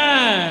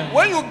 Amen.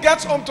 When you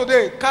get home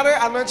today, carry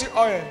anointing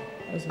oil.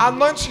 Yes, sir.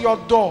 Anoint your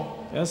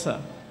door. Yes, sir.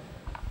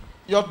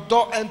 Your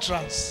door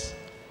entrance.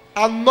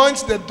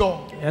 Anoint the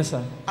door. Yes,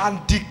 sir.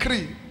 And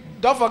decree.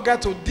 Don't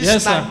forget to this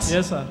Yes, night. sir.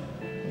 Yes, sir.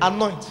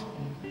 Anoint.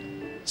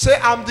 Say,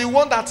 I'm the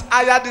one that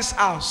hired this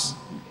house.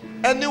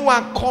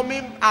 Anyone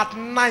coming at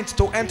night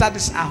to enter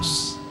this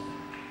house,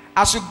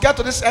 as you get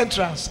to this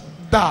entrance,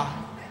 die.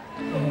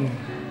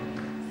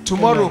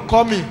 Tomorrow, Amen.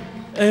 call me.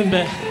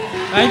 Amen.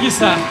 Thank you,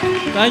 sir.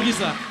 Thank you,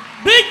 sir.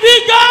 Big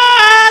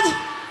God.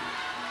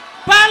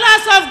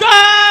 Palace of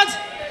God.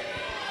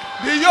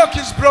 The yoke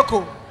is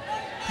broken.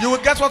 You will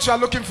get what you are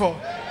looking for.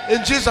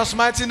 In Jesus'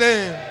 mighty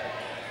name.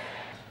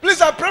 Please,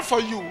 I pray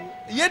for you.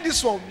 Hear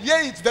this one. Hear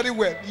it very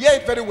well. Hear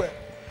it very well.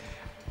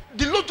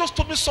 The Lord just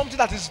told me something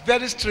that is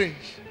very strange.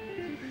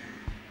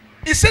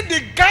 He said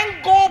they've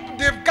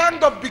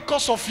ganged up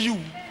because of you.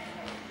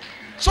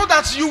 So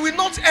that you will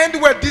not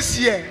end well this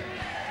year.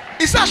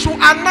 He said I should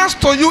announce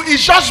to you, he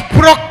just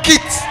broke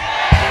it.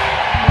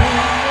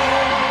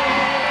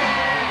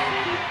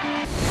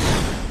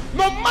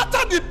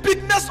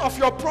 fullness of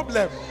your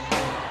problem,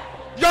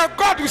 your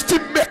God will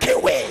still make a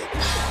way.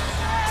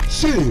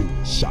 Shame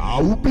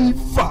shall be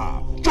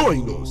far.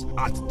 Join us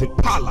at the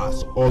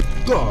Palace of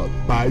God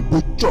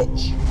Bible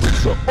Church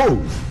with your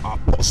own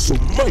Apostle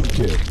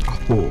Michael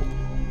Apple.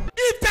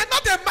 If they're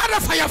not a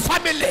matter for your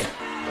family,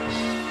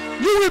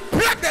 you will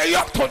break the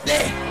yoke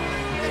today.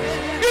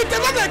 If they're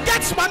not a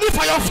get money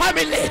for your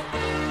family,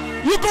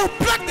 you go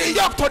break the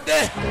yoke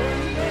today.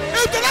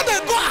 If they're not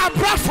a go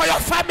abroad for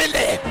your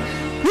family,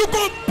 you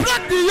go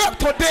break the yoke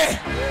today.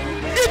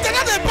 If they're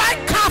not a buy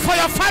car for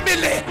your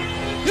family,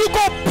 you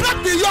go break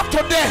the yoke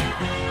today.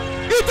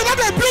 If they're not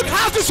a build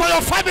houses for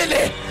your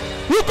family,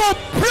 you go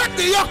break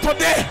the yoke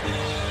today.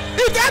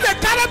 If they're not a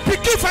current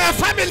picking for your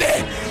family,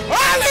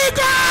 Holy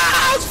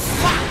Ghost!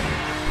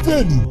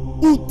 Venue,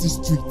 Uti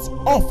Street,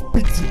 off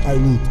pt3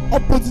 Road,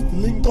 opposite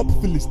Linkup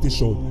Filling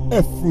Station,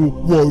 Efru,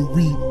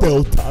 Warri,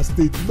 Delta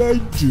State,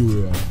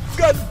 Nigeria.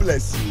 God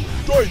bless you.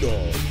 Join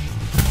us.